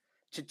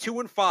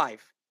 2-5.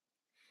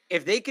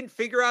 If they can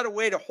figure out a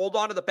way to hold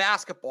on to the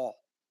basketball,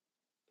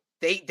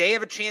 they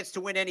have a chance to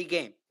win any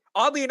game.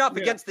 Oddly enough,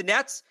 against the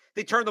Nets,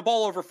 they turned the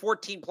ball over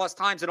 14 plus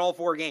times in all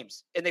 4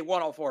 games, and they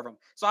won all 4 of them.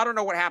 So I don't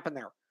know what happened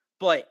there.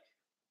 But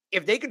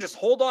if they can just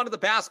hold on to the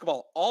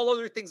basketball, all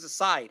other things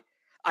aside,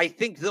 I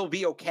think they'll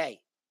be okay.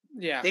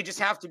 Yeah. They just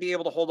have to be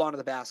able to hold on to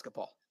the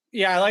basketball.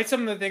 Yeah, I like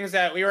some of the things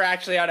that we were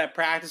actually out at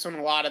practice when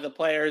a lot of the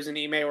players and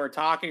Ime were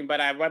talking, but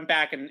I went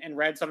back and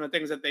read some of the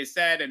things that they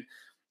said, and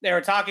they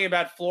were talking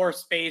about floor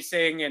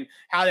spacing and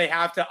how they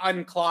have to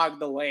unclog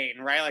the lane,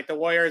 right? Like the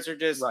Warriors are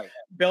just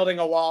building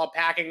a wall,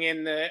 packing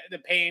in the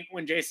paint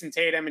when Jason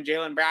Tatum and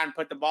Jaylen Brown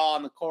put the ball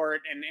on the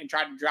court and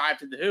try to drive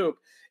to the hoop.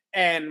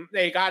 and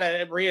they got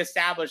to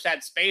reestablish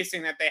that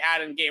spacing that they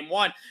had in game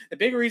one. The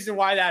big reason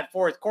why that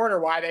fourth quarter,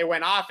 why they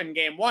went off in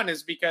game one,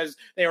 is because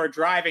they were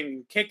driving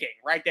and kicking,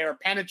 right? They were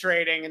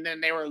penetrating, and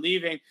then they were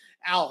leaving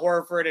Al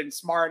Horford and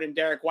Smart and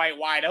Derek White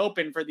wide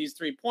open for these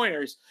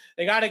 3-pointers.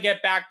 They got to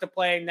get back to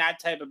playing that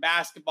type of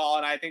basketball,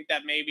 and I think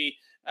that maybe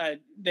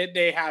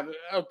they have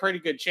a pretty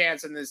good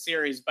chance in this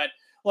series. But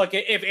look,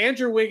 if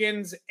Andrew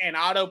Wiggins and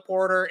Otto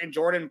Porter and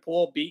Jordan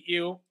Poole beat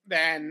you,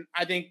 then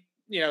I think,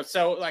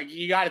 so like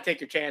you got to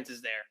take your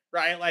chances there,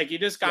 right? Like you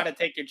just got to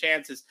take your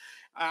chances.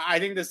 I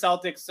think the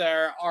Celtics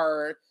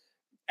are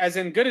as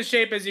in good a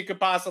shape as you could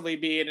possibly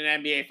be in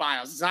an NBA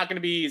Finals. It's not going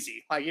to be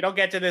easy. Like you don't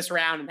get to this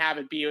round and have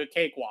it be a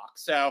cakewalk.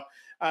 So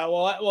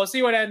we'll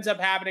see what ends up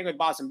happening with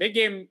Boston. Big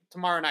game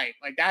tomorrow night.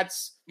 Like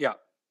that's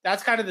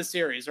kind of the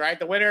series, right?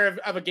 The winner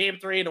of a game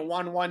 3 in a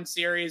 1-1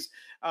 series.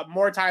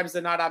 More times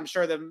than not, I'm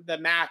sure the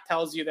math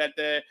tells you that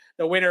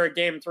the winner of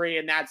game 3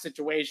 in that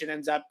situation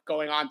ends up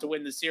going on to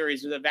win the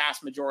series the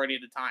vast majority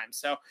of the time.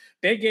 So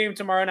big game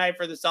tomorrow night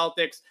for the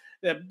Celtics.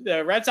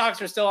 The Red Sox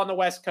are still on the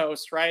West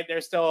Coast, right? They're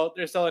still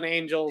in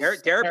Angels.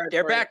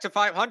 They're back to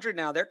 500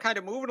 now. They're kind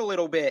of moving a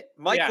little bit.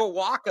 Michael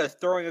Wacha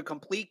throwing a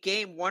complete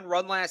game, 1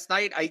 run last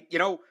night.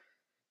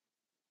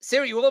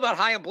 Sarah, you all about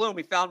High and Bloom.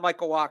 We found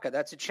Michael Wacha.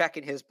 That's a check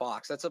in his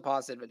box. That's a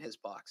positive in his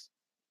box.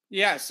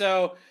 Yeah.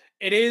 So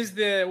it is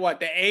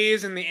the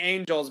A's and the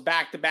Angels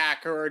back to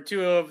back, who are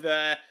two of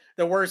the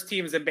worst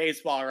teams in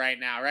baseball right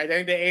now, right? I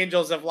think the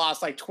Angels have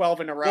lost like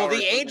 12 in a row. Well,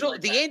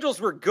 the Angels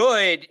were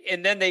good,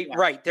 and then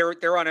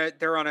they're on a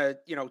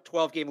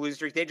 12-game losing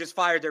streak. They just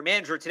fired their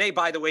manager today.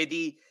 By the way,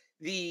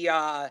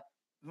 the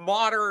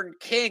modern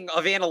king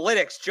of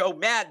analytics, Joe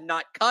Madden,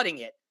 not cutting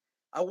it.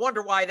 I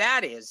wonder why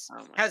that is.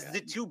 Has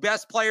the two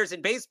best players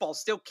in baseball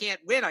still can't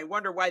win. I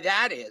wonder why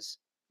that is.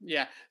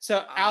 Yeah.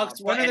 So,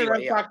 Alex, when are the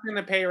Red Sox going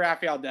to pay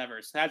Rafael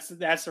Devers? That's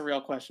the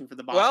real question for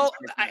the Boston. Well,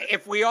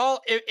 if we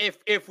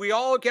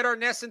all get our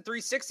NESN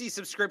 360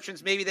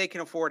 subscriptions, maybe they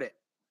can afford it.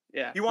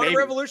 Yeah. You want a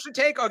Revolution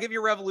take? I'll give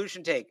you a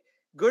Revolution take.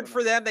 Good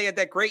for them. They had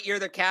that great year.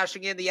 They're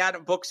cashing in the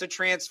Adam Buxa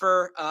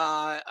transfer,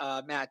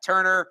 Matt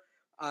Turner,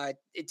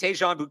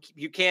 Tajon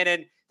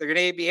Buchanan. They're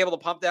going to be able to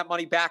pump that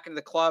money back into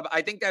the club.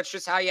 I think that's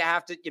just how you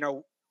have to,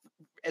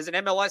 as an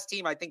MLS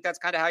team, I think that's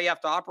kind of how you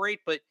have to operate.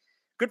 But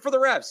good for the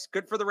Revs.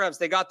 Good for the Revs.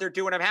 They got their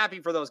due, and I'm happy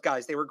for those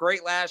guys. They were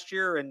great last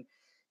year, and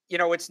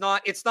it's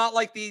not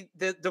like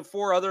the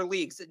 4 other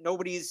leagues that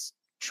nobody's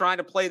trying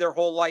to play their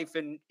whole life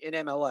in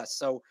MLS.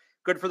 So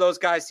good for those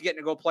guys to get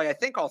to go play. I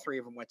think all 3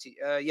 of them went to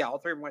all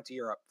 3 of them went to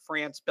Europe,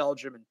 France,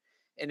 Belgium,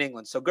 and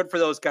England. So good for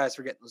those guys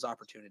for getting those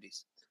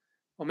opportunities.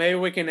 Well, maybe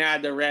we can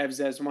add the Revs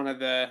as one of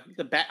the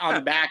on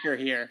the backer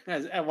here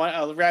as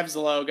a Revs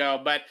logo.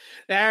 But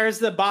there's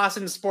the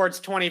Boston Sports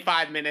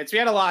 25 minutes. We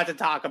had a lot to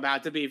talk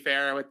about, to be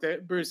fair, with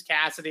Bruce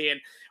Cassidy, and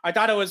I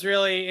thought it was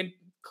really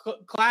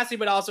classy,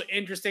 but also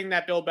interesting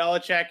that Bill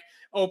Belichick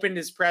opened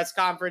his press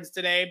conference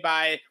today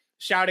by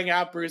shouting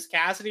out Bruce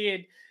Cassidy.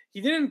 And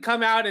he didn't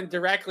come out and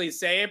directly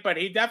say it, but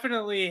he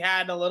definitely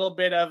had a little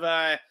bit of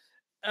a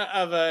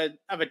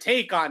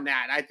take on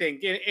that. I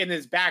think in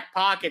his back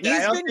pocket.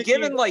 He's been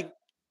given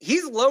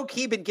he's low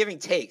key been giving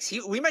takes. He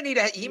might need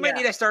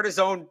to start his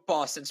own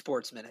Boston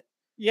Sports Minute.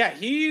 Yeah,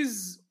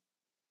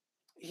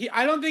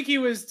 I don't think he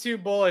was too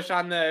bullish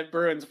on the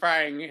Bruins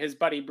firing his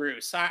buddy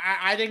Bruce.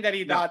 I think that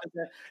he thought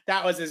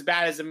that was as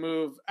bad as a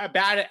move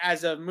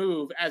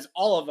as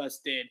all of us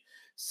did.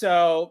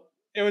 So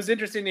it was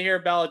interesting to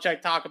hear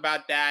Belichick talk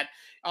about that.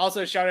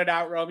 Also shouted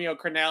out Romeo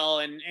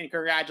Crennel and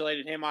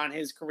congratulated him on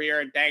his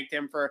career and thanked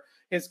him for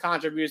his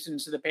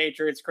contributions to the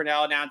Patriots.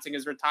 Crennel announcing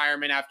his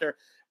retirement after,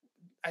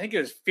 I think it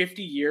was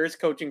 50 years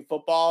coaching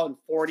football and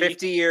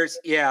 50 years.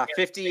 Yeah.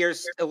 50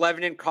 years,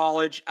 11 in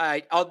college.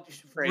 I'll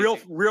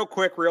real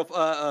quick,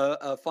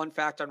 fun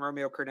fact on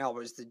Romeo Crennel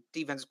was the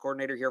defensive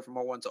coordinator here from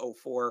 01 to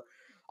 04.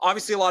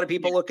 Obviously a lot of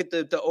people look at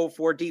the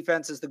 04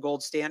 defense as the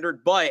gold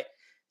standard, but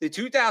the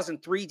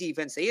 2003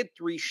 defense, they had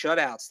 3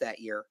 shutouts that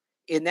year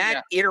in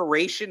that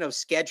iteration of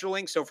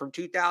scheduling. So from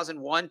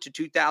 2001 to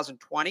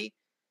 2020,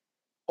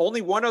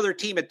 only one other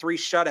team had 3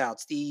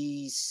 shutouts.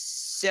 The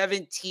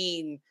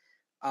 17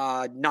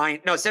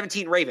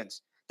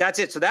 Ravens. That's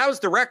it. So that was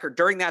the record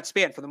during that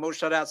span for the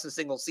most shutouts in a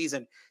single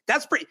season.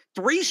 That's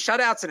 3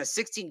 shutouts in a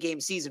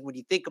 16-game season, when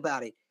you think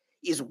about it,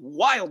 is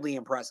wildly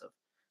impressive.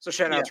 So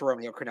shout out to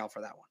Romeo Crennel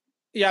for that one.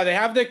 Yeah, they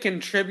have the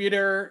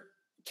contributor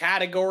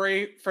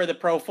category for the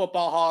Pro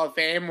Football Hall of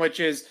Fame, which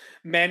is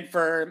meant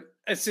for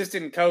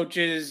assistant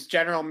coaches,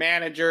 general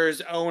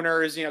managers,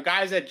 owners,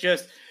 guys that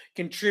just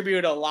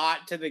contribute a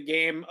lot to the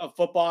game of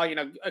football.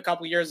 A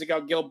couple of years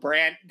ago, Gil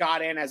Brandt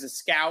got in as a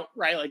scout,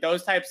 right? Like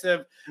those types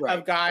of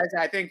guys.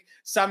 I think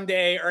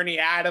someday Ernie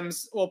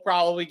Adams will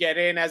probably get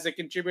in as a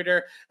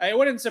contributor. It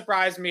wouldn't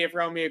surprise me if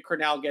Romeo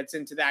Crennel gets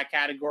into that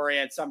category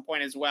at some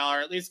point as well, or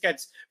at least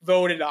gets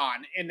voted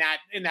on in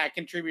that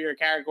contributor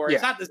category.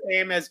 It's not the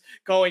same as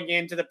going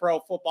into the Pro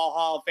Football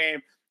Hall of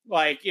Fame.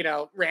 Like,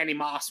 Randy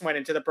Moss went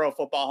into the Pro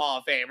Football Hall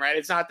of Fame, right?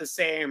 It's not the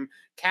same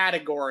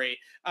category,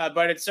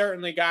 but it's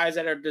certainly guys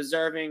that are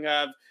deserving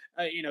of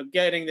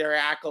getting their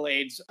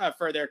accolades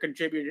for their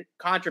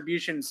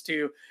contributions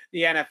to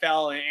the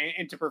NFL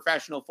and to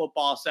professional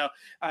football. So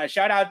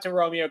shout out to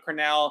Romeo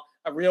Crennel,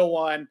 a real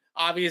one,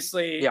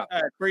 obviously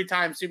a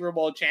 3-time Super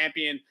Bowl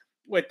champion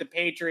with the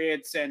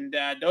Patriots, and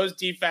those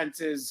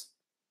defenses,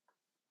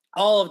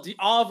 all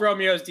of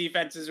Romeo's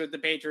defenses with the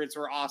Patriots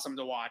were awesome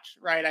to watch,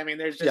 right? I mean,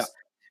 there's just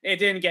it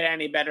didn't get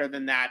any better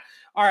than that.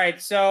 All right,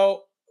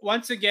 so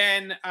once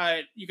again,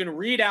 you can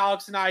read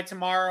Alex and I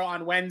tomorrow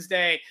on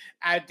Wednesday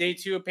at day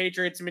 2 of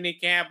Patriots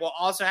Minicamp. We'll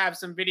also have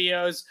some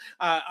videos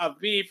of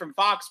me from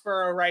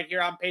Foxborough right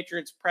here on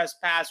Patriots Press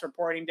Pass,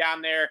 reporting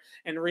down there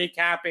and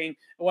recapping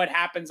what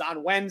happens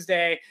on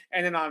Wednesday.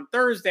 And then on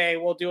Thursday,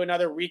 we'll do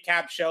another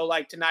recap show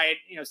like tonight,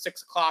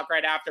 6 o'clock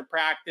right after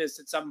practice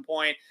at some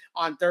point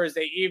on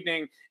Thursday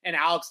evening. And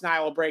Alex and I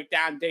will break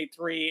down day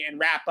 3 and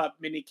wrap up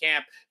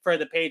minicamp for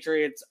the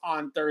Patriots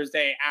on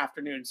Thursday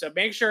afternoon. So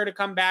make sure to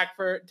come back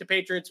to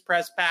Patriots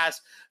Press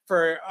Pass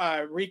for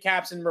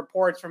recaps and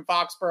reports from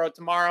Foxborough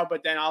tomorrow,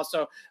 but then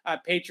also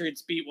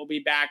Patriots Beat will be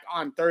back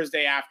on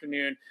Thursday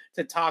afternoon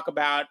to talk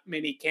about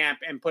minicamp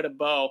and put a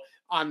bow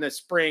on the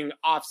spring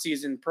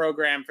offseason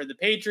program for the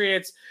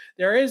Patriots.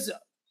 There is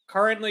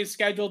currently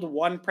scheduled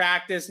 1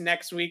 practice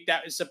next week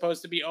that is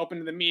supposed to be open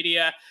to the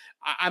media.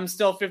 I'm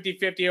still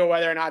 50-50 on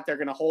whether or not they're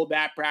going to hold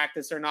that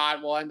practice or not.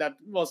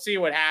 We'll see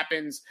what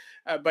happens.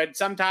 But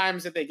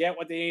sometimes if they get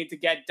what they need to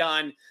get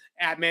done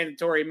at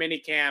mandatory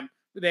minicamp,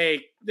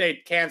 they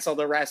cancel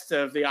the rest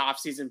of the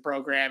offseason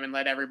program and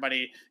let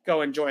everybody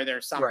go enjoy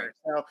their summer.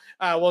 Right.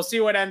 So we'll see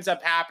what ends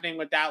up happening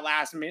with that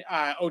last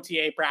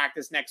OTA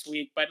practice next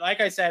week. But like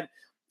I said,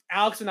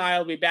 Alex and I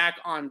will be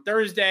back on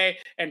Thursday.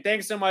 And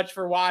thanks so much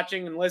for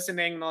watching and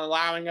listening and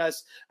allowing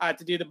us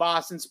to do the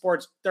Boston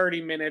Sports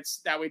 30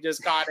 minutes that we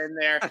just got in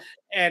there.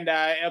 And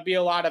it'll be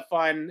a lot of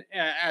fun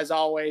as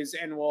always.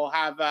 And we'll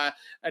have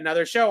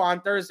another show on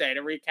Thursday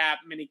to recap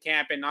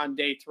minicamp and on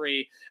day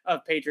 3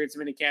 of Patriots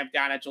minicamp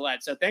down at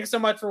Gillette. So thanks so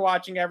much for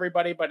watching,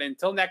 everybody. But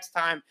until next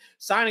time,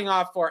 signing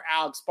off for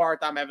Alex Barth,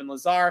 I'm Evan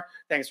Lazar.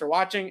 Thanks for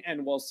watching,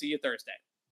 and we'll see you Thursday.